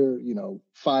protester,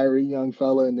 fiery young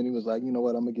fella, and then he was like, you know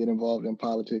what, I'm gonna get involved in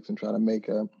politics and try to make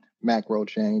a macro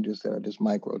change instead of just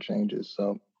micro changes.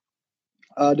 So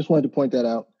I just wanted to point that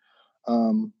out.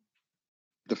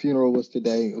 The funeral was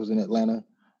today. It was in Atlanta,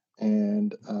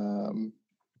 and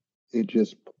it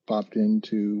just popped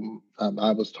into.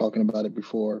 I was talking about it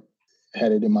before,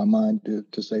 had it in my mind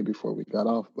to say before we got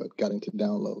off, but got into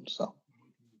download. So.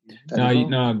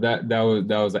 That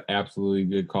was an absolutely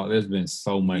good call. There's been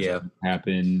so much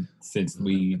happened since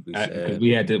we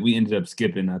ended up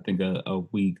skipping, I think, a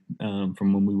week from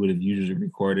when we would have usually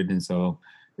recorded, and so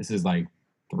this is like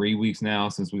 3 weeks now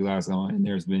since we last on, and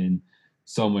there's been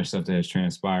so much stuff that has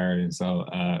transpired, and so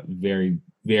very,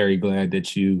 very glad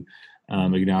that you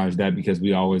acknowledge that, because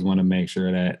we always want to make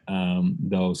sure that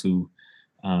those who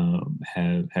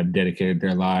have dedicated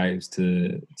their lives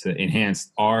to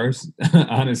enhance ours.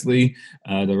 Honestly,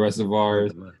 the rest of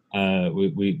ours,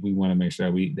 we want to make sure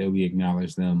that we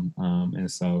acknowledge them. And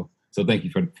so thank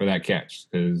you for that catch,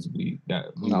 because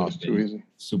it's too easy.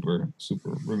 Super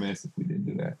remiss if we didn't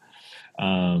do that.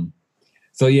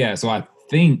 So I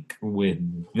think with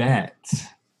that.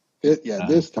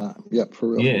 This time. Yep, for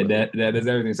real. Yeah, that is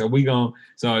everything. So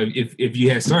if you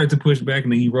had started to push back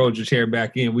and then you rolled your chair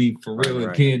back in, we for real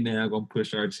again now gonna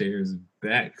push our chairs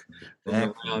back from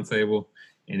the round table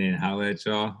and then holler at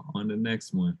y'all on the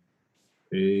next one.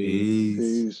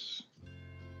 Peace.